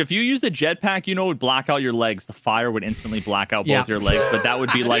have... Dude, if you use the jetpack, it would black out your legs. The fire would instantly black out both your legs, but that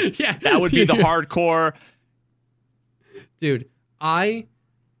would be like, that would be the hardcore. Dude,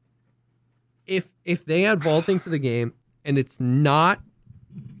 if they add vaulting to the game and it's not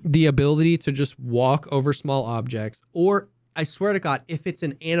the ability to just walk over small objects, or I swear to God, if it's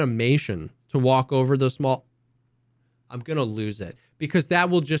an animation to walk over those small, I'm going to lose it, because that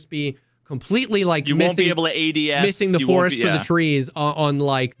will just be completely like you won't be able to ADS, missing the forest for the trees on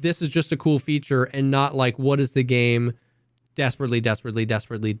like, this is just a cool feature and not like, what is the game desperately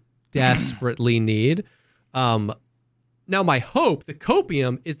need. Now my hope, the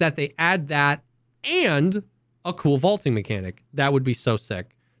copium, is that they add that and a cool vaulting mechanic. That would be so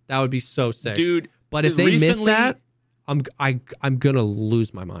sick. Dude. But if they miss that, I'm gonna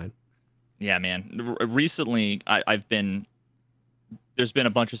lose my mind. Yeah, man. Recently, there's been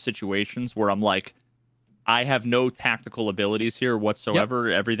a bunch of situations where I'm like, I have no tactical abilities here whatsoever.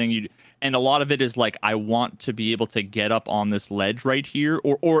 Yep. Everything and a lot of it is like, I want to be able to get up on this ledge right here,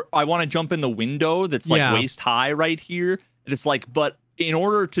 or I want to jump in the window that's like waist high right here. And it's like, but in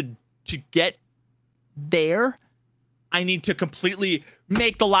order to get there, I need to completely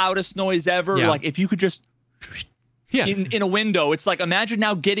make the loudest noise ever. Yeah. Like, if you could just in a window, it's like, imagine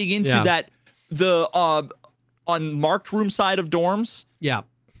now getting into the unmarked room side of dorms. Yeah.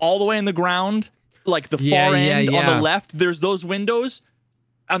 All the way in the ground, like the far end on the left, there's those windows.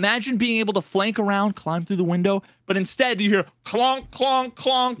 Imagine being able to flank around, climb through the window, but instead you hear clonk, clonk,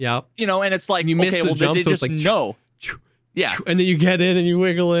 clonk. Yep. And it's like, you miss the jump, they so just it's like, no. Yeah. And then you get in and you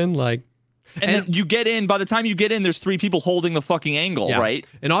wiggle in like. And then you get in, by the time you get in, there's 3 people holding the fucking angle, right?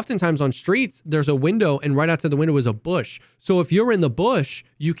 And oftentimes on streets, there's a window, and right outside the window is a bush. So if you're in the bush,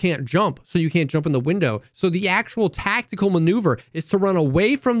 you can't jump. So you can't jump in the window. So the actual tactical maneuver is to run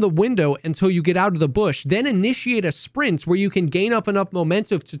away from the window until you get out of the bush, then initiate a sprint where you can gain up enough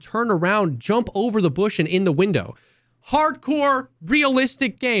momentum to turn around, jump over the bush, and in the window. Hardcore,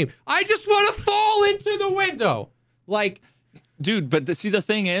 realistic game. I just want to fall into the window. Like, dude, but the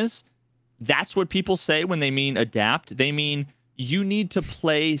thing is, that's what people say when they mean adapt. They mean you need to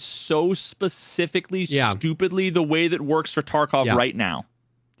play so specifically, stupidly, the way that works for Tarkov right now.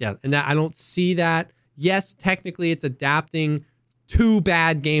 Yeah, and I don't see that. Yes, technically it's adapting to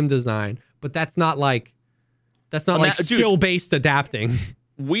bad game design, but that's not like skill-based adapting.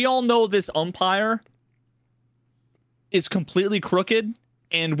 We all know this umpire is completely crooked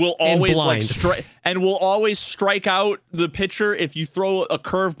and will always will always strike out the pitcher if you throw a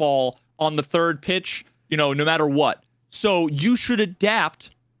curveball on the third pitch, no matter what. So you should adapt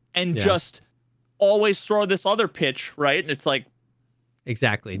and just always throw this other pitch, right? And it's like,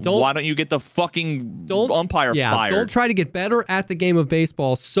 exactly. Why don't you get the fucking umpire fired? Don't try to get better at the game of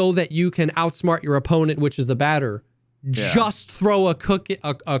baseball so that you can outsmart your opponent, which is the batter. Yeah. Just throw a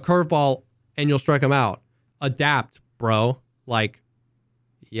curveball and you'll strike them out. Adapt, bro. Like,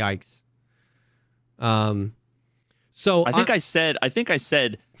 yikes. So I think I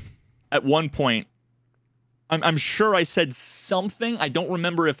said at one point, I'm sure I said something. I don't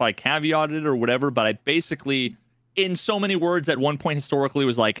remember if I caveated it or whatever, but I basically, in so many words, at one point historically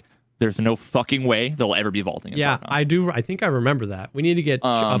was like, there's no fucking way they'll ever be vaulting. Yeah, I do. I think I remember that. We need to get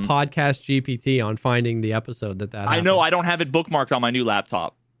a podcast GPT on finding the episode that happened. I know. I don't have it bookmarked on my new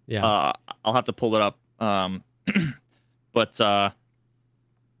laptop. Yeah. I'll have to pull it up. But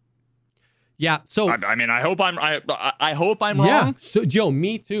yeah. So I mean, I hope I'm wrong. Yeah. So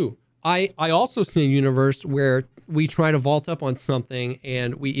me too. I also see a universe where we try to vault up on something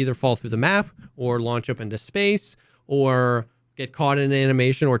and we either fall through the map or launch up into space or get caught in an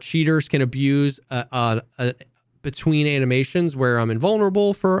animation, or cheaters can abuse between animations where I'm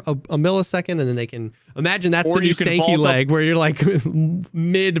invulnerable for a millisecond, and then they can imagine that's the new stanky leg where you're like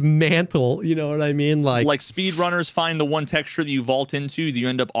mid mantle. You know what I mean? Like speedrunners find the one texture that you vault into, you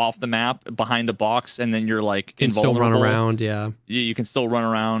end up off the map behind a box, and then you're like can invulnerable. Still run around. Yeah, you can still run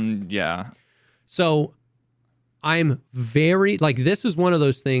around. Yeah. So I'm very like, this is one of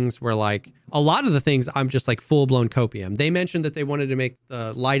those things where like a lot of the things I'm just like full blown copium. They mentioned that they wanted to make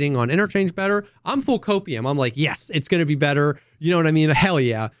the lighting on interchange better. I'm full copium. I'm like, yes, it's going to be better. You know what I mean? Hell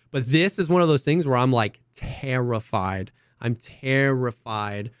yeah. But this is one of those things where I'm like terrified. I'm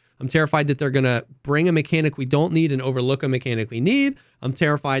terrified that they're going to bring a mechanic we don't need and overlook a mechanic we need. I'm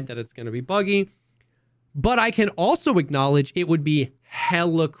terrified that it's going to be buggy. But I can also acknowledge it would be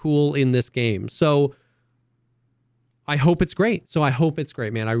hella cool in this game. So I hope it's great.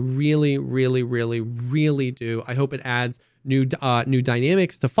 Man. I really, really, really, really do. I hope it adds new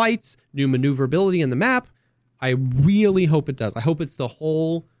dynamics to fights, new maneuverability in the map. I really hope it does. I hope it's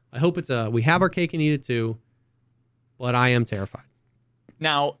we have our cake and eat it too, but I am terrified.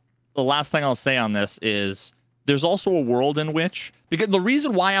 Now, the last thing I'll say on this is there's also a world in which, because the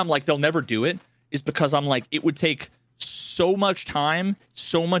reason why I'm like, they'll never do it is because I'm like, it would take so much time,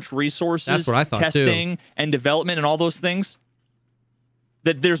 so much resources, that's what I thought, testing too. And development and all those things,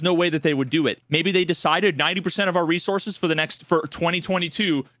 that there's no way that they would do it. Maybe they decided 90% of our resources for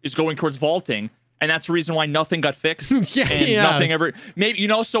 2022 is going towards vaulting, and that's the reason why nothing got fixed. Nothing ever, maybe,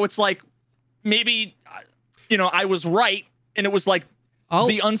 so it's like, maybe, I was right, and it was like,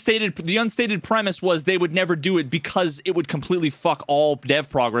 the unstated premise was they would never do it because it would completely fuck all dev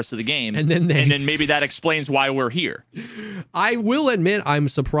progress of the game. And then maybe that explains why we're here. I will admit I'm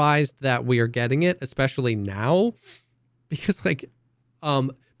surprised that we are getting it, especially now, because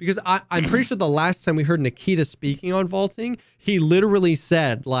I'm pretty sure the last time we heard Nikita speaking on vaulting, he literally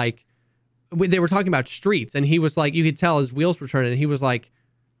said like they were talking about streets, and he was like, you could tell his wheels were turning, and he was like,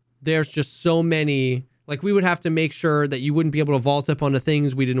 there's just so many. Like, we would have to make sure that you wouldn't be able to vault up onto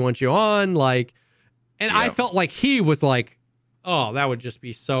things we didn't want you on. Like, and I felt like he was like, oh, that would just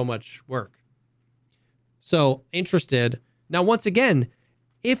be so much work. So interested. Now, once again,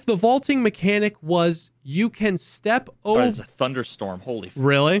 if the vaulting mechanic was you can step over. It's a thunderstorm. Holy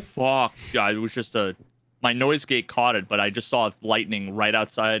really? Fuck. Yeah, it was just my noise gate caught it, but I just saw lightning right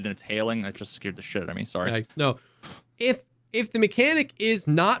outside and it's hailing. That just scared the shit out of me. Sorry. Yikes. No. If the mechanic is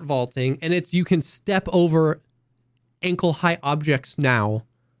not vaulting and it's you can step over ankle-high objects now,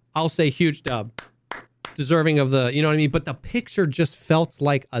 I'll say huge dub. Deserving of the, you know what I mean? But the picture just felt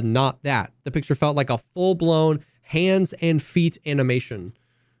like not that. The picture felt like a full-blown hands and feet animation.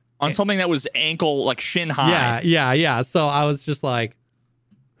 On something that was ankle, like shin high. Yeah. So I was just like,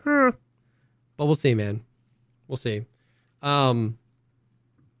 But we'll see, man. We'll see. So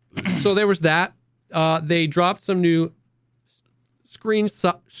there was that. They dropped some new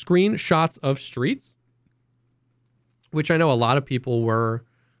screenshots of streets, which I know a lot of people were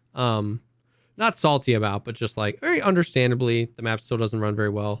not salty about, but just like very understandably, the map still doesn't run very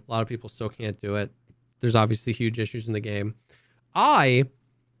well. A lot of people still can't do it. There's obviously huge issues in the game.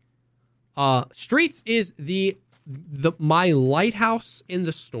 Streets is my lighthouse in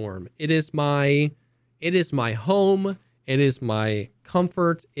the storm. It is my home. It is my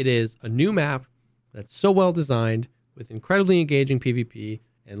comfort. It is a new map that's so well designed, with incredibly engaging PvP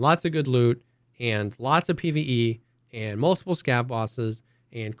and lots of good loot and lots of PvE and multiple scav bosses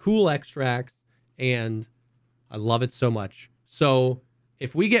and cool extracts, and I love it so much. So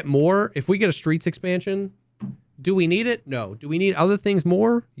if we get a Streets expansion, do we need it? No. Do we need other things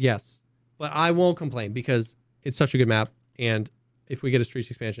more? Yes. But I won't complain because it's such a good map, and if we get a Streets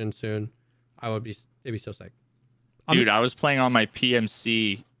expansion soon, it'd be so sick. Dude, I was playing on my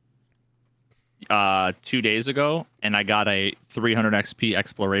PMC 2 days ago, and I got a 300 XP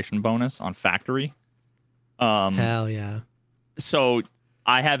exploration bonus on Factory. Hell yeah. So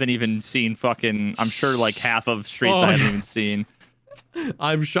I haven't even seen I'm sure like half of Streets I haven't even seen.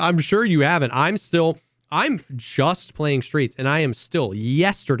 I'm sure you haven't. I'm just playing Streets, and I am still.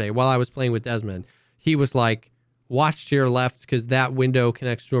 Yesterday, while I was playing with Desmond, he was like, watch to your left because that window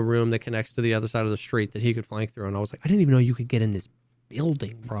connects to a room that connects to the other side of the street that he could flank through. And I was like, I didn't even know you could get in this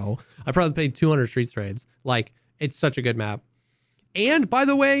building, bro. I probably paid 200 Streets trades. Like, it's such a good map. And by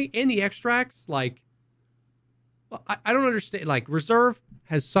the way, in the extracts, like, I don't understand. Like, Reserve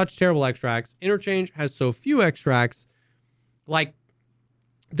has such terrible extracts. Interchange has so few extracts. Like,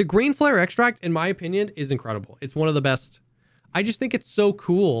 the Green Flare extract, in my opinion, is incredible. It's one of the best. I just think it's so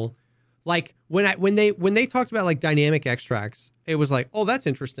cool. Like, when they talked about like dynamic extracts, it was like, oh, that's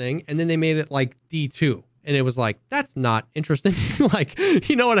interesting. And then they made it like D2. And it was like, that's not interesting. Like,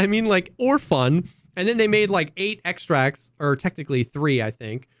 you know what I mean? Like, or fun. And then they made like 8 extracts, or technically 3, I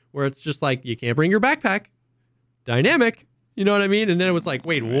think, where it's just like, you can't bring your backpack. Dynamic. You know what I mean? And then it was like,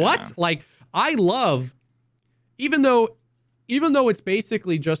 wait, what? Like, I love, even though it's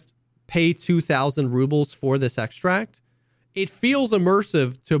basically just pay 2,000 rubles for this extract, it feels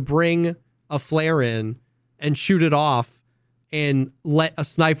immersive to bring a flare in and shoot it off and let a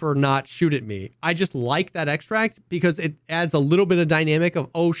sniper not shoot at me. I just like that extract because it adds a little bit of dynamic of,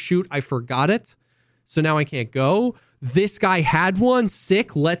 oh shoot, I forgot it. So now I can't go. This guy had one.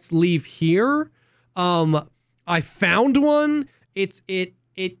 Sick. Let's leave here. I found one. It's a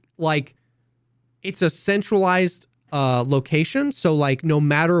centralized location. So like no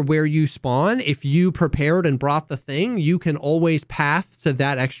matter where you spawn, if you prepared and brought the thing, you can always path to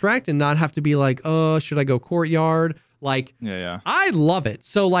that extract and not have to be like, oh, should I go courtyard? Like, yeah. I love it.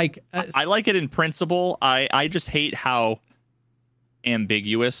 So like, I like it in principle. I just hate how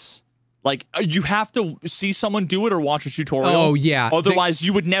ambiguous. Like, you have to see someone do it or watch a tutorial. Oh yeah. Otherwise,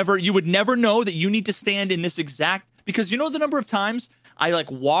 you would never know that you need to stand in this exact, because you know the number of times I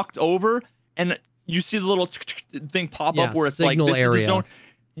like walked over and you see the little thing pop up where it's like, this is the zone.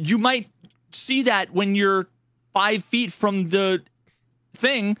 You might see that when you're 5 feet from the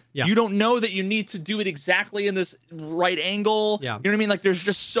thing. Yeah. You don't know that you need to do it exactly in this right angle. Yeah. You know what I mean? Like, there's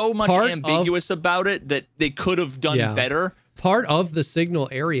just so much ambiguous about it that they could have done better. Part of the signal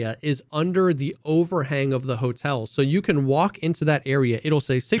area is under the overhang of the hotel. So you can walk into that area. It'll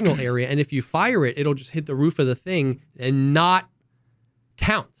say signal area. And if you fire it, it'll just hit the roof of the thing and not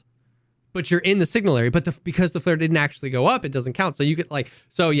count. But you're in the signal area. But because the flare didn't actually go up, it doesn't count. So you could like,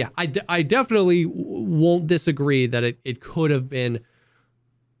 so yeah, I definitely won't disagree that it could have been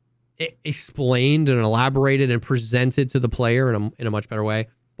explained and elaborated and presented to the player in a much better way.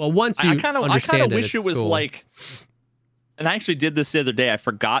 But once you understand it, I kind of wish it was cool. Like, and I actually did this the other day. I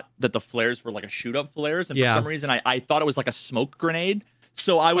forgot that the flares were like a shoot up flares. And for some reason I thought it was like a smoke grenade.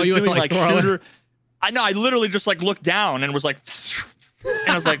 So I was doing like shooter. I know. I literally just like looked down and was like, and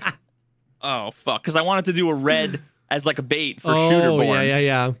I was like, oh fuck. Cause I wanted to do a red as like a bait for shooter born.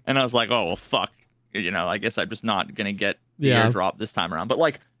 Yeah. And I was like, oh, well, fuck. You know, I guess I'm just not going to get the airdrop this time around. But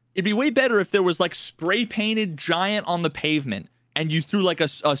like, it'd be way better if there was like spray painted giant on the pavement and you threw like a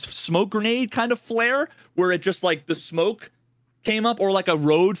smoke grenade kind of flare where it just like the smoke came up, or like a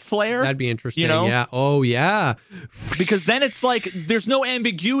road flare. That'd be interesting. You know? Yeah. Oh yeah. Because then it's like, there's no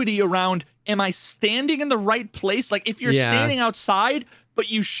ambiguity around, am I standing in the right place? Like if you're standing outside, but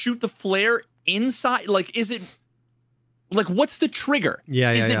you shoot the flare inside, like, is it like, what's the trigger?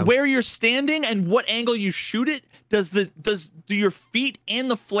 Is it where you're standing and what angle you shoot it? Do your feet and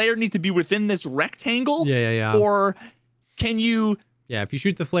the flare need to be within this rectangle? Yeah. Or can you? Yeah, if you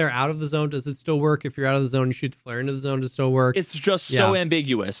shoot the flare out of the zone, does it still work? If you're out of the zone, you shoot the flare into the zone, does it still work? It's just so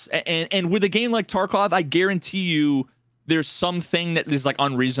ambiguous. And with a game like Tarkov, I guarantee you there's something that is like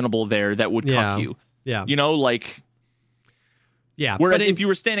unreasonable there that would cut you. Yeah. You know, like. Yeah. Whereas if you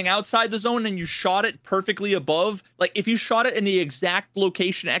were standing outside the zone and you shot it perfectly above, like if you shot it in the exact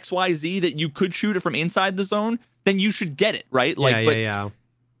location XYZ that you could shoot it from inside the zone, then you should get it, right? Like, yeah.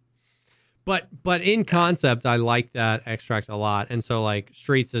 But in concept, I like that extract a lot. And so like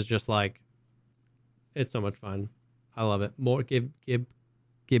Streets is just like, it's so much fun. I love it. More, give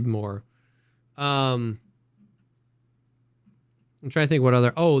more. I'm trying to think what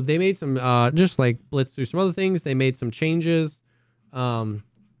other, they made some, just like blitz through some other things. They made some changes. Where's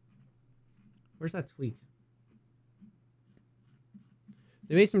that tweet?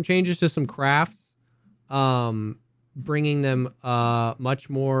 They made some changes to some crafts, bringing them much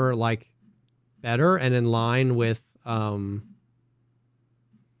more like better and in line with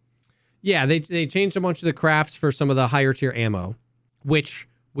they changed a bunch of the crafts for some of the higher tier ammo, which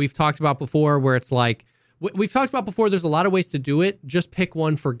we've talked about before, where it's like we've talked about before, there's a lot of ways to do it. Just pick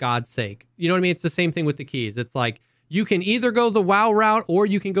one for God's sake. You know what I mean? It's the same thing with the keys. It's like you can either go the WoW route or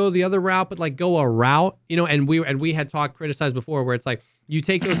you can go the other route, but like go a route, you know, and we had criticized before where it's like you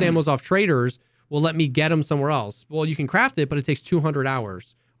take those ammos off traders, well, let me get them somewhere else. Well, you can craft it, but it takes 200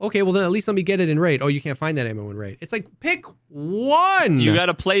 hours. Okay, well then at least let me get it in raid. Oh, you can't find that ammo in raid. It's like, pick one. You got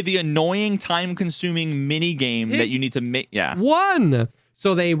to play the annoying, time-consuming mini game that you need to make. Yeah, one.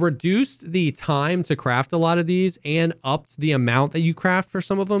 So they reduced the time to craft a lot of these and upped the amount that you craft for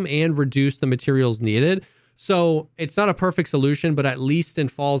some of them and reduced the materials needed. So it's not a perfect solution, but at least it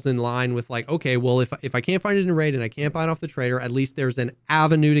falls in line with like, okay, well, if I can't find it in raid and I can't buy it off the trader, at least there's an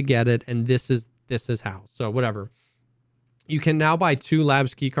avenue to get it, and this is how. So whatever. You can now buy 2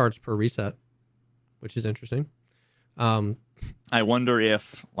 labs key cards per reset, which is interesting. I wonder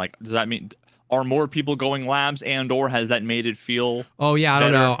if, like, does that mean, are more people going labs, and or has that made it feel I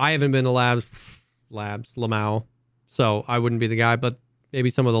don't know. I haven't been to labs